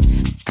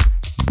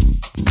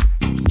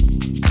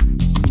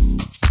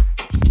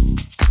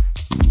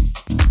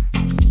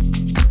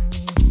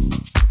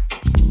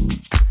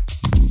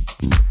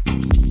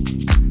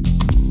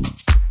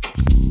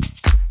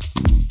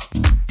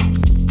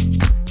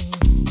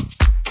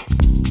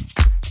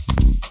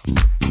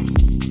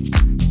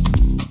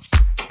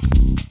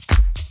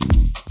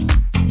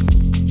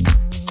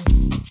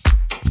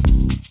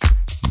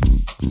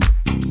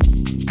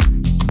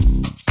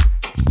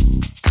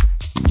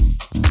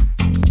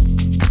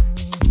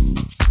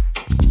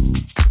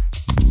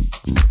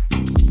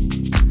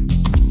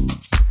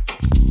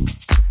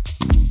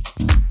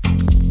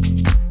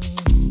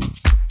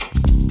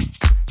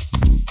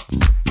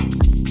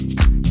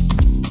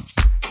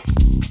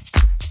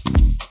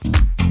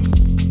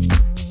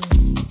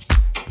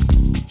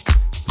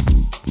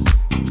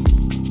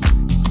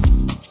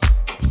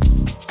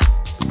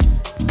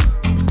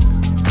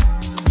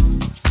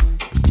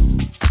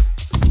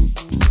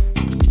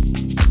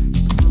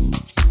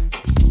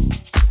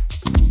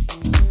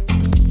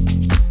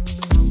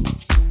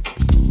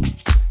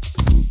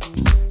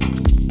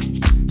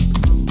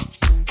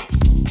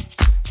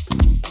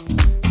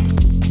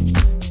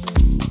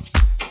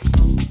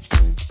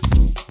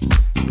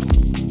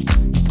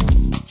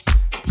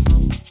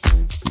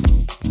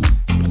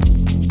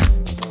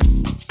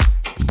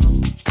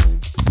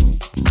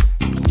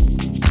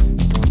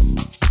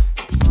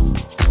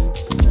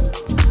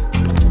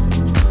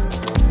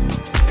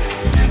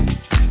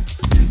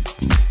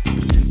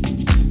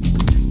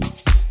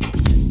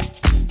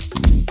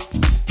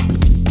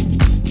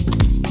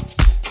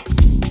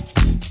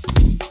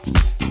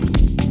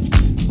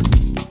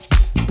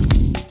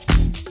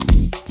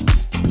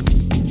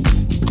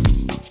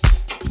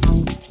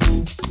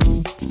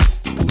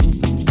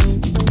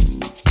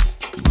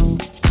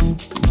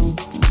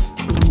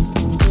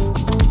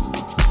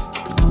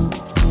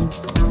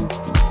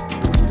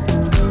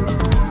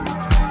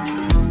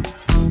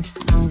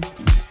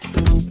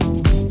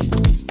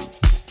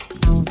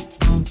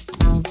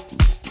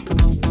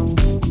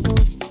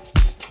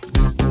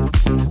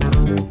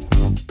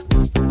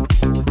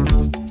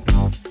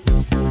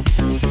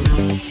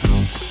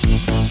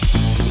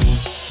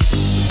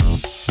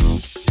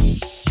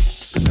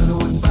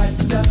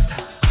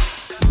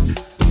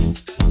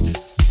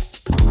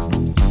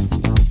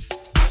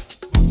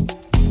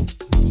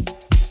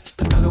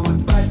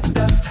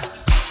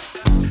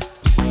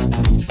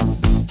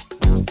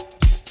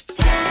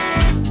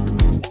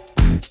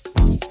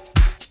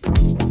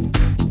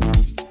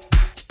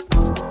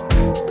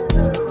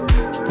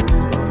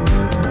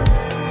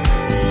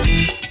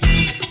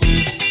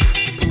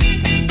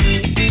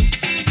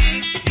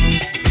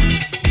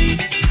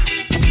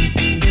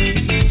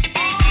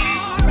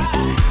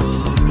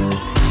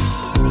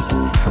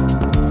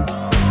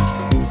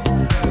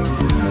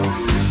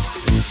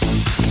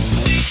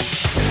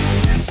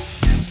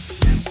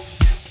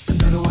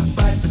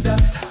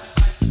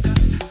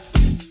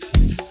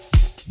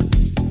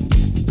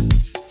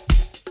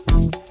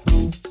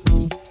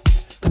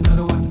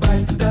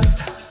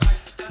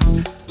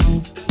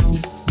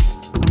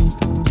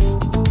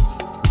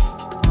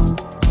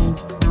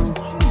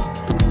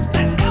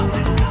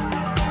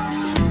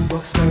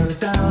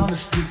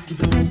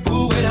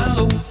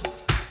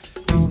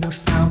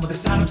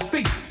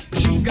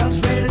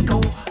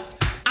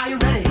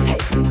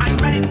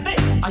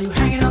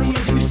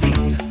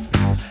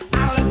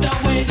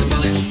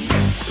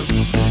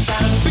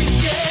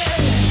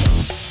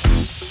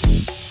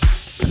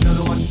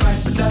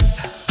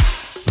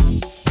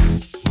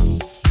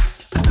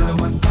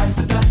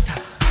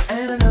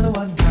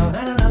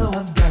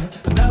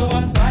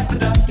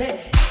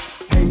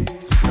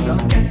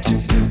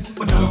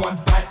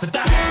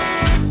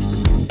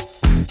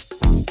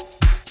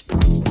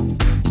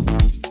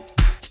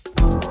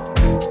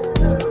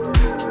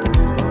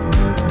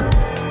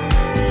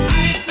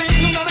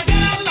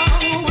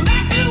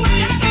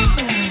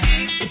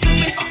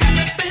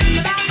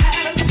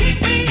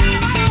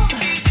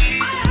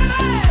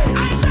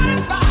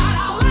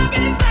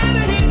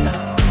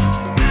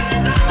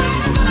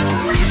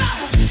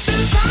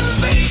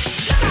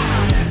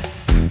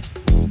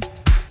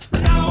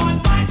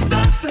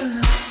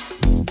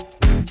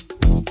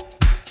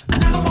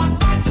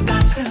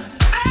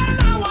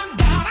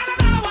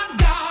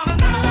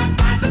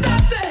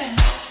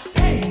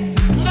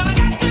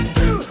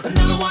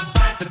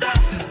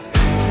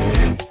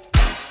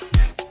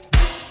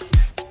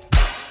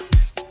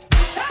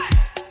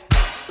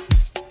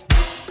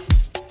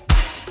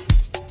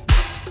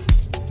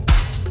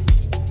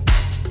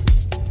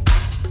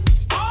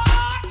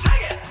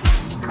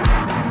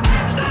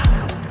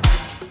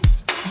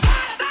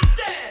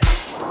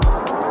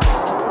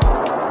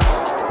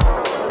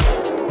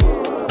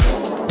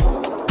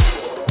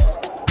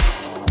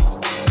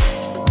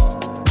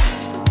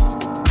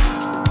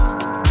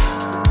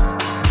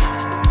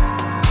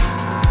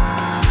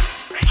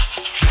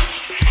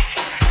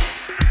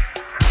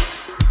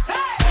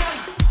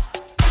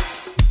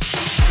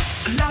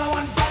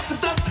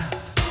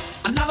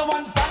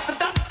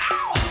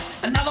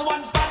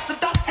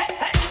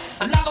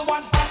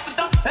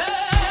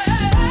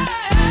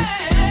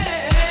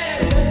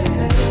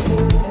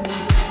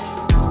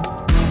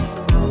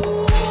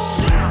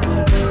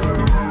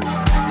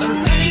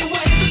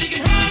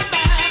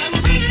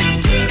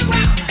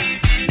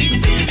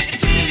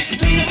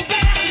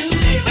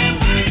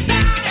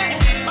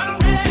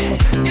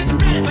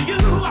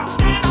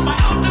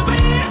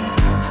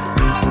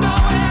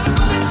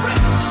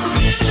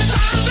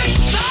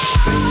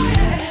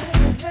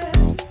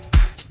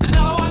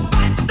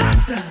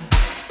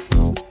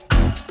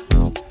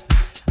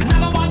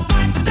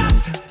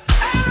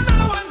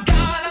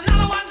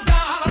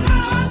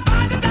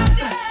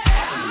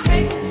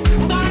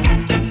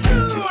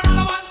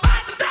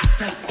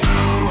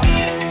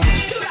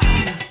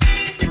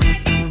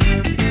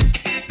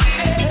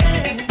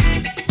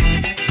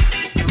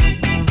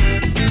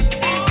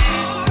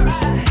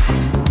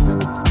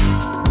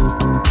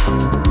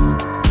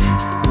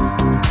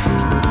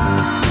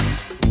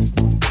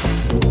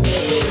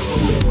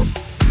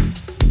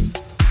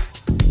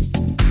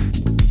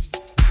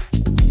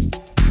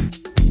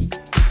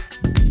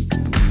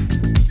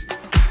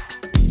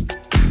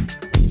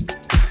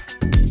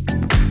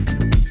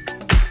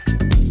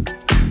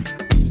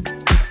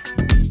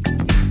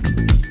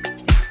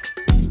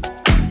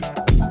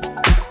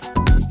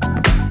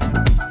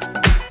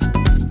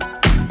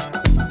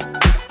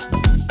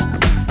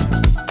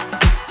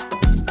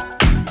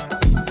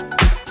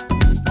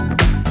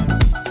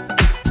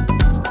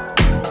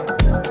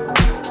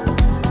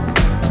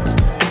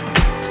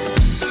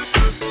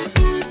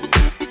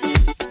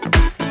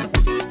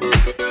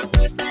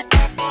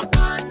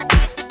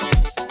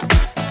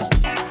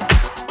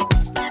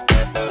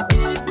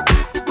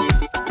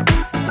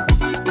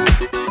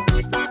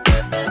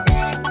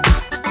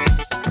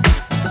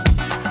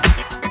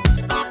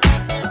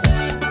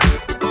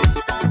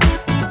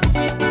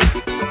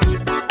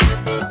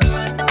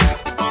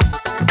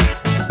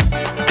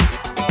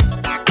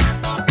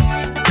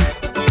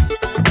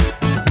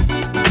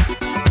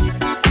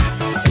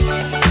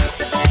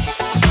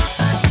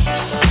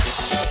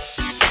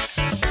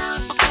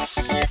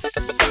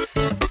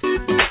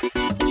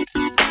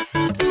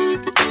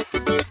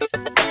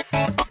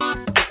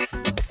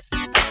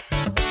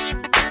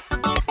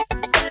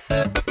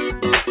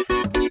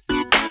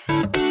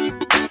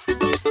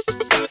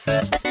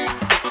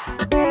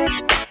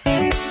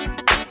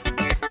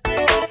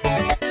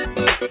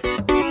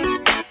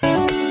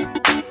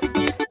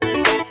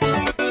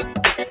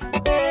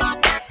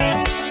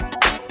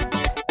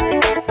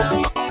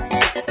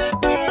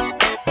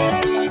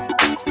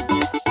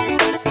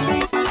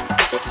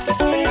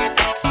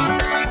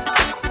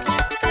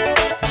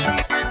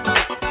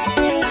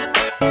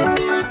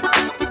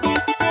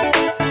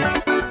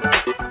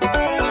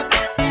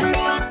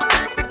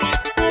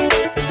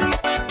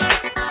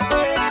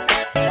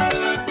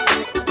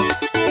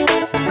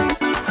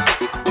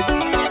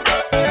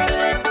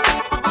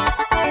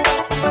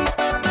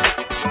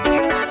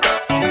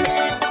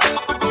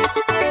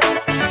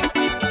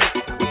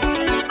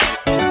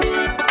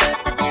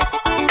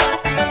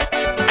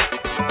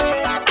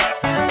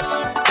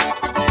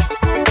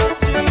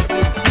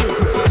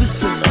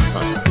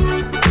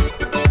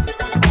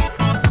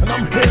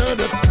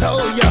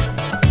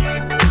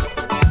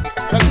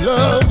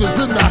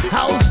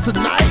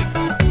 tonight.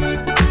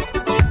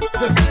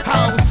 This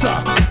house,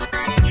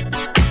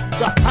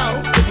 the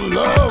house of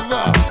love,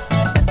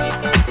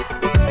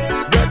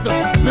 where the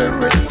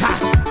spirit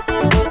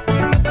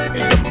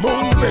is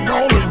moving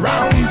all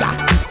around.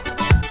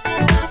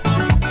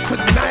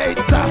 Tonight,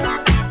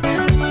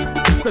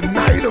 the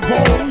night of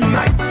all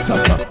nights,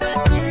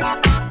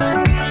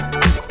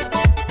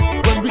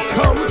 when we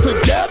come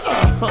together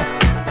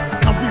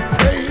and we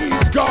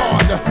praise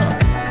God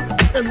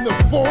in the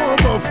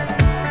form of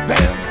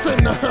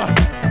dancing,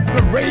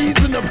 the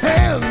raising of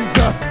hands.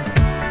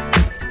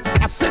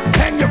 I said,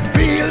 can you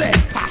feel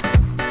it?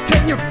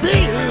 Can you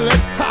feel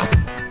it?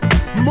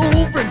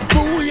 Moving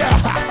through ya,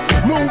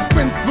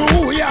 moving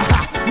through ya,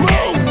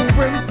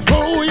 moving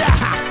through ya.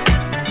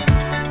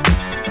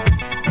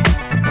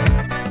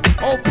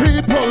 Oh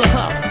people,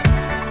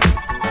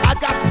 I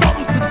got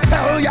something to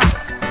tell ya.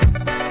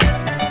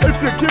 If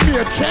you give me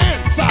a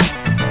chance,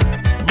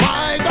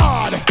 my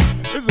God,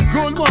 it's a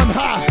good one,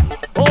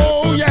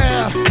 Oh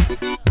yeah,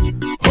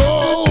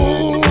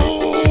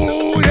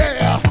 oh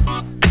yeah.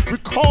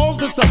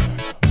 Because it's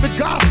the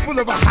gospel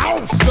of a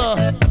house,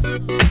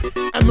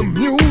 and the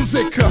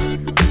music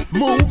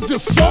moves your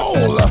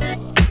soul.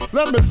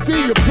 Let me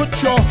see you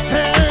put your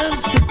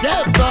hands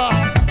together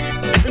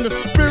in the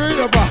spirit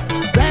of a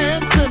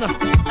dancing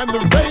and the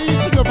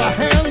raising of our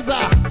hands,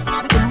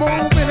 the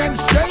moving and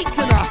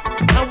shaking,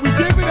 and we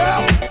give it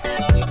up.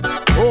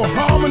 Oh,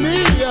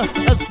 harmony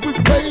as we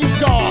praise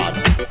God.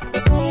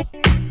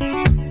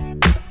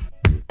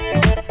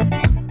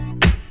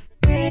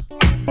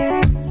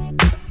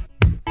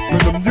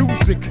 When the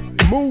music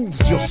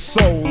moves your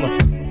soul,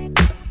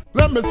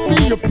 let me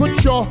see you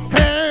put your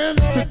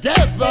hands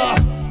together.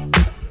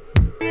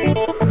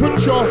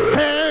 Put your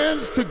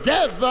hands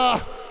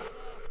together.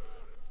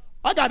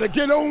 I gotta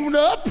get on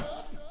up.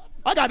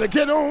 I gotta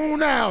get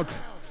on out.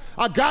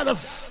 I gotta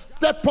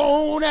step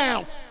on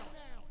out.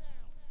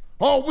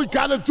 All we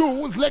gotta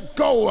do is let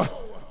go.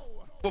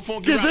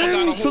 Give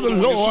in to the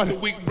Lord.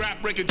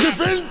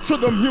 Give in to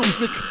the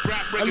music.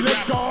 And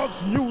let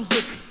God's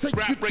music take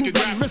you to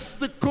that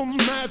mystical,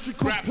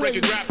 magical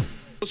place.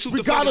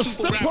 We gotta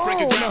step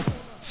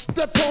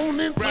on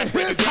into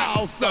His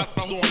house.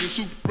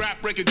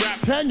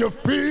 Can you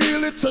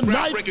feel it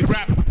tonight,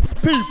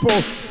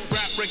 people?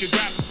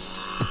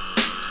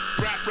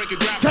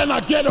 Can I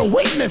get a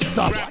witness?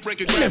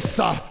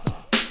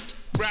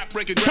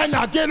 Can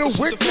I get a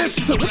witness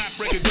to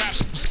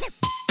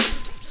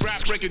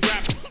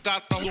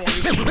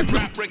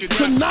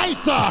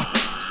tonight?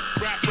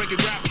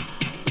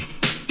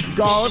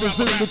 God is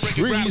in the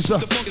trees.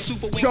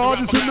 God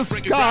is in the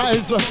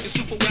skies.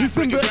 He's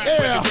in the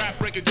air.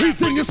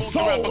 He's in your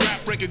soul.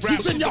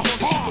 He's in your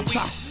heart.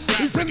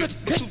 He's in the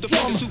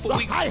kick-drum,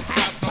 the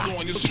hi-hat.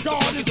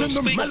 God is in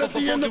the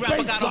melody and the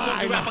bass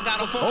line.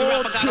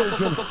 Oh,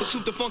 children.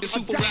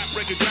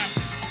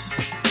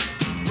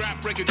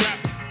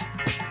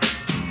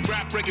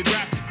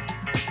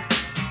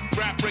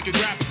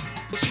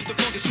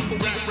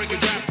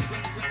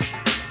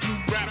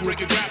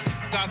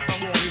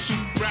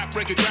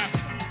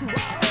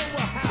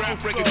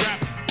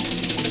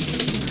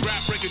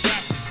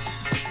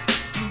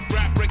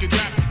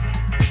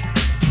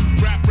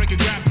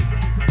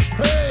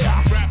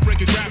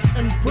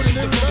 And put it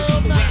in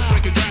love now.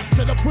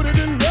 Said I put it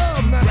in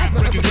love now.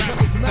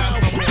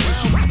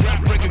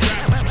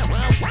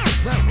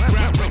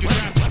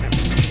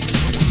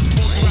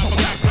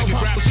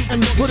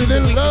 And put it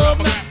in love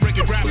now.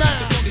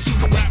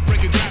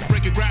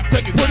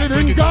 Said put it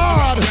in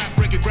God.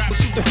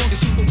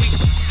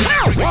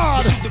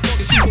 God.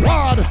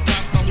 God.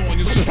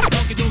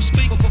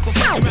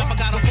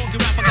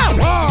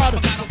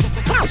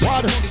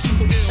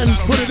 And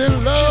put it in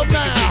love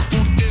now.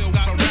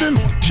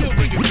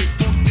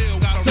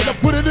 Said I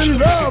put it in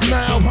love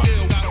now.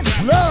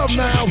 Love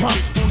now.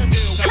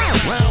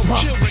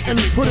 And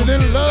put it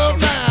in love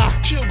now.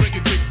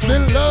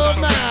 In love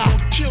now.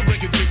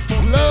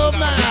 Love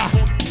now.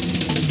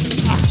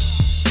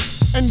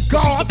 And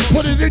God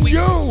put it in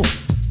you.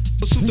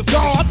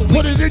 God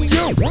put it in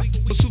you. And God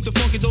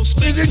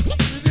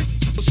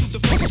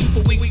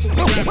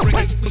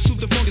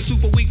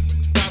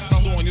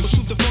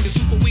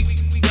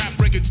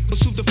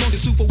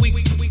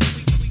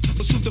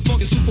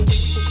put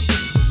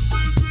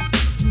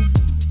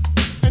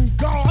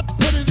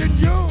it in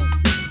you.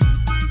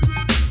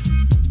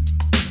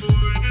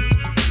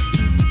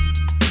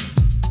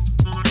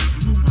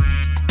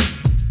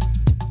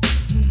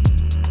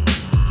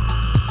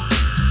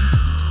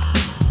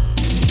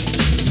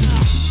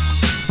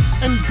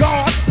 And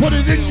God put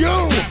it in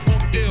you.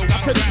 I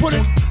said put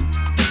it.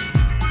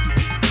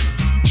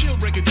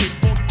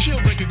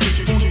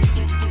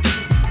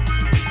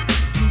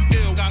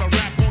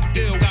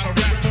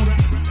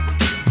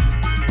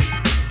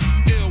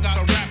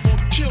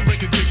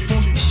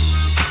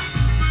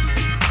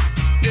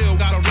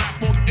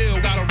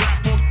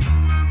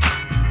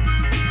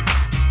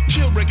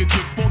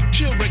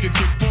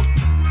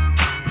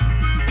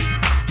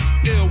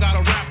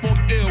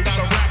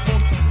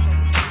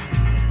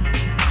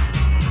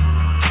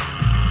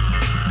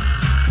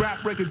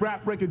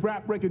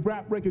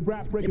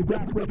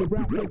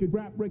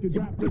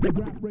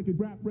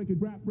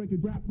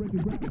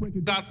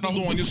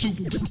 on your soup.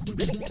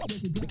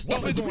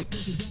 What we going?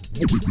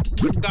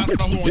 Got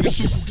it all on your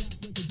soup.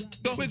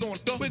 Don't we going?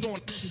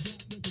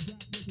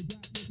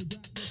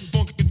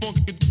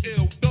 Funky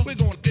ill. Don't we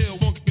going ill?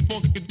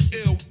 Funky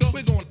ill. Don't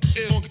we going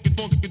ill?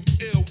 Funky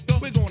ill.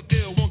 Don't we going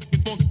ill?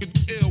 Funky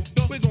ill.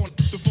 Don't we going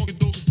the funky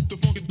dose ill. The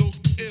funky dose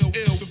ill.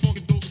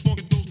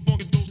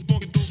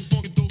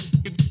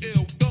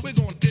 Don't we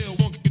going ill?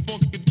 Funky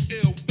ill. Don't we going the funky dose ill. The funky dose ill. Funky ill. Don't we going ill? Funky ill. Don't we going what's the funky dose? What's the funky dose? What's ill? What's the funky dose? What's the funky dose? What's ill? Funky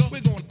ill. Don't we going ill? Funky ill. Don't we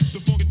going what's the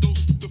funky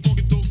dose? What's the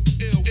funky dose?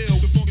 What's ill?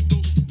 What's the funky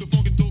dose? What's the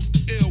funky dose?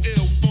 What's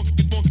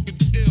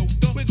ill?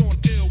 Funky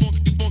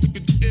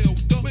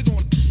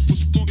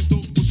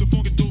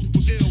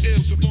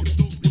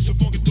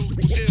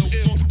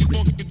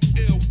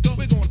ill.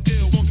 Don't we going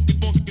ill?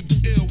 Funky ill.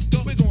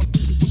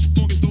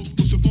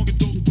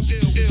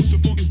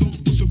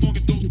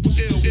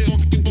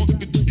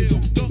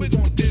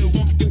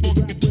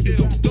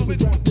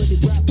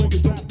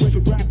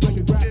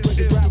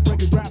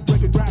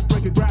 Don't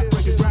we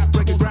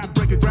going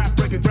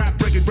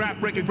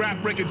break it,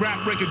 rap, funky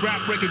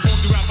rap, break it,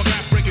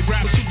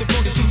 shoot the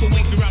funky super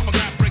weak, the rapper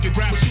rap, break it,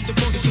 shoot the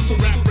funky super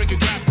rap, break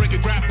it, funky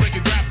rap,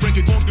 break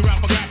it, funky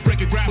rapper rap,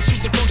 break it,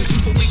 shoot the funky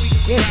super weak,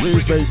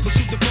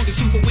 shoot the funky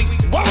super weak.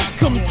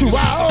 Welcome to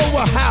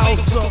our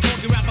house.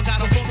 Funky rapper got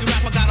a funky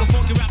rapper got a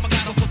funky rapper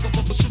got a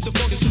shoot the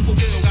funky super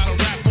ill, got a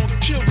rap on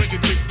chill, break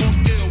it,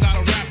 funky ill, got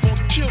a rap on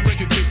chill,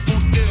 break it,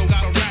 funky ill,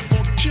 got a rap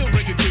on chill,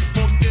 break it,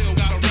 funky ill,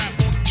 got a rap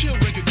on chill,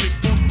 break it,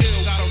 funky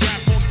ill, got a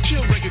rap on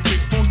chill, break it,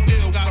 funky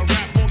ill, got a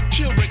rap on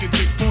chill, break it,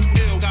 funky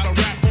ill, got a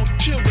rap on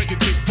chill, break it,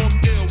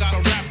 funky ill, got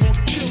a rap on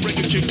chill, break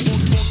it,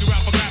 funky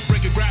rapper rap,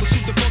 break it,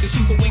 shoot the funky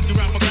super weak, the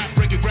rapper rap,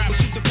 break it,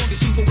 shoot the funky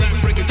super rap,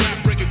 break it,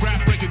 funky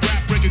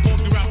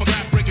rapper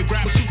rap, break it,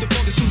 shoot the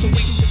funky super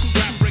weak,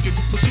 rap, break it,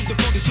 shoot the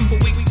funky super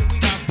weak,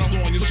 got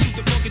on you, shoot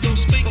the funky don't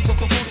speak,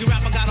 funky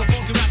rapper got a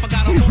funky rapper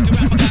got a funky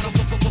rapper got a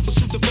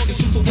shoot the funky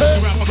super weak, the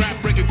rapper rap,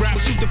 break it,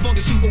 shoot the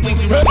funky super weak,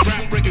 the rapper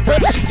rap, break it,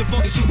 shoot the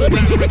funky super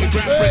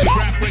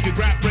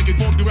rap, break it,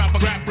 funky rapper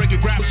rap, break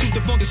it, shoot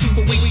the funky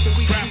super weak,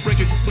 rap, break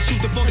it,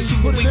 shoot the funky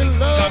super weak,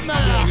 got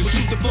on you,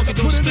 shoot the funky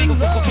don't speak,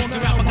 funky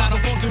rapper got a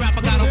funky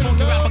rapper got a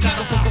funky rapper got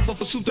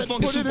a shoot the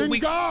funky super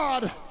weak.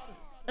 God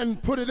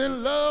and put it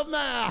in love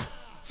now.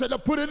 Said I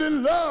put it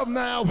in love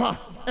now,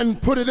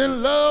 and put it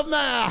in love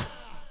now.